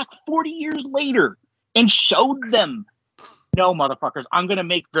came back 40 years later and showed them, no, motherfuckers, I'm going to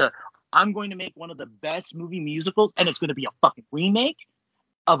make one of the best movie musicals, and it's going to be a fucking remake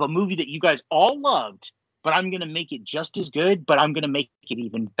of a movie that you guys all loved, but I'm going to make it just as good, but I'm going to make it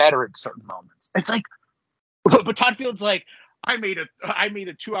even better at certain moments. It's like, but Todd Field's like, I made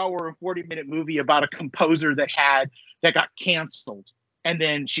a 2 hour and 40-minute movie about a composer that got canceled, and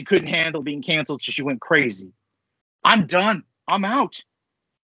then she couldn't handle being canceled, so she went crazy. I'm done. I'm out.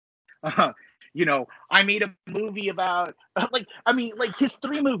 I made a movie about his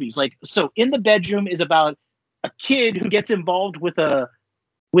 3 movies. Like, so In the Bedroom is about a kid who gets involved with an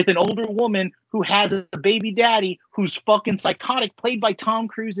older woman who has a baby daddy who's fucking psychotic, played by Tom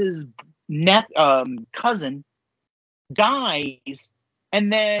Cruise's cousin, dies,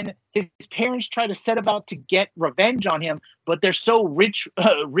 and then his parents try to set about to get revenge on him, but they're so rich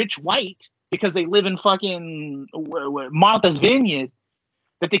white because they live in fucking Martha's Vineyard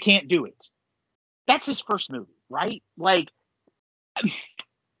that they can't do it. That's his first movie, right? Like,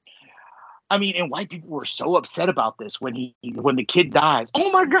 I mean, and white people were so upset about this when the kid dies.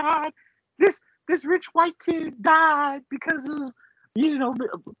 Oh my God, this rich white kid died because of,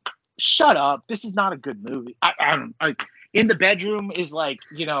 shut up. This is not a good movie. In the Bedroom is like,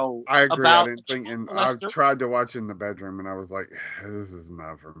 I agree. about I didn't think, and I've Lester. tried to watch In the Bedroom, and I was like, this is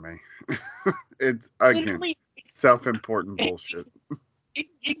not for me. It's, again, Literally, self-important bullshit.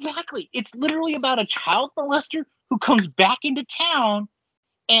 Exactly. It's literally about a child molester who comes back into town,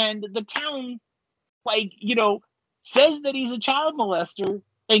 and the town, says that he's a child molester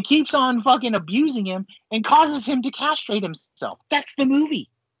and keeps on fucking abusing him and causes him to castrate himself. That's the movie.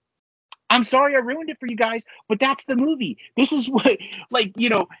 I'm sorry I ruined it for you guys, but that's the movie. This is what,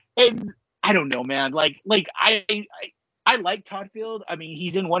 and I don't know, man. I like Todd Field. I mean,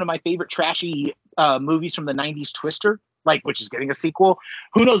 he's in one of my favorite trashy movies from the 90s, Twister, which is getting a sequel.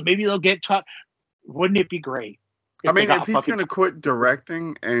 Who knows? Maybe they'll get Todd. Wouldn't it be great? I mean, if he's going to quit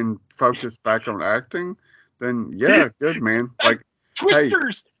directing and focus back on acting, then yeah, good, man. Like,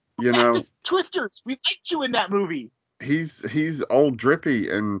 Twisters. Hey, Twisters. We liked you in that movie. He's old Drippy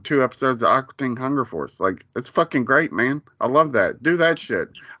in 2 episodes of Aqua Teen Hunger Force. Like, it's fucking great, man. I love that. Do that shit.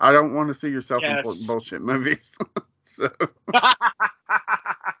 I don't want to see your self-important bullshit movies. So.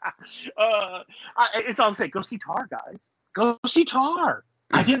 It's all to say, go see Tar, guys. Go see Tar.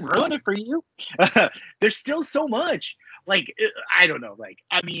 I didn't ruin it for you. There's still so much. I don't know.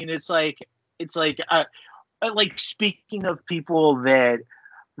 I mean, it's like speaking of people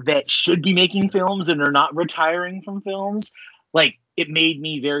that should be making films and are not retiring from films. It made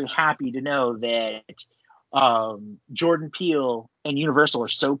me very happy to know that Jordan Peele and Universal are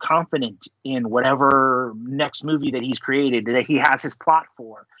so confident in whatever next movie that he's created, that he has his plot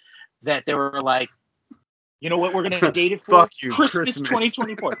for, that they were like, you know what, we're going to date it for? Fuck you, Christmas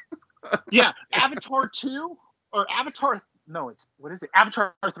 2024. Yeah, Avatar 2 or Avatar. No, what is it?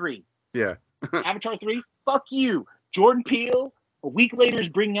 Avatar 3. Yeah. Avatar 3. Fuck you, Jordan Peele. A week later is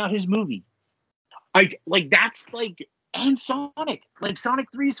bringing out his movie. And Sonic. Sonic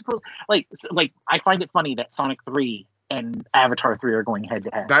 3 is supposed I find it funny that Sonic 3 and Avatar 3 are going head to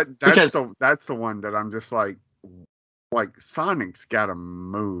head. That's the one that I'm just like Sonic's got to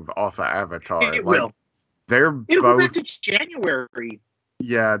move off of Avatar. It will. It'll go back to January.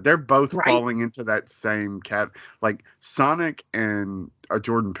 Yeah, they're both falling into that same cat. Like, Sonic and a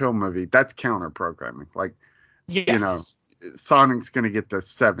Jordan Peele movie, that's counter programming. Yes. Sonic's gonna get the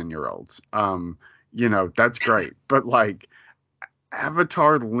 7-year-olds. That's great. But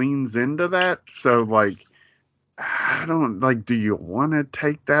Avatar leans into that, so I don't do you want to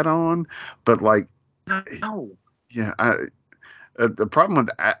take that on? But no. Yeah, the problem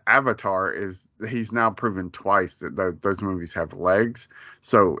with Avatar is he's now proven twice that those movies have legs.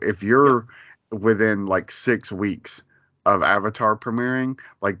 So if you're within 6 weeks of Avatar premiering,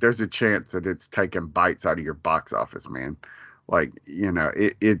 there's a chance that it's taking bites out of your box office, man.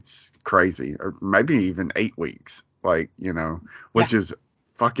 It's crazy. Or maybe even 8 weeks, which is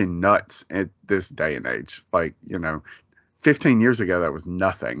fucking nuts at this day and age. 15 years ago, that was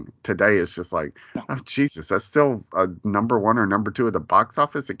nothing. Today, it's just oh, Jesus, that's still a number 1 or number 2 at the box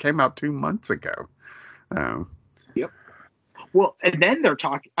office. It came out 2 months ago. Yep. Well, and then they're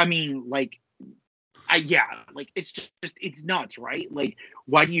talking, I mean, it's just, it's nuts, right?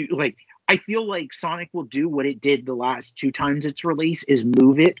 Why do you, I feel like Sonic will do what it did the last 2 times it's released, is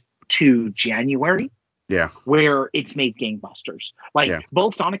move it to January. Yeah. where it's made gangbusters. Like Yeah.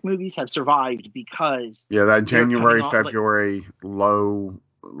 both Sonic movies have survived because Yeah, that they're coming January, off like, February low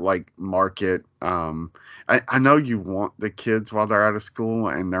like market. I know you want the kids while they're out of school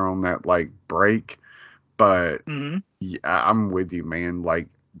and they're on that like break, but mhm, yeah, I'm with you, man. Like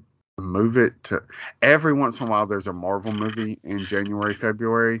move it to every once in a while there's a Marvel movie in January,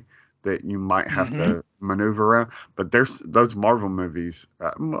 February that you might have mhm. to maneuver around. But there's those Marvel movies,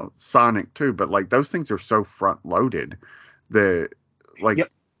 well, Sonic too, but like those things are so front loaded that like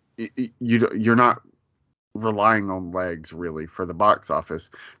Yep. you're not relying on legs really for the box office.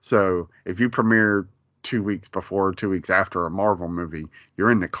 So if you premiere 2 weeks before, 2 weeks after a Marvel movie,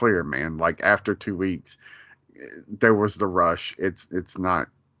 you're in the clear, man. Like after 2 weeks, there was the rush. It's not,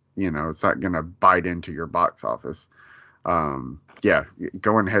 it's not gonna bite into your box office. Yeah,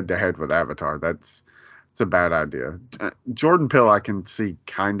 going head to head with Avatar, it's a bad idea. Jordan Peele, I can see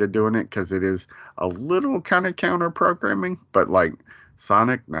kind of doing it because it is a little kind of counter programming, but like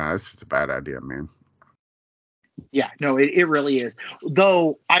Sonic, nah, it's just a bad idea, man. Yeah, no, it really is.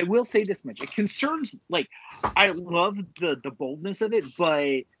 Though I will say this much: it concerns. Like, I love the boldness of it,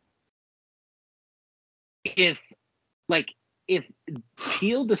 but if like if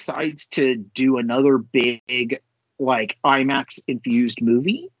Peel decides to do another big like IMAX infused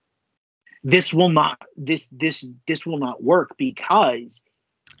movie, this will not work because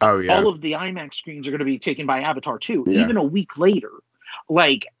Oh yeah, all of the IMAX screens are going to be taken by Avatar 2, yeah, even a week later.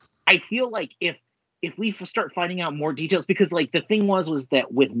 Like, I feel like if we start finding out more details, because like the thing was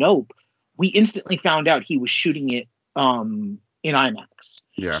that with Nope, we instantly found out he was shooting it in IMAX.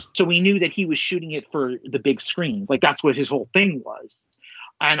 yeah, So we knew that he was shooting it for the big screen. Like that's what his whole thing was.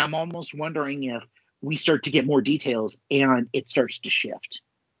 And I'm almost wondering if we start to get more details and it starts to shift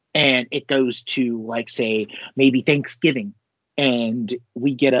and it goes to like say maybe Thanksgiving and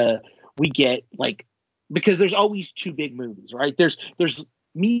we get like because there's always two big movies, right? There's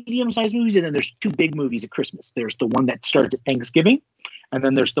medium-sized movies and then there's two big movies at Christmas. There's the one that starts at Thanksgiving and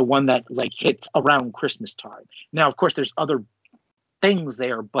then there's the one that like hits around Christmas time. Now, of course, there's other things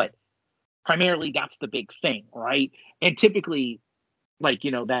there, but primarily that's the big thing, right? And typically like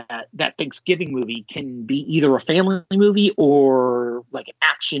that Thanksgiving movie can be either a family movie or like an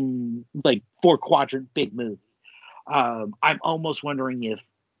action like four quadrant big movie. I'm almost wondering if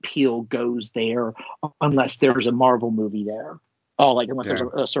Peel goes there unless there's a Marvel movie there. Oh, like unless there's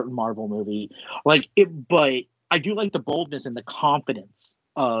yeah, a certain Marvel movie, like it. But I do like the boldness and the confidence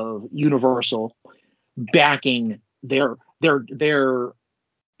of Universal backing their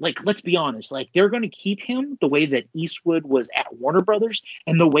like let's be honest, like they're going to keep him the way that Eastwood was at Warner Brothers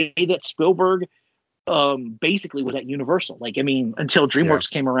and the way that Spielberg basically was at Universal. Like I mean until yeah, DreamWorks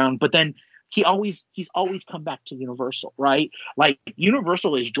came around, but then he's always come back to Universal, right? Like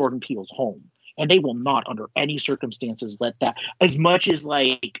Universal is Jordan Peele's home and they will not under any circumstances let that, as much as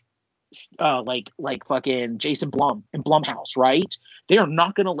like fucking Jason Blum and Blumhouse, right? They are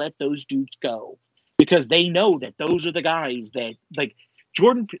not going to let those dudes go because they know that those are the guys that like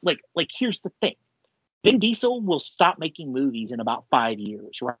Jordan, like here's the thing. Vin Diesel will stop making movies in about 5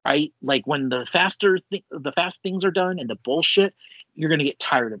 years, right? Like when the fast things are done and the bullshit, you're gonna get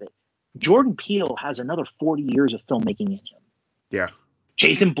tired of it. Jordan Peele has another 40 years of filmmaking in him. yeah,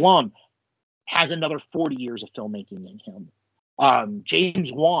 Jason Blum has another 40 years of filmmaking in him.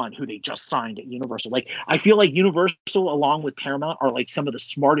 James Wan, who they just signed at Universal. Like I feel like Universal, along with Paramount, are like some of the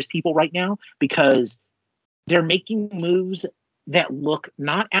smartest people right now because they're making moves that look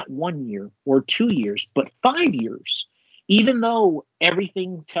not at 1 year or 2 years, but 5 years. Even though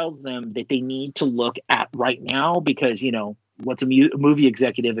everything tells them that they need to look at right now, because what's a movie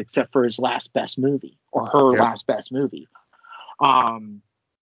executive except for his last best movie or her yep, last best movie? Um,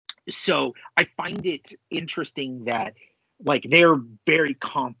 so I find it interesting that like they're very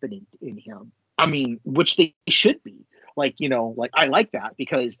confident in him. I mean, which they should be. Like, like I like that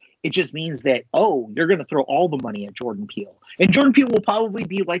because it just means that, oh, you're going to throw all the money at Jordan Peele. And Jordan Peele will probably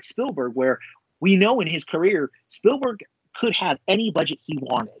be like Spielberg, where we know in his career, Spielberg could have any budget he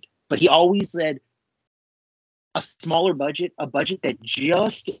wanted, but he always said a smaller budget, a budget that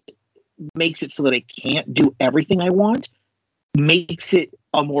just makes it so that I can't do everything I want, makes it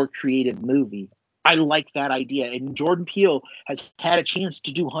a more creative movie. I like that idea. And Jordan Peele has had a chance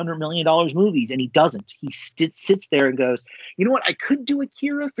to do $100 million movies, and he doesn't. He sits there and goes, "You know what? I could do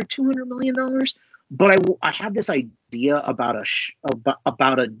Akira for $200 million, but I have this idea about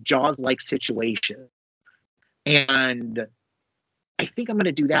about a Jaws like situation, and I think I'm going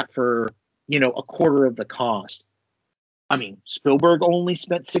to do that for a quarter of the cost." I mean, Spielberg only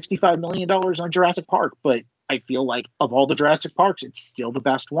spent $65 million on Jurassic Park, but I feel like of all the Jurassic Parks, it's still the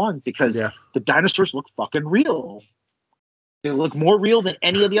best one because Yeah. the dinosaurs look fucking real. They look more real than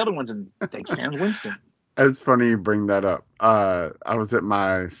any of the other ones, and thanks Stan Winston. It's funny you bring that up. I was at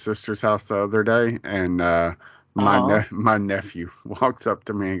my sister's house the other day, and my nephew walks up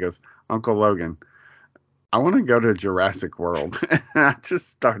to me and goes, "Uncle Logan, I want to go to Jurassic World." And I just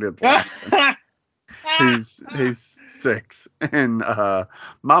started laughing. He's 6, and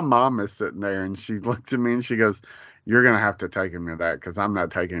my mom is sitting there, and she looks at me and she goes, "You're gonna have to take him to that because I'm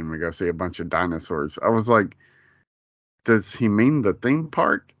not taking him to go see a bunch of dinosaurs." I was like, "Does he mean the theme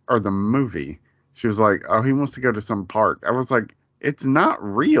park or the movie?" She was like, "Oh, he wants to go to some park." I was like, "It's not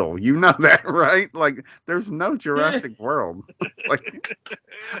real. You know that, right? Like, there's no Jurassic World." Like,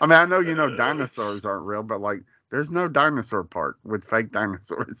 I mean, I know you know dinosaurs aren't real, but like, there's no dinosaur park with fake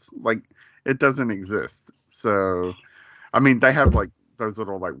dinosaurs. Like, it doesn't exist. So, I mean, they have like those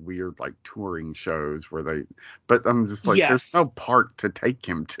little like weird like touring shows where they, but I'm just like, there's Yes. no park to take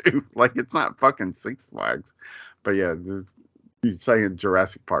him to. Like, it's not fucking Six Flags. But yeah, you saying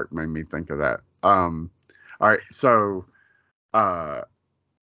Jurassic Park made me think of that. All right, so uh,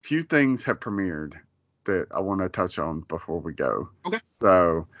 few things have premiered that I want to touch on before we go. Okay.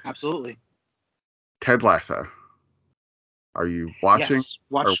 So Absolutely. Ted Lasso, are you watching Yes.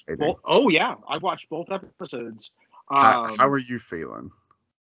 or Watch waiting? both. Oh yeah, I watched both episodes. How are you feeling?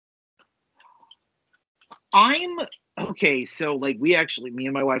 I'm okay. So like me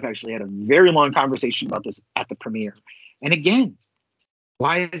and my wife actually had a very long conversation about this at the premiere. And again,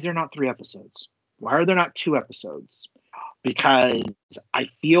 why is there not 3 episodes? Why are there not 2 episodes? Because I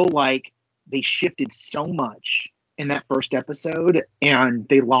feel like they shifted so much in that first episode and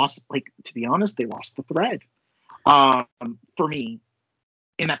they lost, like, to be honest, they lost the thread. For me,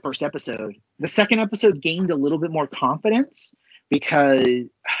 in that first episode, the second episode gained a little bit more confidence because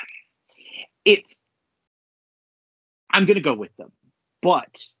it's, I'm going to go with them,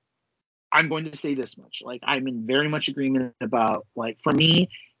 but I'm going to say this much. Like, I'm in very much agreement about, like, for me,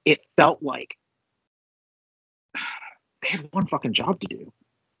 it felt like they had one fucking job to do,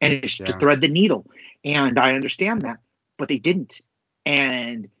 and it's to Yeah. thread the needle. And I understand that, but they didn't.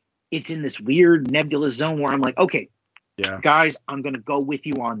 And it's in this weird nebulous zone where I'm like, okay, Yeah. guys, I'm going to go with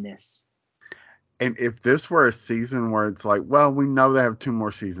you on this. And if this were a season where it's like, well, we know they have 2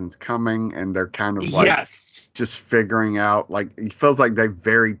 more seasons coming and they're kind of like Yes. just figuring out, like, it feels like they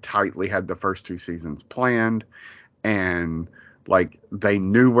very tightly had the first 2 seasons planned and like they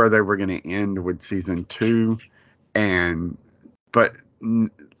knew where they were going to end with season 2. And, but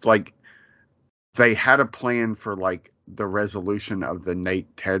like they had a plan for like the resolution of the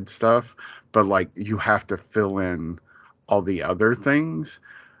Nate Ted stuff, but like you have to fill in all the other things.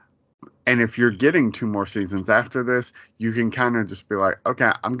 And if you're getting 2 more seasons after this, you can kind of just be like,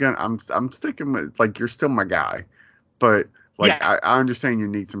 okay, I'm sticking with, like, you're still my guy, but like Yeah. I understand you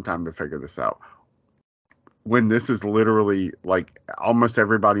need some time to figure this out. When this is literally like almost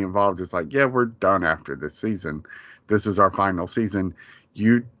everybody involved is like, yeah, we're done after this season. This is our final season.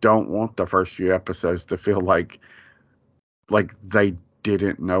 You don't want the first few episodes to feel like they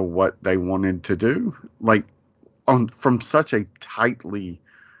didn't know what they wanted to do. Like on from such a tightly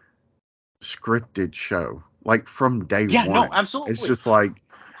scripted show, like from day Yeah. No, one. It's absolutely. just like,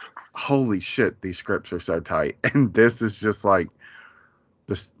 holy shit, these scripts are so tight. And this is just like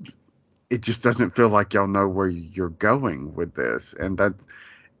this, it just doesn't feel like y'all know where you're going with this. And that's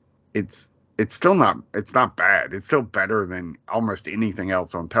it's it's not bad. It's still better than almost anything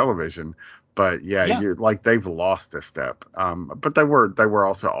else on television. But yeah, Yeah. you're like they've lost a step. But they were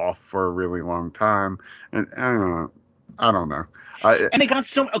also off for a really long time. And I don't know. And they got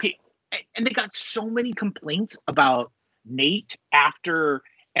so okay, and they got so many complaints about Nate after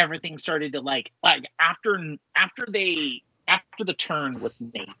everything started to like after the turn with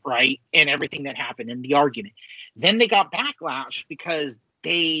Nate, right? And everything that happened in the argument. Then they got backlash because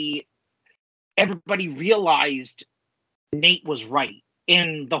everybody realized Nate was right.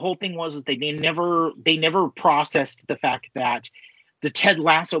 And the whole thing was is they never processed the fact that the Ted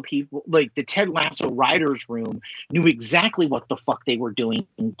Lasso people, like the Ted Lasso writers room, knew exactly what the fuck they were doing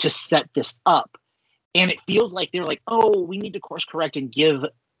to set this up. And it feels like they're like, oh, we need to course correct and give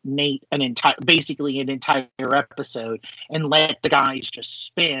Nate basically an entire episode and let the guys just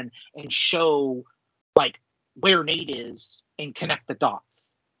spin and show like where Nate is and connect the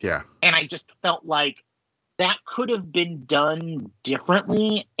dots. Yeah. And I just felt like that could have been done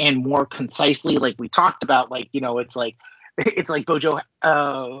differently and more concisely. Like we talked about, like, you know, it's like BoJack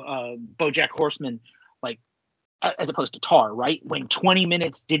Horseman, like as opposed to Tar, right? When 20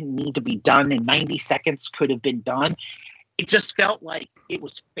 minutes didn't need to be done and 90 seconds could have been done. it just felt like it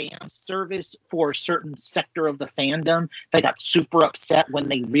was fan service for a certain sector of the fandom that got super upset when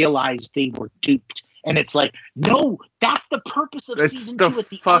they realized they were duped. And it's like, no, that's the purpose of It's season the 2 at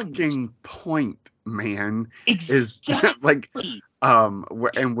the fucking end. point, man. Exactly. Like,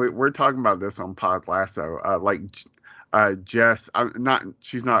 and we're talking about this on Pod Lasso. Jess,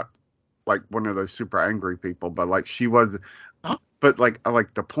 she's not like one of those super angry people, but like she was. Huh? But like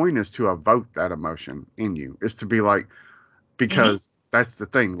the point is to evoke that emotion in you, is to be like, because that's the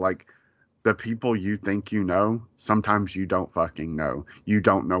thing, like the people you think you know, sometimes you don't fucking know. You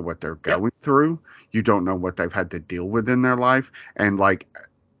don't know what they're going through. You don't know what they've had to deal with in their life. And like,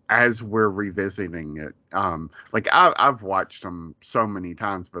 as we're revisiting it, like I've watched them so many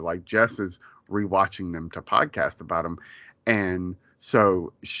times, but like Jess is rewatching them to podcast about them. And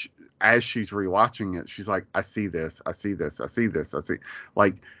so as she's rewatching it, she's like, I see this, I see this, I see this, I see,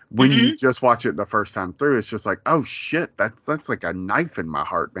 like, when you just watch it the first time through, it's just like, oh shit, that's like a knife in my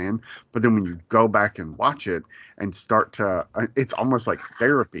heart, man. But then when you go back and watch it and start to, it's almost like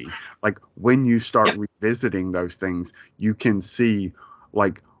therapy. Like when you start revisiting those things, you can see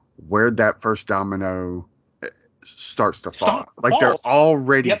like where that first domino starts to fall. Like they're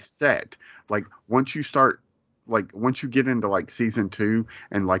already set. Like once you start, like once you get into like season 2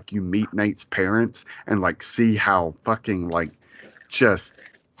 and like you meet Nate's parents and like see how fucking like just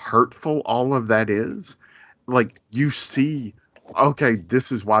hurtful all of that is, like you see, okay,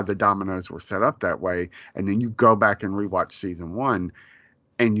 this is why the dominoes were set up that way. And then you go back and rewatch season 1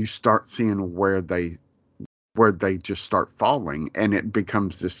 and you start seeing where they just start falling, and it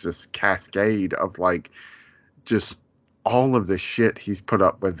becomes this cascade of like just all of the shit he's put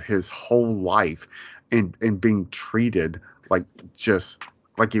up with his whole life, and being treated like just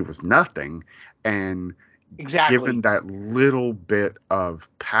like he was nothing, and given that little bit of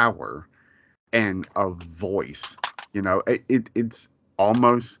power and a voice, it's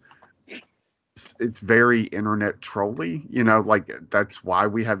almost, it's very internet trolly, like that's why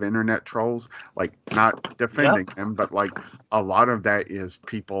we have internet trolls, like not defending them, but like a lot of that is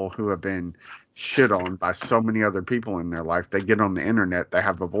people who have been shit on by so many other people in their life. They get on the internet, they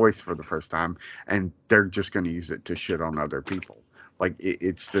have a voice for the first time, and they're just going to use it to shit on other people. Like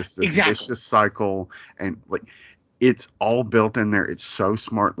it's just this vicious cycle, and like it's all built in there. It's so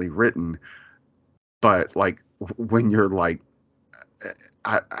smartly written, but like when you're like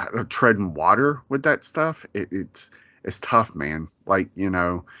I treading water with that stuff, it's tough, man. Like,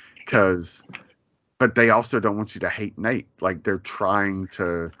 because, but they also don't want you to hate Nate. Like they're trying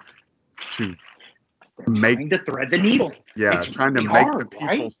to trying to thread the needle. Yeah, It's trying to really make hard, the people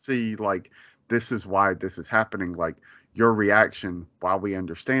right? see like this is why this is happening. Like your reaction, while we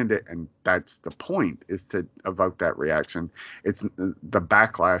understand it, and that's the point, is to evoke that reaction. It's the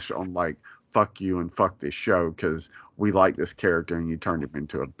backlash on like fuck you and fuck this show because we like this character and you turned him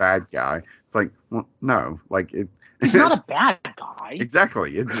into a bad guy. It's like, well, no, like it. He's not a bad guy.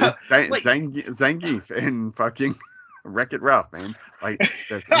 Exactly. It's Zangief and fucking Wreck-It Ralph, man. Like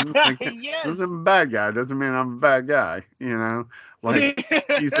that's like this is a bad guy doesn't mean I'm a bad guy. Like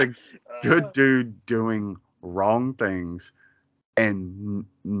he's a good dude doing wrong things and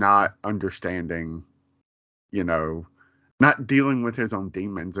not understanding, you know, not dealing with his own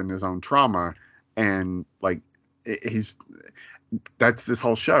demons and his own trauma, and like he's that's this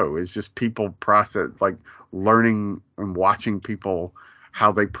whole show is just people process, like learning and watching people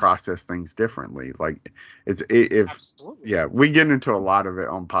how they process things differently. Like if Absolutely. yeah, we get into a lot of it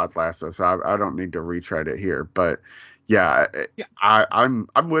on Pod Lasso, so I don't need to retread it here. But yeah, I'm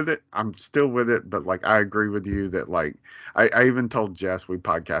with it. I'm still with it. But like I agree with you that like I even told Jess, we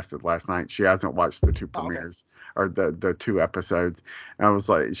podcasted last night. She hasn't watched the two premieres or the 2 episodes. And I was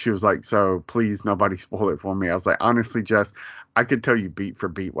like, she was like, so please nobody spoil it for me. I was like, honestly, Jess, I could tell you beat for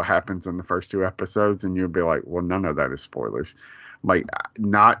beat what happens in the first 2 episodes, and you'd be like, well, none of that is spoilers. Like,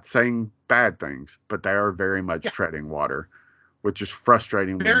 not saying bad things, but they are very much treading water, which is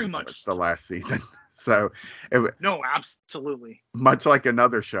frustrating when Very you know much. it's the last season. So, no, absolutely. much like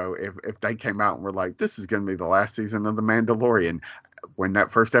another show, if they came out and were like, this is going to be the last season of The Mandalorian, when that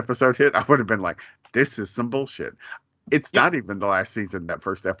first episode hit, I would have been like, this is some bullshit. It's not even the last season that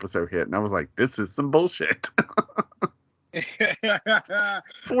first episode hit, and I was like, this is some bullshit.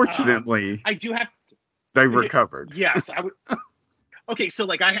 Fortunately, I do have. they recovered. Yes, I would. Okay, so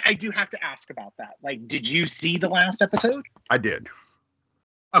like I do have to ask about that. Like, did you see the last episode? I did.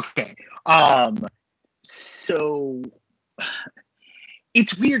 Okay. So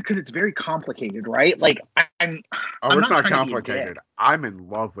it's weird because it's very complicated, right? Like I'm it's not trying complicated. I'm in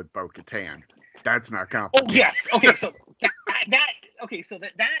love with Bo-Katan. That's not complicated. Oh yes. Okay, so that okay, so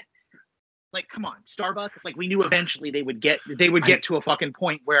that Like, come on, Starbuck. Like, we knew eventually they would get to a fucking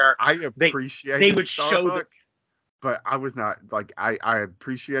point where I they appreciated would show Starbuck, but I was not like I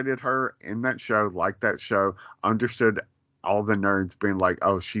appreciated her in that show, like that show, understood all the nerds being like,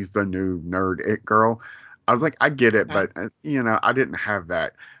 oh, she's the new nerd it girl. I was like, I get it, but I didn't have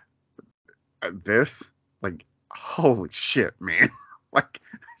that. This, like, holy shit, man. Like,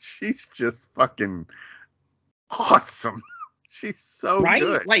 she's just fucking awesome. She's so right,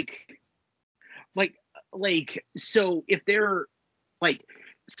 good. like, so if they're like,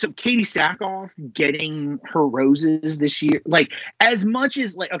 so Katie Sackhoff getting her roses this year, like, as much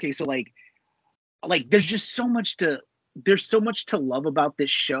as like, okay, so like there's so much to love about this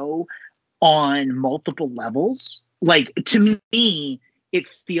show on multiple levels. Like, to me, it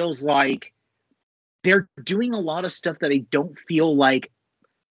feels like they're doing a lot of stuff that I don't feel like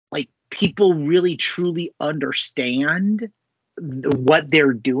people really truly understand what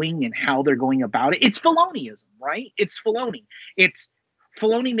they're doing and how they're going about it. It's Filoniism, right? It's Filoni. It's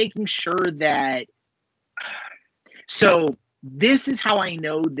Filoni making sure that. So this is how I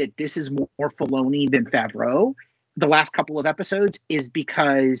know that this is more Filoni than Favreau. The last couple of episodes is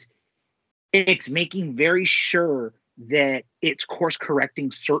because it's making very sure that it's course correcting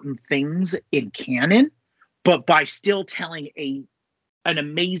certain things in canon, but by still telling an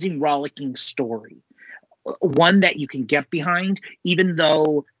amazing rollicking story, one that you can get behind, even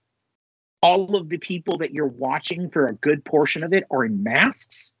though all of the people that you're watching for a good portion of it are in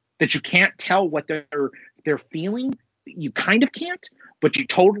masks, that you can't tell what they're feeling. You kind of can't, but you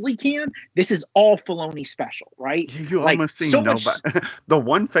totally can. This is all Filoni special, right? You Like, almost see so nobody. much. The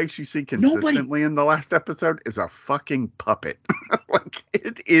one face you see Nobody. consistently in the last episode is a fucking puppet. Like,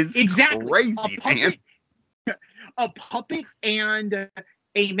 it is Exactly. crazy, man. A puppet and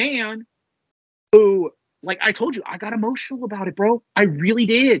a man who, like I told you, I got emotional about it, bro. I really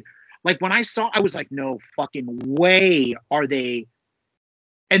did. Like, when I saw, I was like, no fucking way are they.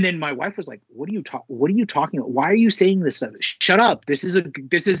 And then my wife was like, what are you talking about? Why are you saying this stuff? Shut up. This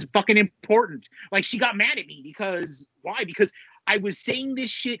is fucking important. Like, she got mad at me because why? Because I was saying this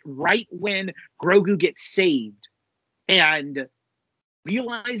shit right when Grogu gets saved, and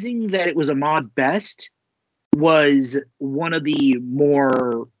realizing that it was Ahmad Best was one of the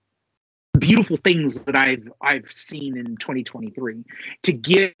more beautiful things that I've seen in 2023. To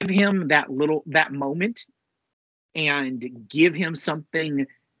give him that moment and give him something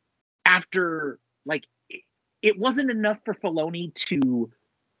after, like, it wasn't enough for Filoni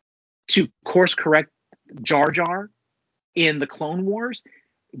to course correct Jar Jar in the Clone Wars,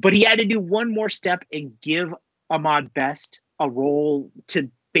 but he had to do one more step and give Ahmad Best a role to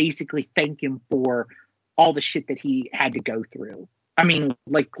basically thank him for all the shit that he had to go through. I mean,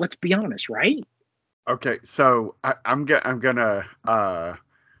 like, let's be honest, right? Okay, so I'm gonna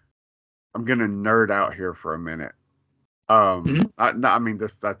nerd out here for a minute. I mean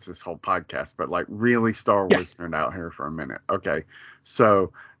that's this whole podcast, but like really Star Wars Yes. nerd out here for a minute. Okay,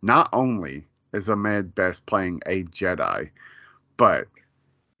 so not only is Ahmed Best playing a Jedi, but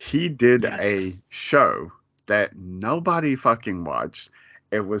he did a Yes. show that nobody fucking watched.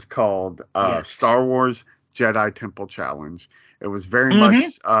 It was called Yes. Star Wars Jedi Temple Challenge. It was very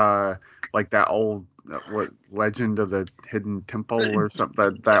Mhm. much like that old what Legend of the Hidden Temple or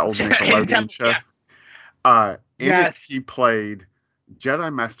something, that old Nickelodeon show. Yes. In it, he Yes. played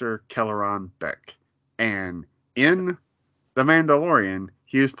Jedi Master Kelleron Beck, and in The Mandalorian,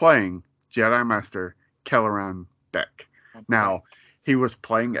 he was playing Jedi Master Kelleron Beck. Now, he was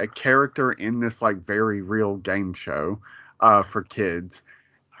playing a character in this like very real game show for kids,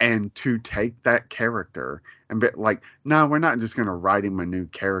 and to take that character and be like, no, we're not just gonna write him a new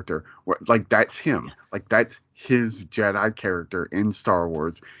character. Like, that's him. Yes. Like, that's his Jedi character in Star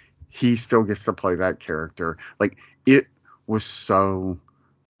Wars. He still gets to play that character. Like, it was so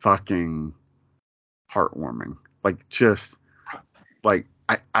fucking heartwarming. Like, just like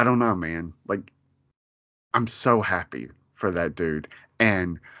I don't know, man. Like, I'm so happy for that dude,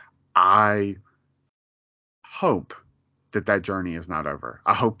 and I hope that journey is not over.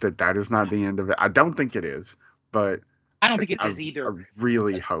 I hope that is not the end of it. I don't think it is, but I don't think it I, is either. I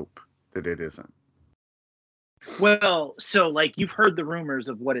really hope that it isn't. Well, so, like, you've heard the rumors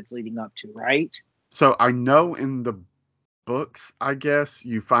of what it's leading up to, right? So I know in the books, I guess,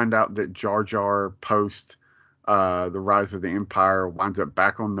 you find out that Jar Jar post the Rise of the Empire winds up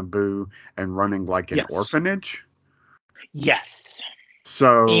back on Naboo and running like an Yes. orphanage. Yes.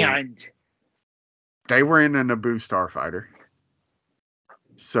 So And they were in a Naboo starfighter.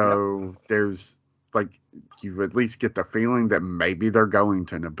 So there's like, you at least get the feeling that maybe they're going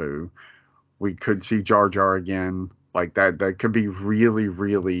to Naboo. We could see Jar Jar again. Like, that could be really,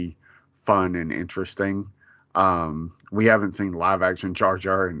 really fun and interesting. We haven't seen live action Jar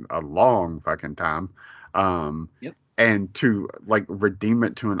Jar in a long fucking time. Yep. And to like redeem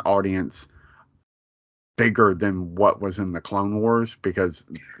it to an audience bigger than what was in the Clone Wars, because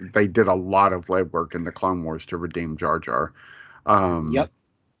they did a lot of legwork in the Clone Wars to redeem Jar Jar, Yep.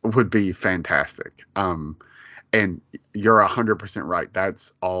 would be fantastic. And you're 100% right.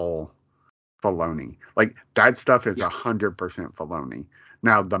 That's all Filoni. Like that stuff is 100% Filoni.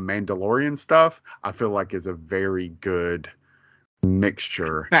 Now the Mandalorian stuff, I feel like is a very good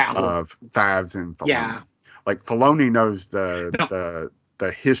mixture of Favs and Filoni. Yeah. Like Filoni knows No.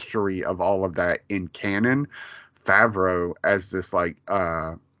 the history of all of that in canon. Favreau as this like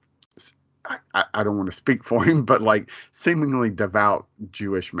I don't want to speak for him, but like seemingly devout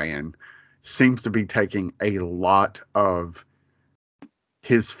Jewish man seems to be taking a lot of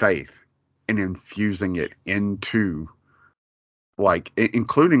his faith and infusing it into like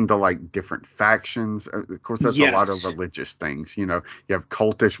including the like different factions. Of course, that's a lot of religious things. You know, you have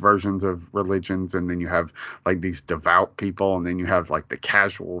cultish versions of religions, and then you have like these devout people, and then you have like the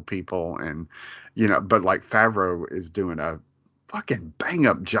casual people, and you know. But like Favreau is doing a fucking bang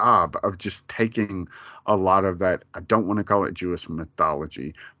up job of just taking a lot of that. I don't want to call it Jewish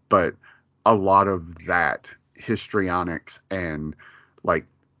mythology, but a lot of that histrionics and like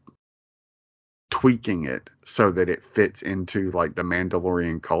tweaking it so that it fits into like the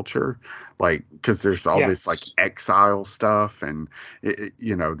Mandalorian culture, like because there's all this like exile stuff and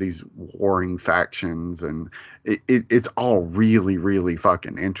you know, these warring factions, and it's all really really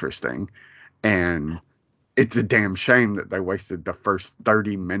fucking interesting. And it's a damn shame that they wasted the first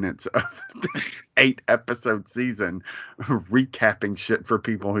 30 minutes of this 8-episode season recapping shit for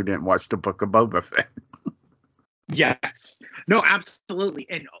people who didn't watch the Book of Boba Fett. Yes. No, absolutely.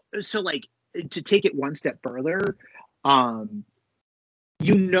 And so like to take it one step further,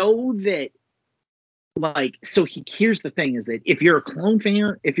 you know that like here's the thing is that if you're a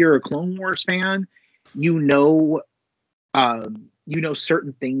Clone Wars fan, you know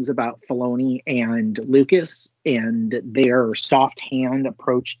certain things about Filoni and Lucas and their soft hand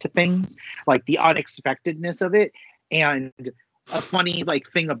approach to things, like the unexpectedness of it. And a funny like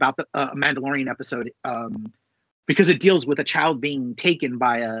thing about the Mandalorian episode, because it deals with a child being taken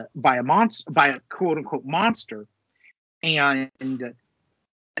by a quote unquote monster, and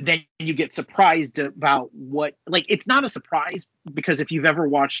then you get surprised about what, like, it's not a surprise because if you've ever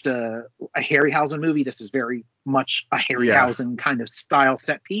watched a Harryhausen movie, this is very much a Harryhausen kind of style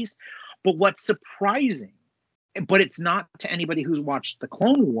set piece. But what's surprising, but it's not to anybody who's watched the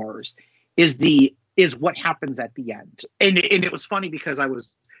Clone Wars, is what happens at the end. And it was funny because I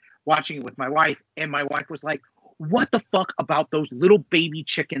was watching it with my wife, and my wife was like, "What the fuck about those little baby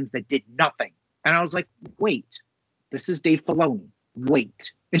chickens that did nothing?" And I was like, "Wait, this is Dave Filoni.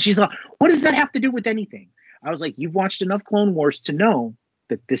 Wait." And she's like, "What does that have to do with anything?" I was like, "You've watched enough Clone Wars to know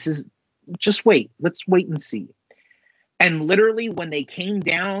that this is, just wait. Let's wait and see." And literally when they came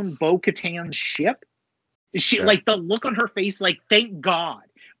down Bo-Katan's ship, like the look on her face, like, thank God.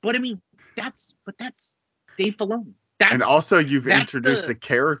 But I mean, that's Dave Filoni. And also you've introduced a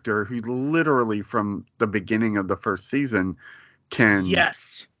character who literally from the beginning of the first season can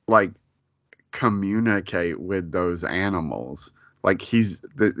like communicate with those animals. Like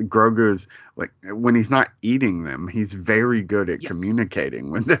Grogu's like when he's not eating them, he's very good at communicating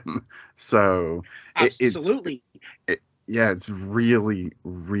with them. So absolutely, it's really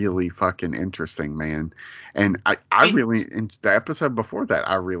really fucking interesting, man. And I really in the episode before that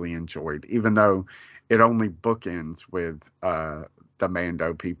I really enjoyed, even though it only bookends with the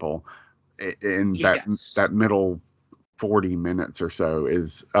Mando people. In that middle 40 minutes or so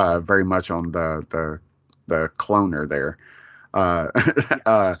is very much on the cloner there.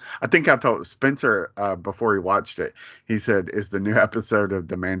 I think I told Spencer before he watched it, he said, "Is the new episode of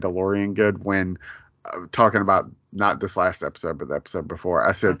The Mandalorian good?" When talking about not this last episode, but the episode before,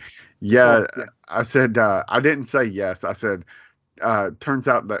 I said, yeah. I said, I didn't say yes. I said, turns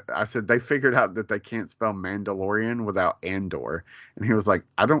out that I said they figured out that they can't spell Mandalorian without Andor. And he was like,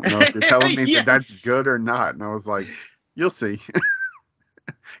 I don't know if you're telling me that that's good or not. And I was like, you'll see.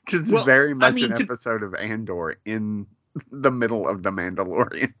 Because it's very much an episode of Andor in the middle of The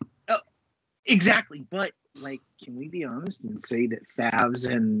Mandalorian. Exactly. But like, can we be honest and say that Favs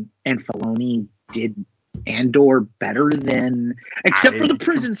and Filoni did Andor better than, except for the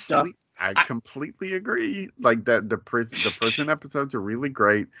prison stuff? I completely agree. Like that, the prison episodes are really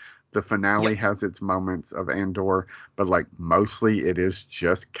great. The finale has its moments of Andor, but like mostly it is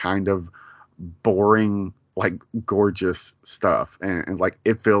just kind of boring, like gorgeous stuff, and like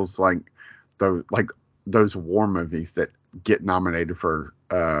it feels like those war movies that get nominated for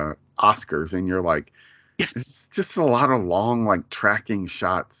Oscars, and you're like, Yes. it's just a lot of long, like, tracking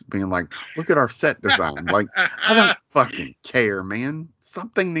shots being like, look at our set design. Like, I don't fucking care, man.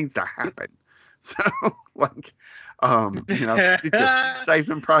 Something needs to happen. So, like, did you see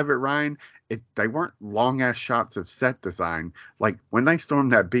Saving Private Ryan? They weren't long ass shots of set design. Like, when they storm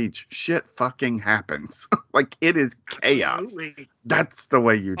that beach, shit fucking happens. Like, it is chaos. Absolutely. That's the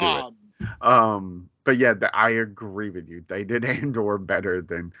way you do it. But yeah, I agree with you. They did Andor better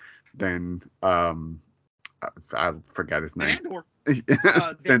than I forgot his name. Andor.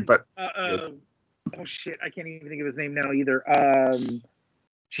 But oh shit, I can't even think of his name now either.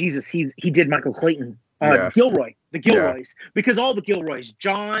 Jesus, he did Michael Clayton. Gilroy, the Gilroys, because all the Gilroys,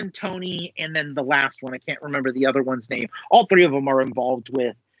 John, Tony, and then the last one, I can't remember the other one's name. All three of them are involved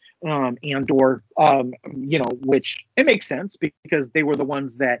with Andor. Which it makes sense because they were the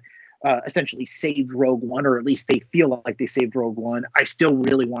ones that essentially saved Rogue One, or at least they feel like they saved Rogue One. I still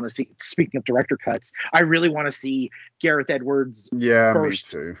really want to see, speaking of director cuts, I really want to see Gareth Edwards'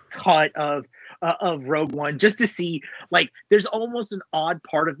 first cut of Rogue One, just to see, like, there's almost an odd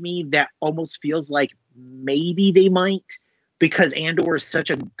part of me that almost feels like maybe they might, because Andor is such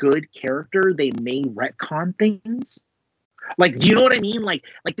a good character, they may retcon things. Like, do you know what I mean? Like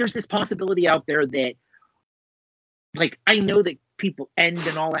there's this possibility out there that, like, I know that people end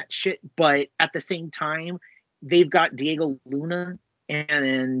and all that shit, but at the same time, they've got Diego Luna,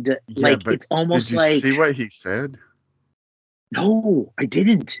 and like, it's almost did you like, see what he said? No, I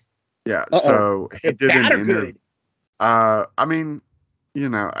didn't. Yeah, so he did an interview. I mean,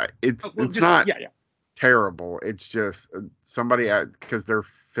 it's not terrible. It's just somebody because they're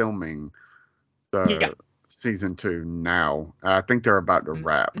filming the season 2 now. I think they're about to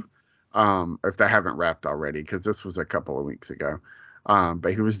wrap. If they haven't wrapped already, because this was a couple of weeks ago.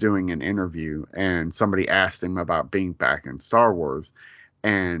 But he was doing an interview, and somebody asked him about being back in Star Wars,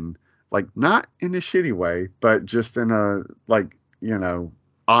 and, like, not in a shitty way, but just in a, like,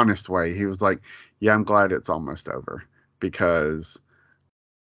 honest way. He was like, yeah, I'm glad it's almost over, because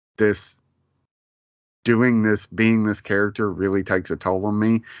being this character really takes a toll on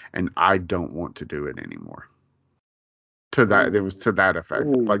me, and I don't want to do it anymore. It was to that effect.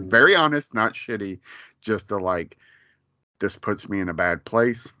 Like, very honest, not shitty, just to, like, this puts me in a bad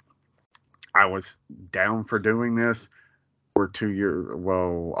place. I was down for doing this. We're 2 years,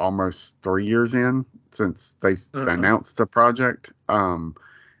 well, almost 3 years in since they announced the project.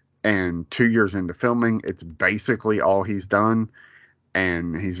 And 2 years into filming, it's basically all he's done.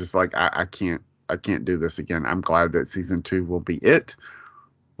 And he's just like, I can't do this again. I'm glad that season 2 will be it.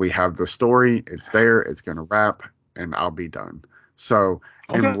 We have the story. It's there. It's going to wrap, and I'll be done. So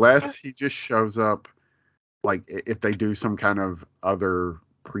unless he just shows up, like, if they do some kind of other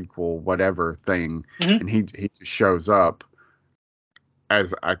prequel, whatever thing, and he just shows up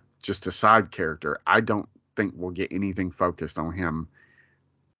as just a side character, I don't think we'll get anything focused on him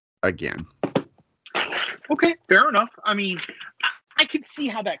again. Okay, fair enough. I mean, I could see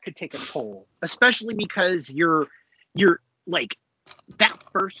how that could take a toll, especially because you're like, that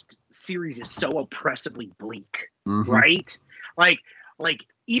first series is so oppressively bleak, right? Like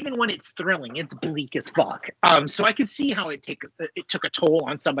even when it's thrilling, it's bleak as fuck. So I could see how it took a toll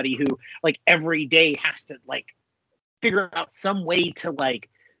on somebody who, like, every day has to, like, figure out some way to, like,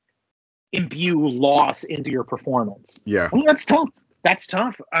 imbue loss into your performance. Yeah, well, that's tough. That's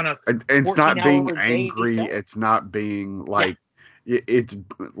tough on a. It's not being angry. It's not being like. It's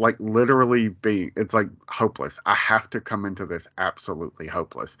like literally being. It's like hopeless. I have to come into this absolutely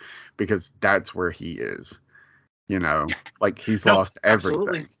hopeless, because that's where he is. Like, he's lost everything.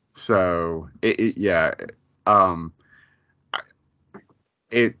 Absolutely. So it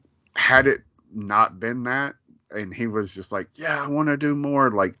had it not been that, and he was just like, yeah, I want to do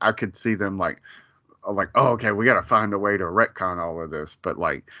more. Like, I could see them like, oh, okay, we got to find a way to retcon all of this. But,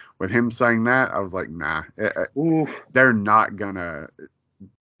 like, with him saying that, I was like, nah, they're not gonna.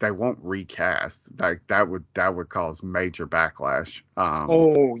 They won't recast. Like, that would cause major backlash.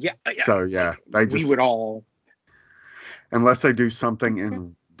 So yeah, we would all, unless they do something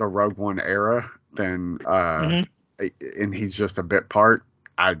in the Rogue One era, then and he's just a bit part.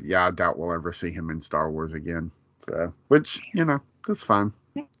 I doubt we'll ever see him in Star Wars again. So, which, that's fine.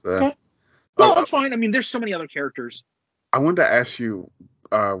 So. No, that's fine. I mean, there's so many other characters. I wanted to ask you,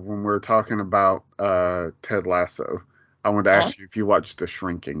 when we're talking about Ted Lasso, I wanted to ask you if you watched the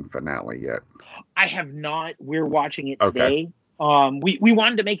Shrinking finale yet. I have not. We're watching it today. We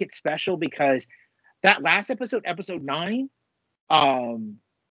wanted to make it special because that last episode 9, damn,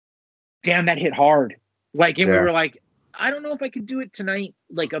 that hit hard. Like, and we were like, I don't know if I could do it tonight,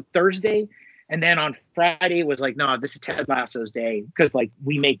 like a Thursday. And then on Friday it was like, no, this is Ted Lasso's day, because like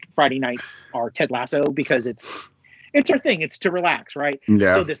we make Friday nights our Ted Lasso because it's our thing. It's to relax, right?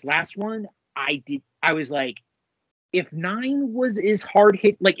 Yeah. So this last one, I was like, if 9 was as hard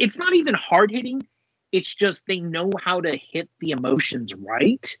hit, like it's not even hard hitting. It's just they know how to hit the emotions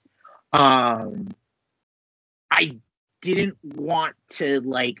right. I didn't want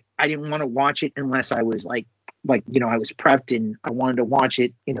to watch it unless I was like I was prepped and I wanted to watch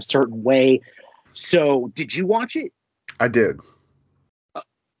it in a certain way. So, did you watch it? I did.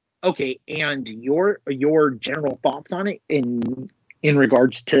 Okay, and your general thoughts on it in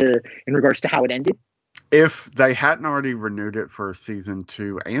regards to how it ended? If they hadn't already renewed it for season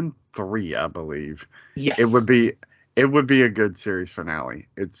 2 and 3, I believe, Yes. it would be a good series finale.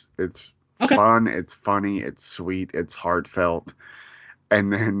 It's Okay. fun, it's funny, it's sweet, it's heartfelt,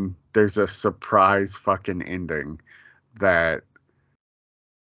 and then there's a surprise fucking ending that,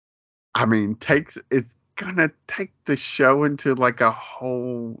 I mean, it's gonna take the show into like a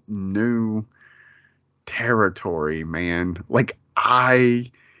whole new territory, man. Like,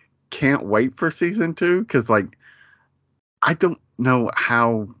 I can't wait for season 2 because, like, I don't know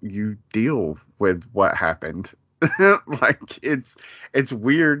how you deal with what happened. Like, it's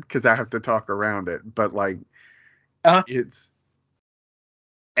weird because I have to talk around it, but like, it's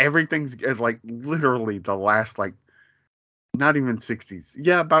everything's like literally the last, like, not even 60s,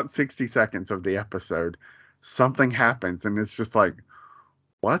 yeah, about 60 seconds of the episode, something happens and it's just like,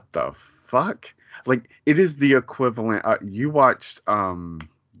 what the fuck? Like, it is the equivalent. You watched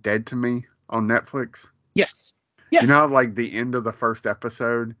Dead to Me on Netflix? Yes. Yeah. You know, like the end of the first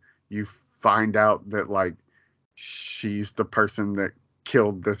episode, you find out that like she's the person that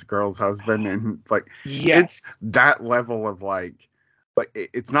killed this girl's husband, and like, Yes. it's that level of like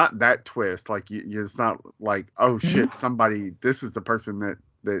it's not that twist. Like, it's not like, oh shit, somebody, this is the person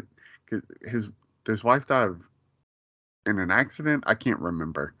that 'cause his wife died in an accident. I can't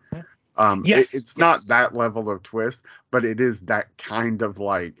remember. Yes. It's not that level of twist, but it is that kind of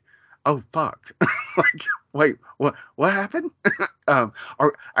like, oh fuck, like, wait, what happened?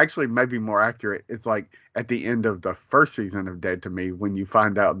 Or actually, maybe more accurate, it's like at the end of the first season of Dead to Me, when you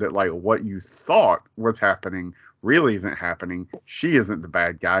find out that like what you thought was happening really isn't happening. She isn't the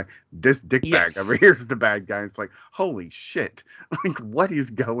bad guy. This dickbag over here is the bad guy. It's like, holy shit, like, what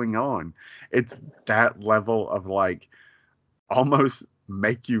is going on? It's that level of like, almost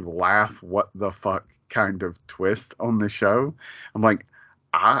make you laugh, what the fuck kind of twist on the show. I'm like,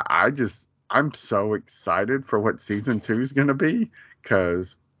 I'm so excited for what season 2 is gonna be,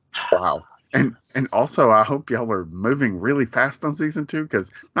 because wow. And also, I hope y'all are moving really fast on season 2,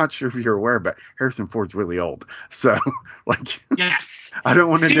 because not sure if you're aware, but Harrison Ford's really old. So like, yes, I don't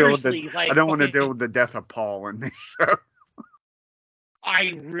want to deal with like, I don't want to deal with the death of Paul in this show.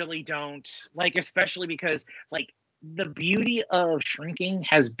 I really don't, like, especially because like the beauty of Shrinking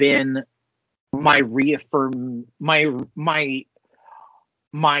has been my reaffirming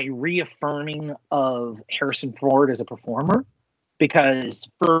of Harrison Ford as a performer, because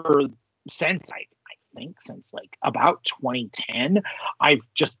since I think since like about 2010, I've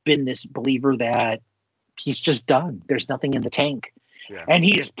just been this believer that he's just done. There's nothing in the tank. Yeah. And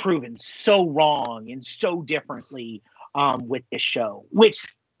he has proven so wrong and so differently with this show, which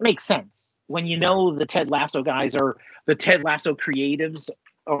makes sense when you know the Ted Lasso guys or the Ted Lasso creatives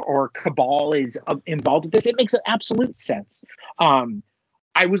or cabal is involved with this. It makes absolute sense.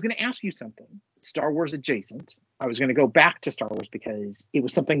 I was going to ask you something Star Wars adjacent. I was going to go back to Star Wars because it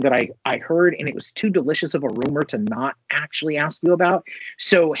was something that I heard and it was too delicious of a rumor to not actually ask you about.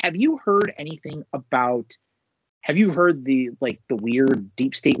 So have you heard anything about, have you heard the weird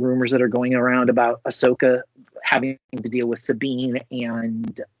deep state rumors that are going around about Ahsoka having to deal with Sabine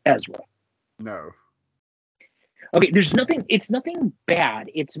and Ezra? No. Okay, it's nothing bad.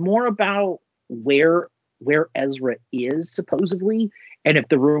 It's more about where Ezra is supposedly, and if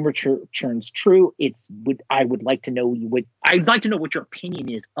the rumor turns true, I would like to know I'd like to know what your opinion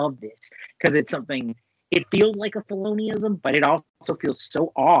is of this, because it's something, it feels like a Filoniism, but it also feels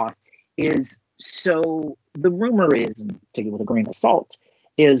so off. So the rumor is, and take it with a grain of salt,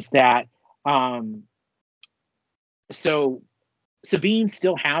 is that so Sabine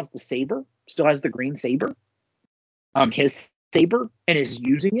still has the saber, still has the green saber, his saber, and is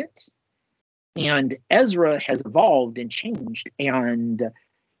using it. And Ezra has evolved and changed, and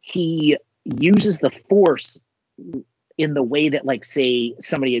he uses the Force in the way that, like, say,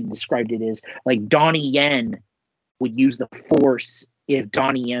 somebody had described it as like Donnie Yen would use the Force if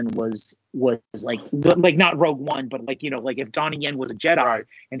Donnie Yen was like not Rogue One, but like, like if Donnie Yen was a Jedi, right,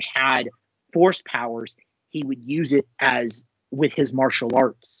 and had Force powers, he would use it as with his martial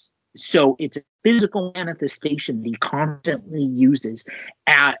arts. So it's a physical manifestation that he constantly uses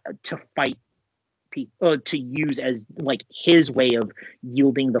to fight people, to use as like his way of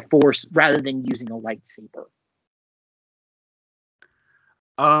yielding the force rather than using a lightsaber.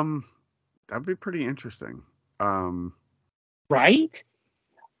 That'd be pretty interesting. Right?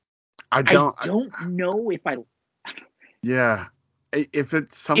 I I don't. don't know if I. Yeah. If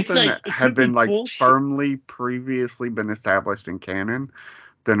it's It's something like that it had could be been like bullshit. firmly previously been established in canon,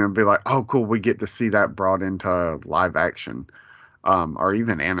 then it'd be like, oh, cool, we get to see that brought into live action, or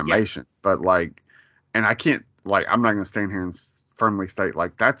even animation. But like, and I can't like, I'm not gonna stand here and firmly state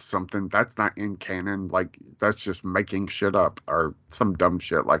like that's something that's not in canon. Like that's just making shit up or some dumb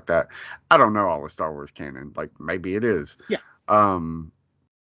shit like that. I don't know all the Star Wars canon. Like maybe it is. Yeah. Um,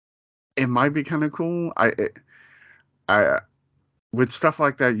 it might be kind of cool. I with stuff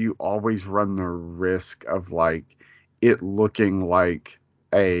like that, you always run the risk of like it looking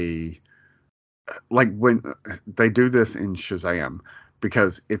a like when they do this in Shazam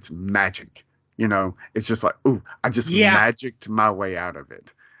because it's magic. You know, it's just like, ooh, I just Yeah. magicked my way out of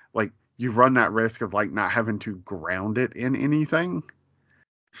it. Like you run that risk of like not having to ground it in anything.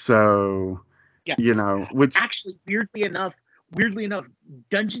 So, you Yes. know, which Actually, weirdly enough,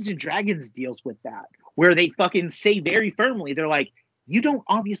 Dungeons and Dragons deals with that, where they fucking say very firmly, they're like, you don't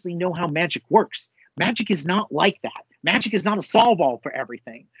obviously know how magic works. Magic is not like that. Magic is not a solve all for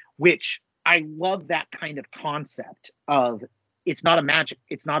everything, which I love that kind of concept of it's not a magic,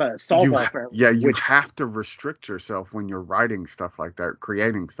 it's not a solve all for yeah, everything, you which have to restrict yourself when you're writing stuff like that,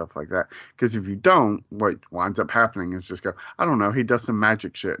 creating stuff like that, because if you don't, what winds up happening is just go, I don't know, he does some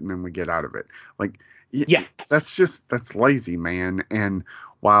magic shit and then we get out of it. Like yes. that's lazy, man. And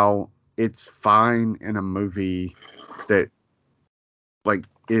while it's fine in a movie that like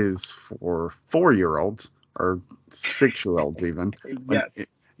is for 4-year-olds or 6-year-olds even, like Yes.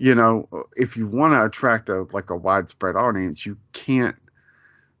 you know, if you want to attract a like a widespread audience, you can't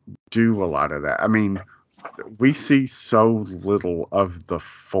do a lot of that. I mean, we see so little of the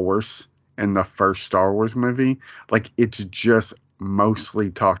Force in the first Star Wars movie. Like it's just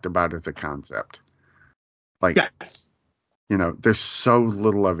mostly talked about as a concept. Like, Yes. you know, there's so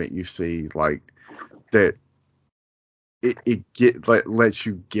little of it you see like that it lets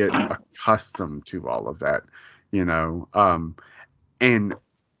you get accustomed to all of that, you know. And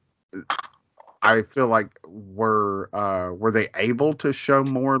I feel like were they able to show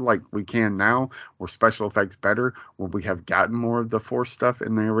more like we can now? Were special effects better? Would we have gotten more of the Force stuff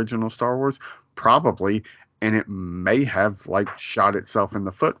in the original Star Wars? Probably, and it may have like shot itself in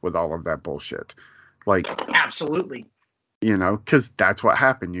the foot with all of that bullshit. Like, Absolutely. you know, because that's what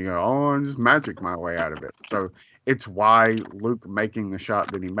happened. You go, oh, I just magic my way out of it. So it's why Luke making the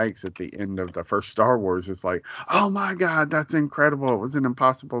shot that he makes at the end of the first Star Wars is like, oh my God, that's incredible. It was an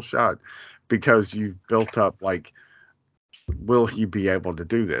impossible shot because you've built up like, will he be able to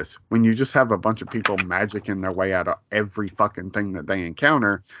do this? When you just have a bunch of people magicking their way out of every fucking thing that they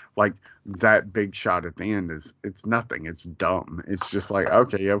encounter, like that big shot at the end it's nothing. It's dumb. It's just like,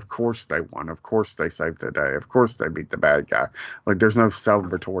 okay, of course they won. Of course they saved the day. Of course they beat the bad guy. Like there's no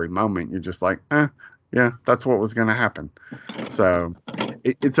celebratory moment. You're just like, yeah, that's what was gonna happen. So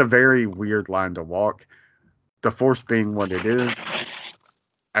it's a very weird line to walk. The Force being what it is,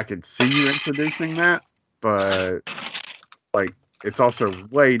 I could see you introducing that, but like it's also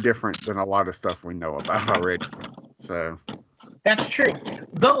way different than a lot of stuff we know about already. So That's true.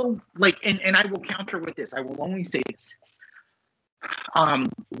 Though, like, and I will counter with this. I will only say this. Um,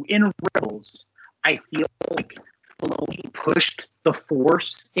 in Rebels, I feel like Filoni pushed the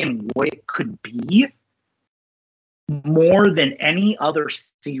Force in what it could be more than any other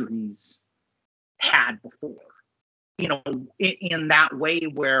series had before. You know, in that way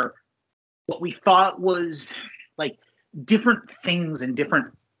where what we thought was like different things and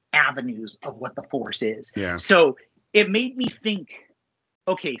different avenues of what the Force is. yeah, So it made me think,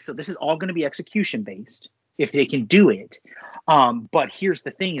 okay, so this is all going to be execution based if they can do it. But here's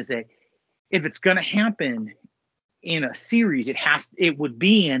the thing: is that if it's going to happen in a series, it would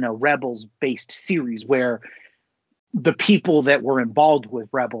be in a Rebels based series where the people that were involved with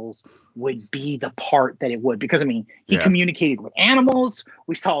Rebels would be the part that it would, because I mean he yeah, communicated with animals.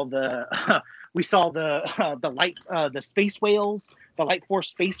 We saw the the space whales, the light force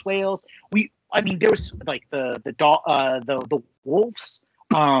space whales. I mean there was like the wolves,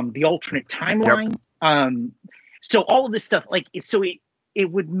 the alternate yep, timeline. So all of this stuff, like it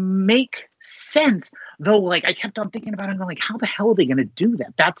would make sense, though. Like I kept on thinking about it, and I'm like, how the hell are they going to do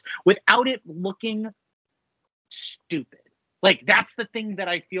that? That's without it looking stupid. Like that's the thing that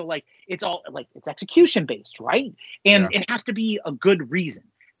I feel like it's all like it's execution based, right? And yeah, it has to be a good reason.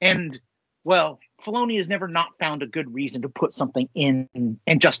 And well, Filoni has never not found a good reason to put something in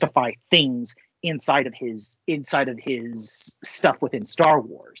and justify things inside of his stuff within Star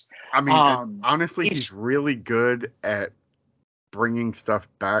Wars. I mean, honestly, it's- he's really good at bringing stuff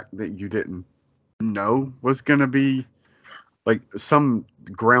back that you didn't know was going to be like some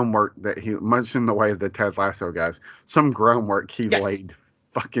groundwork that he, much in the way of the Ted Lasso guys, some groundwork he Yes. laid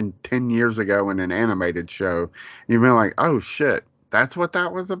fucking 10 years ago in an animated show. You've been like, oh shit, that's what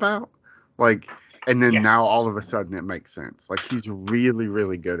that was about? Like, and then now Yes. all of a sudden it makes sense. Like, he's really,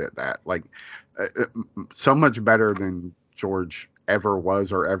 really good at that. Like, so much better than George ever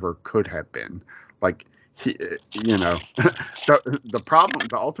was or ever could have been. Like, he, you know, the problem,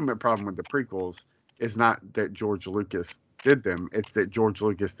 the ultimate problem with the prequels is not that George Lucas did them. It's that George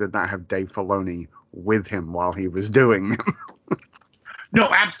Lucas did not have Dave Filoni with him while he was doing them. No,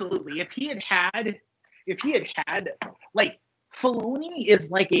 absolutely. If he had like Filoni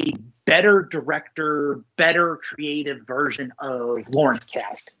is like a better director, better creative version of Lawrence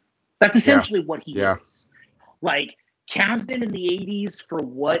Cast. That's essentially what he is. Like Kasdan in the 80s for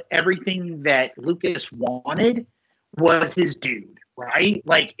what everything that Lucas wanted was his dude, right?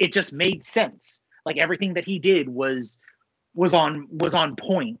 Like it just made sense. Like everything that he did was on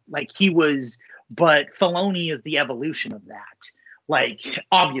point. Like he was, but Filoni is the evolution of that. Like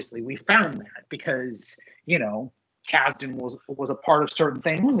obviously we found that because Kasdan was a part of certain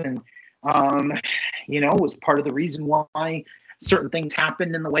things and was part of the reason why certain things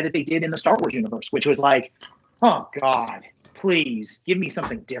happened in the way that they did in the Star Wars universe, which was like, oh God, please give me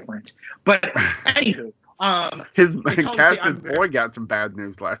something different. But anywho, Kasdan's boy got some bad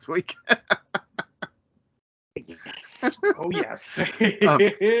news last week. Yes. Oh yes.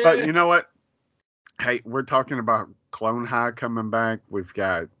 But you know what? Hey, we're talking about Clone High coming back. We've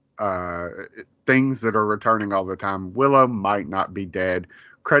got things that are returning all the time. Willow might not be dead.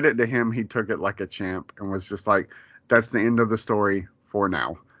 Credit to him, he took it like a champ and was just like, that's the end of the story for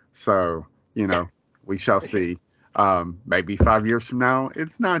now. So, we shall see. Maybe 5 years from now,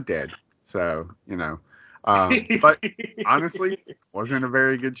 it's not dead. So, but honestly, wasn't a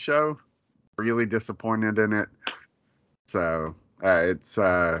very good show. Really disappointed in it. So, it's,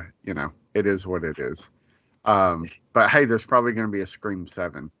 it is what it is. But hey, there's probably going to be a Scream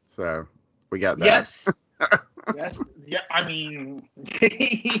 7. So we got that. Yes. Yes. Yeah. I mean,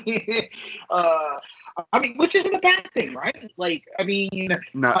 which isn't a bad thing, right? Like, I mean,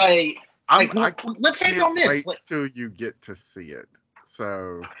 no, let's end on this. Wait till you get to see it.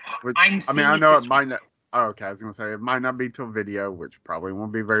 So, I know it might not. Oh, okay, I was going to say it might not be till video, which probably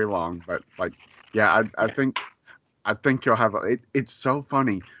won't be very long. But I think you'll have it's so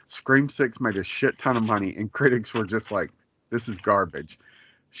funny. Scream 6 made a shit ton of money, and critics were just like, "This is garbage."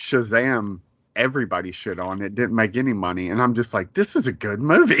 Shazam, everybody shit on it, didn't make any money, and I'm just like, "This is a good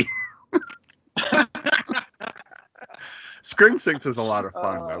movie." Scream 6 is a lot of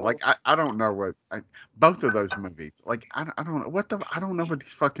fun though. Like I don't know what both of those movies. Like I don't know I don't know what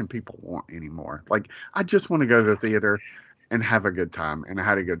these fucking people want anymore. Like I just want to go to the theater and have a good time, and I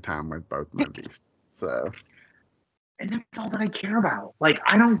had a good time with both movies. So. And that's all that I care about. Like,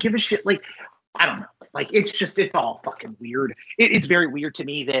 I don't give a shit. Like, I don't know. Like, it's all fucking weird. It's very weird to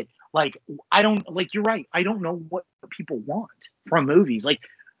me that, like, I don't, like, you're right. I don't know what people want from movies. Like,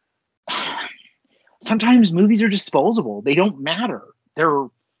 sometimes movies are disposable. They don't matter.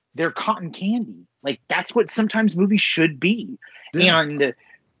 They're cotton candy. Like, that's what sometimes movies should be. Yeah. And,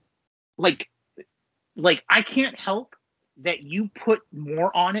 like, I can't help that you put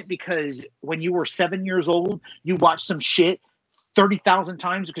more on it because when you were 7 years old, you watched some shit 30,000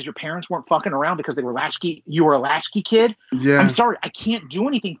 times because your parents weren't fucking around because they were latchkey. You were a latchkey kid. Yeah. I'm sorry, I can't do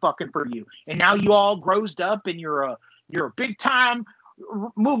anything fucking for you. And now you all grows up and you're a big time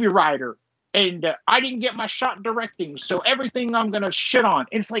movie writer. And I didn't get my shot directing, so everything I'm gonna shit on.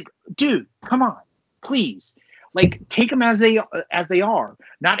 And it's like, dude, come on, please, like take them as they are.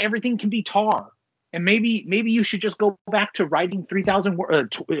 Not everything can be Tar. And maybe you should just go back to writing 10,000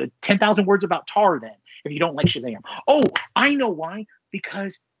 words about Tar then, if you don't like Shazam. Oh, I know why.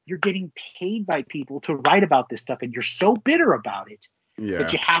 Because you're getting paid by people to write about this stuff, and you're so bitter about it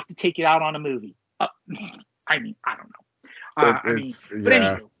that you have to take it out on a movie. I mean, I don't know. But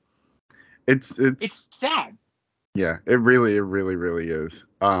anyway, it's sad. Yeah, it really, really is.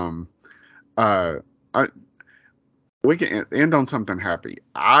 We can end on something happy.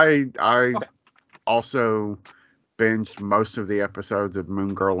 I okay. Also binged most of the episodes of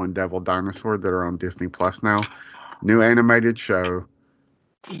Moon Girl and Devil Dinosaur that are on Disney Plus now. New animated show.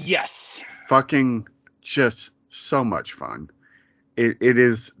 Yes. Fucking just so much fun. It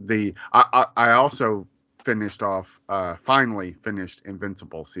is the I also finally finished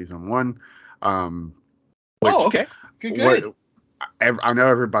Invincible season 1. Which Oh, okay. Good. what I know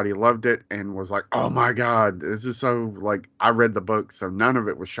everybody loved it and was like, "Oh my god, this is so like." I read the book, so none of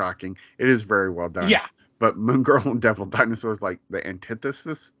it was shocking. It is very well done. Yeah. But Moon Girl and Devil Dinosaur is like the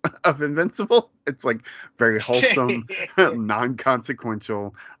antithesis of Invincible. It's like very wholesome,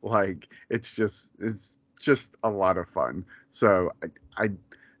 non-consequential. Like it's just a lot of fun. So I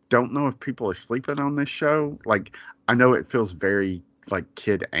don't know if people are sleeping on this show. Like I know it feels very like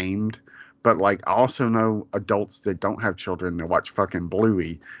kid aimed, but like I also know adults that don't have children that watch fucking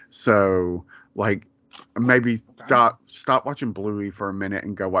Bluey. So like maybe stop watching Bluey for a minute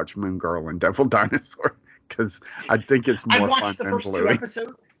and go watch Moon Girl and Devil Dinosaur because I think it's I more fun watched the than first two Bluey.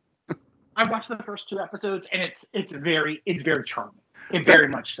 episodes. I watched the first 2 episodes, and it's very charming. It very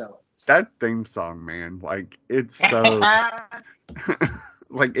much so is. That theme song, man, like it's so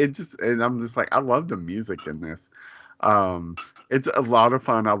like it just, and I'm just like, I love the music in this. It's a lot of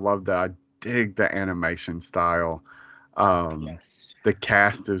fun. I love that. I dig the animation style. Yes. The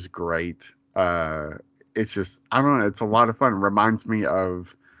cast is great. It's just, I don't know, it's a lot of fun. It reminds me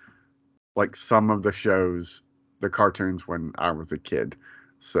of like some of the shows, the cartoons when I was a kid.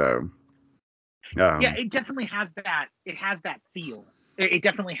 So Yeah, it definitely has that. It has that feel. It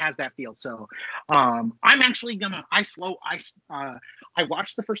definitely has that feel. So, I'm actually gonna. I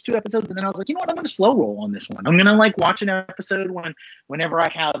watched the first 2 episodes, and then I was like, you know what? I'm gonna slow roll on this one. I'm gonna like watch an episode whenever I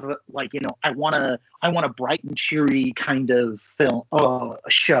have like I want a bright and cheery kind of film, a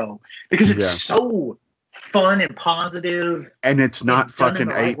show because it's yeah. so fun and positive And it's not and done in fucking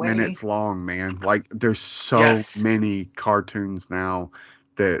the right 8 way. minutes long, man. Like there's so Yes. many cartoons now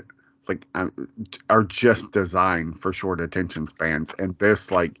that like are just designed for short attention spans, and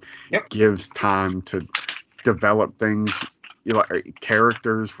this like Yep. gives time to develop things, you know, like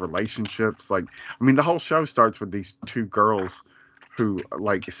characters, relationships. Like I mean, the whole show starts with these two girls who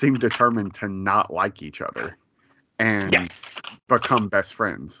like seem determined to not like each other and Yes. become best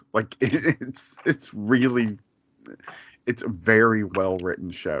friends. Like it's really, it's a very well written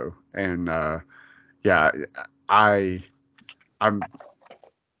show, and yeah, I I'm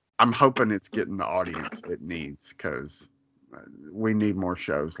I'm hoping it's getting the audience it needs because we need more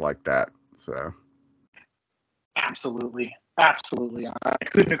shows like that. So Absolutely. Absolutely. I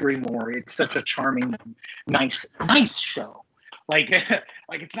couldn't agree more. It's such a charming, nice show. Like,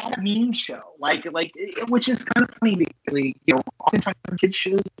 like it's not a mean show. Which is kind of funny because oftentimes kids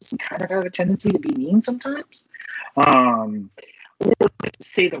shows kind of have a tendency to be mean sometimes, or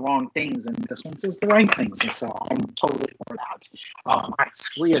say the wrong things, and this one says the right things, and so I'm totally for that.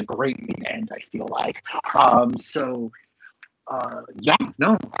 Actually, a great end. I feel like. Yeah,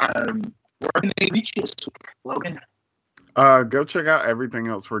 no. Where can they reach this week, Logan? go check out everything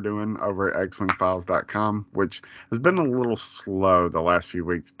else we're doing over at xwingfiles.com, which has been a little slow the last few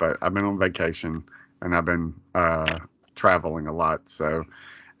weeks, but I've been on vacation and I've been traveling a lot. So,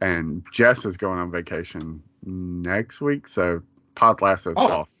 and Jess is going on vacation next week, so Podlasso's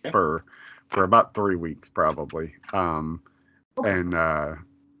off Okay. for about 3 weeks probably. And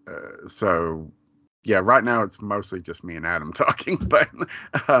so yeah, right now it's mostly just me and Adam talking, but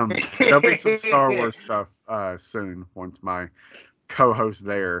there'll be some Star Wars stuff soon once my co-hosts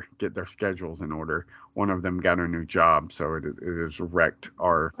there get their schedules in order. One of them got a new job, so it has wrecked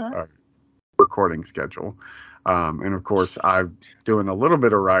our recording schedule. And of course, I'm doing a little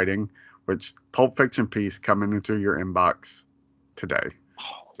bit of writing, which Pulp Fiction piece coming into your inbox today.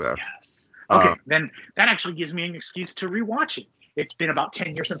 So Yes. Okay, then that actually gives me an excuse to rewatch it. It's been about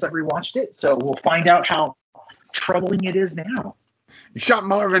 10 years since I've rewatched it, so we'll find out how troubling it is now. you shot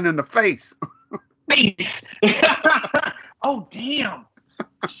Marvin in the face. Face! Oh, damn!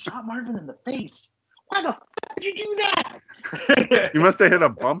 I shot Marvin in the face. Why the fuck did you do that? You must have hit a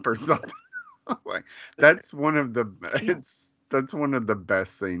bump or something. That's one of the that's one of the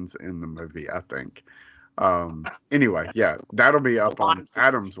best scenes in the movie, I think. Anyway, yeah, that'll be up on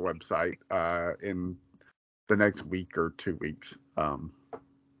Adam's website in the next week or 2 weeks.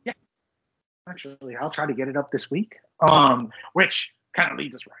 Yeah, actually, I'll try to get it up this week. Which kind of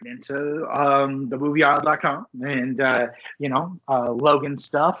leads us right into the movieaisle.com and Logan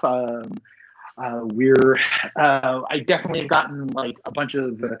stuff. I definitely have gotten like a bunch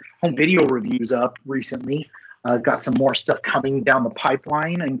of home video reviews up recently. Got some more stuff coming down the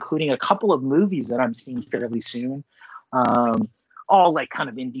pipeline, including a couple of movies that I'm seeing fairly soon. All like kind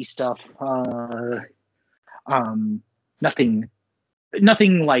of indie stuff. Nothing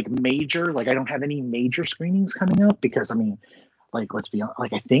like major. Like I don't have any major screenings coming up because I mean, like let's be honest.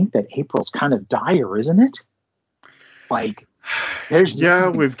 Like I think that April's kind of dire, isn't it? Like there's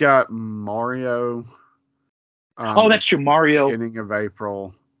we've got Mario Oh, that's true. Mario. Beginning of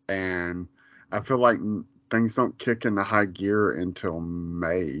April, and I feel like things don't kick into high gear until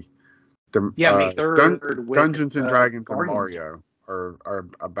May. The May 3rd with Dungeons and Dragons and Guardians. Mario are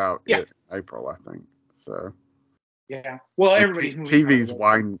about Yeah. it in April, I think. So yeah. Well, and everybody's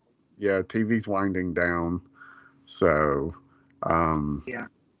moving. TV's winding down. So Yeah.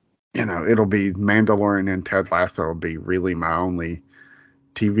 it'll be Mandalorian and Ted Lasso will be really my only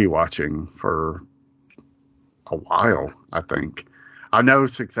TV watching for a while, I think. I know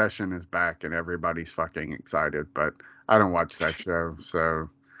Succession is back and everybody's fucking excited, but I don't watch that show, so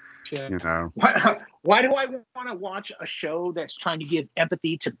Why do I want to watch a show that's trying to give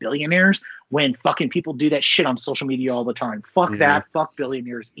empathy to billionaires when fucking people do that shit on social media all the time? Fuck that. Fuck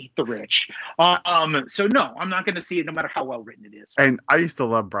billionaires. Eat the rich. So no, I'm not going to see it no matter how well written it is. And I used to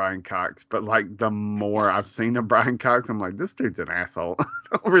love Brian Cox, but like the more I've seen of Brian Cox, I'm like, this dude's an asshole. I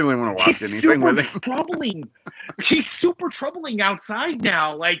don't really want to watch anything with him. Troubling. He's super troubling outside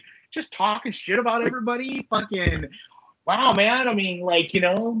now. Like just talking shit about everybody. Fucking. Wow, man. I mean, like,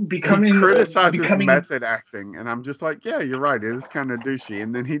 becoming... He criticizes method acting, and I'm just like, yeah, you're right. It is kind of douchey.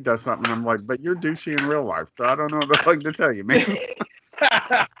 And then he does something, and I'm like, but you're douchey in real life, so I don't know what the fuck to tell you, man.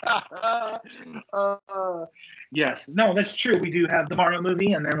 Yes. No, that's true. We do have the Mario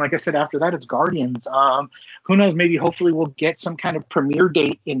movie, and then, like I said, after that, it's Guardians. Who knows? Maybe, hopefully, we'll get some kind of premiere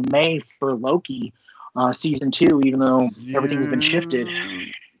date in May for Loki season 2, even though everything's been shifted.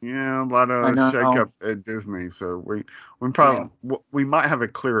 Yeah, a lot of shakeup at Disney, so we might have a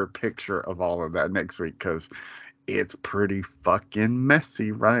clearer picture of all of that next week because it's pretty fucking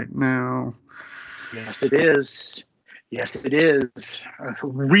messy right now. Yes, it is. Yes, it is.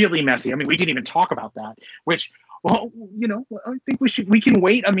 Really messy. I mean, we didn't even talk about that, which, well, I think we can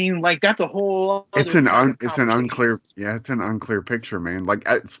wait. I mean, like, that's a whole other it's an conversation. it's an unclear picture, man. Like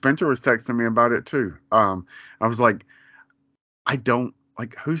Spencer was texting me about it too. I was like, I don't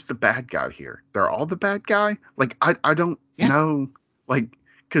like who's the bad guy here. They're all the bad guy. Like I don't know, like,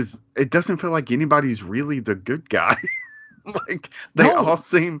 because it doesn't feel like anybody's really the good guy. Like they all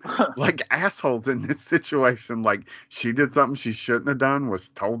seem like assholes in this situation. Like she did something she shouldn't have done, was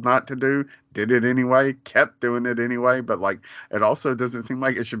told not to do, did it anyway, kept doing it anyway. But like it also doesn't seem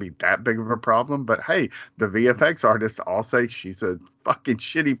like it should be that big of a problem. But hey, the VFX artists all say she's a fucking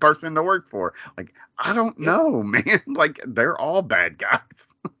shitty person to work for. Like I don't know, man. Like they're all bad guys.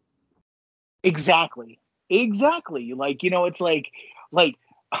 Exactly. Like, it's like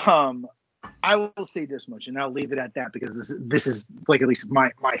I will say this much, and I'll leave it at that because this is like at least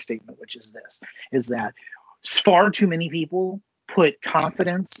my statement, which is this: is that far too many people put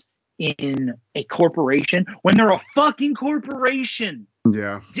confidence in a corporation when they're a fucking corporation.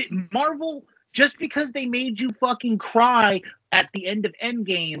 Yeah. Marvel, just because they made you fucking cry at the end of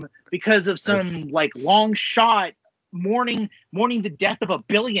Endgame because of some like long shot mourning the death of a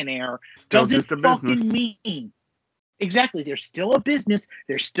billionaire doesn't fucking mean. Exactly. They're still a business.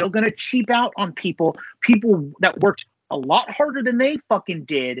 They're still going to cheap out on people that worked a lot harder than they fucking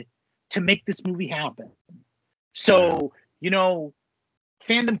did to make this movie happen. So,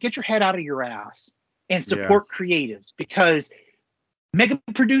 fandom, get your head out of your ass and support creatives, because mega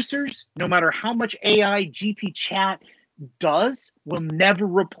producers, no matter how much AI GP chat does, will never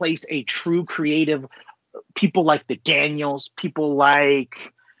replace a true creative. People like the Daniels, people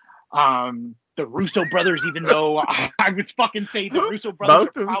like the Russo brothers, even though I would fucking say the Russo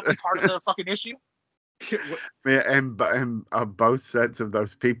brothers are probably part of the fucking issue. Yeah, and both sets of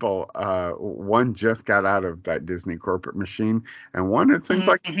those people, one just got out of that Disney corporate machine, and one, it seems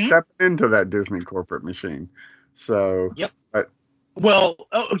like he's stepping into that Disney corporate machine. So, yep. Well,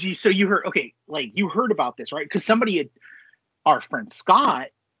 so you heard about this, right? Because our friend Scott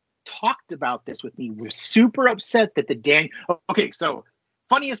talked about this with me. Was super upset that so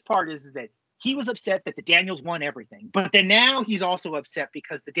funniest part is that he was upset that the Daniels won everything, but then now he's also upset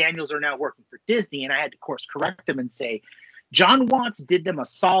because the Daniels are now working for Disney, and I had to course correct him and say John Watts did them a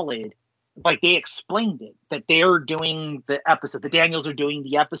solid. Like, they explained it, that they're doing the episode, the Daniels are doing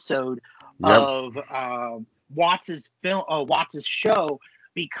the episode of Watts's show,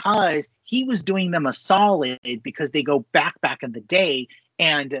 because he was doing them a solid, because they go back in the day,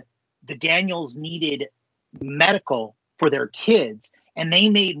 and the Daniels needed medical for their kids, and they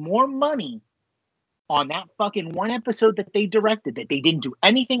made more money on that fucking one episode that they directed, that they didn't do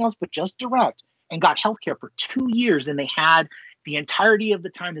anything else but just direct, and got healthcare for 2 years than they had the entirety of the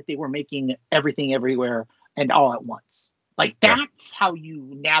time that they were making Everything Everywhere and All at Once. Like, that's how you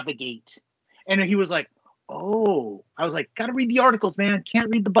navigate. And he was like, oh. I was like, gotta read the articles, man. Can't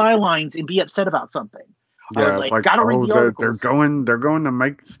read the bylines and be upset about something. Yeah, I was like, gotta read the articles. They're going to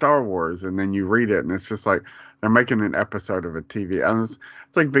make Star Wars, and then you read it, and it's just like, They're making an episode of a TV. It's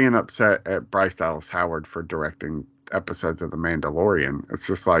like being upset at Bryce Dallas Howard for directing episodes of The Mandalorian. It's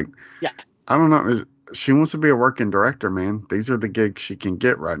just like, Yeah. I don't know. She wants to be a working director, man. These are the gigs she can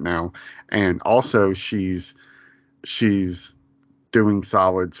get right now, and also she's doing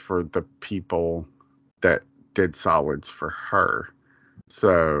solids for the people that did solids for her.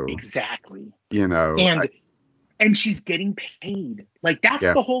 So Exactly. you know, And she's getting paid. Like that's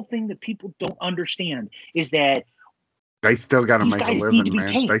yeah, the whole thing that people don't understand is that they still got to these make a guys need to living, be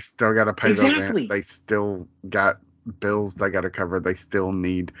man. They paid. still got to pay their rent. Exactly. They still got bills they got to cover. They still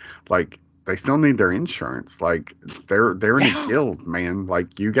need like they still need their insurance. Like they're in a Yeah. guild, man.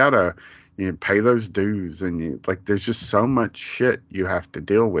 Like you gotta pay those dues, and like there's just so much shit you have to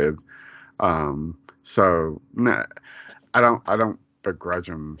deal with. So nah, I don't begrudge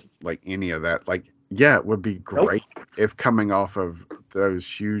them like any of that. Like yeah, it would be Nope. great if coming off of those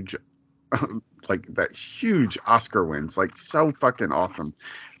huge like that huge Oscar wins, like so fucking awesome.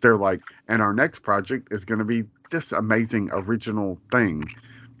 They're like, and our next project is going to be this amazing original thing,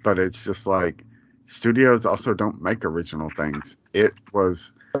 but it's just like studios also don't make original things. It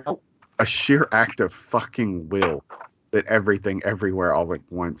was a sheer act of fucking will that everything everywhere all at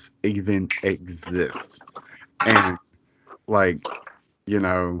once even exists. And like, you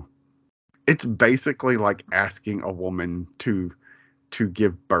know, it's basically like asking a woman to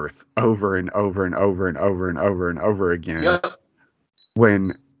give birth over and over and over and over and over and over again Yep.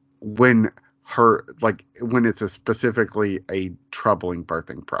 when her like when it's a specifically a troubling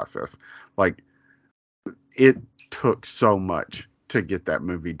birthing process. Like it took so much to get that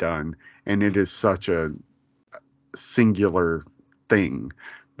movie done, and it is such a singular thing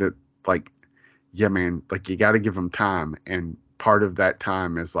that like yeah man, like you got to give them time, and part of that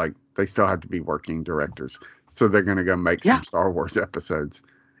time is like they still have to be working directors, so they're going to go make Yeah. some Star Wars episodes.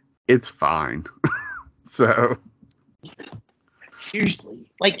 It's fine. So Seriously.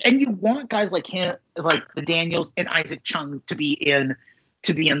 Like, and you want guys like him, like the Daniels and Isaac Chung to be in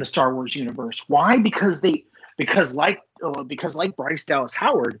the Star Wars universe. Why? Because like Bryce Dallas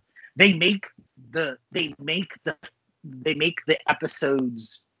Howard, they make the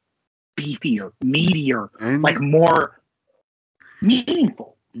episodes beefier, meatier, like and more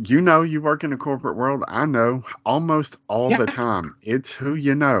meaningful. you work in the corporate world. I know almost all Yeah. the time. It's who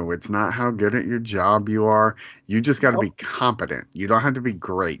you know. It's not how good at your job you are. You just got to be Nope. competent. You don't have to be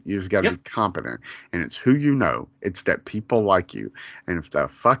great. You just got to be Yep. competent. And it's who you know. It's that people like you. And if the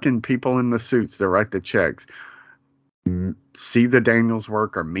fucking people in the suits that write the checks see the Daniels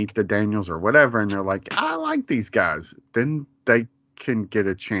work or meet the Daniels or whatever, and they're like, I like these guys, then they can get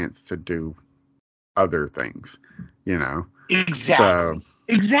a chance to do other things, you know? So,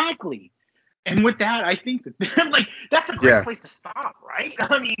 Exactly. And with that, I think that like that's a great yeah. place to stop, right?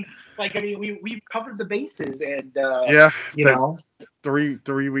 We've covered the bases, and Yeah. you That know,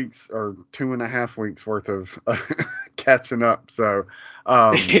 3 weeks or 2.5 weeks worth of catching up. So,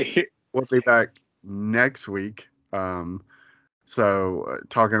 um, we'll be back next week. Talking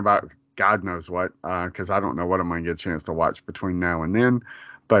about God knows what, because I don't know what I'm going to get a chance to watch between now and then.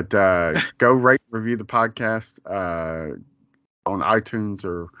 But go rate, review the podcast on iTunes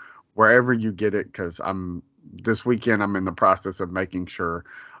or wherever you get it. Because this weekend I'm in the process of making sure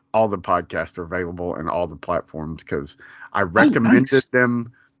all the podcasts are available in all the platforms. Because I recommended nice.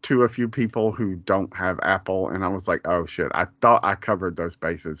 them to a few people who don't have Apple, and I was like, oh shit, I thought I covered those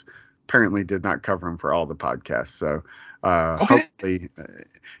bases. Apparently, did not cover them for all the podcasts. So Okay. hopefully,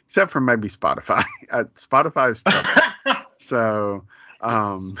 except for maybe Spotify. Spotify is trouble. So, Yes.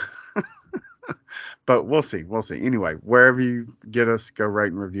 um, but we'll see. We'll see. Anyway, wherever you get us, go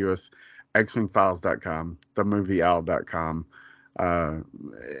rate and review us. xwingfiles.com, themovieowl.com. Uh,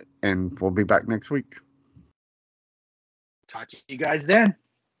 and we'll be back next week. Talk to you guys then.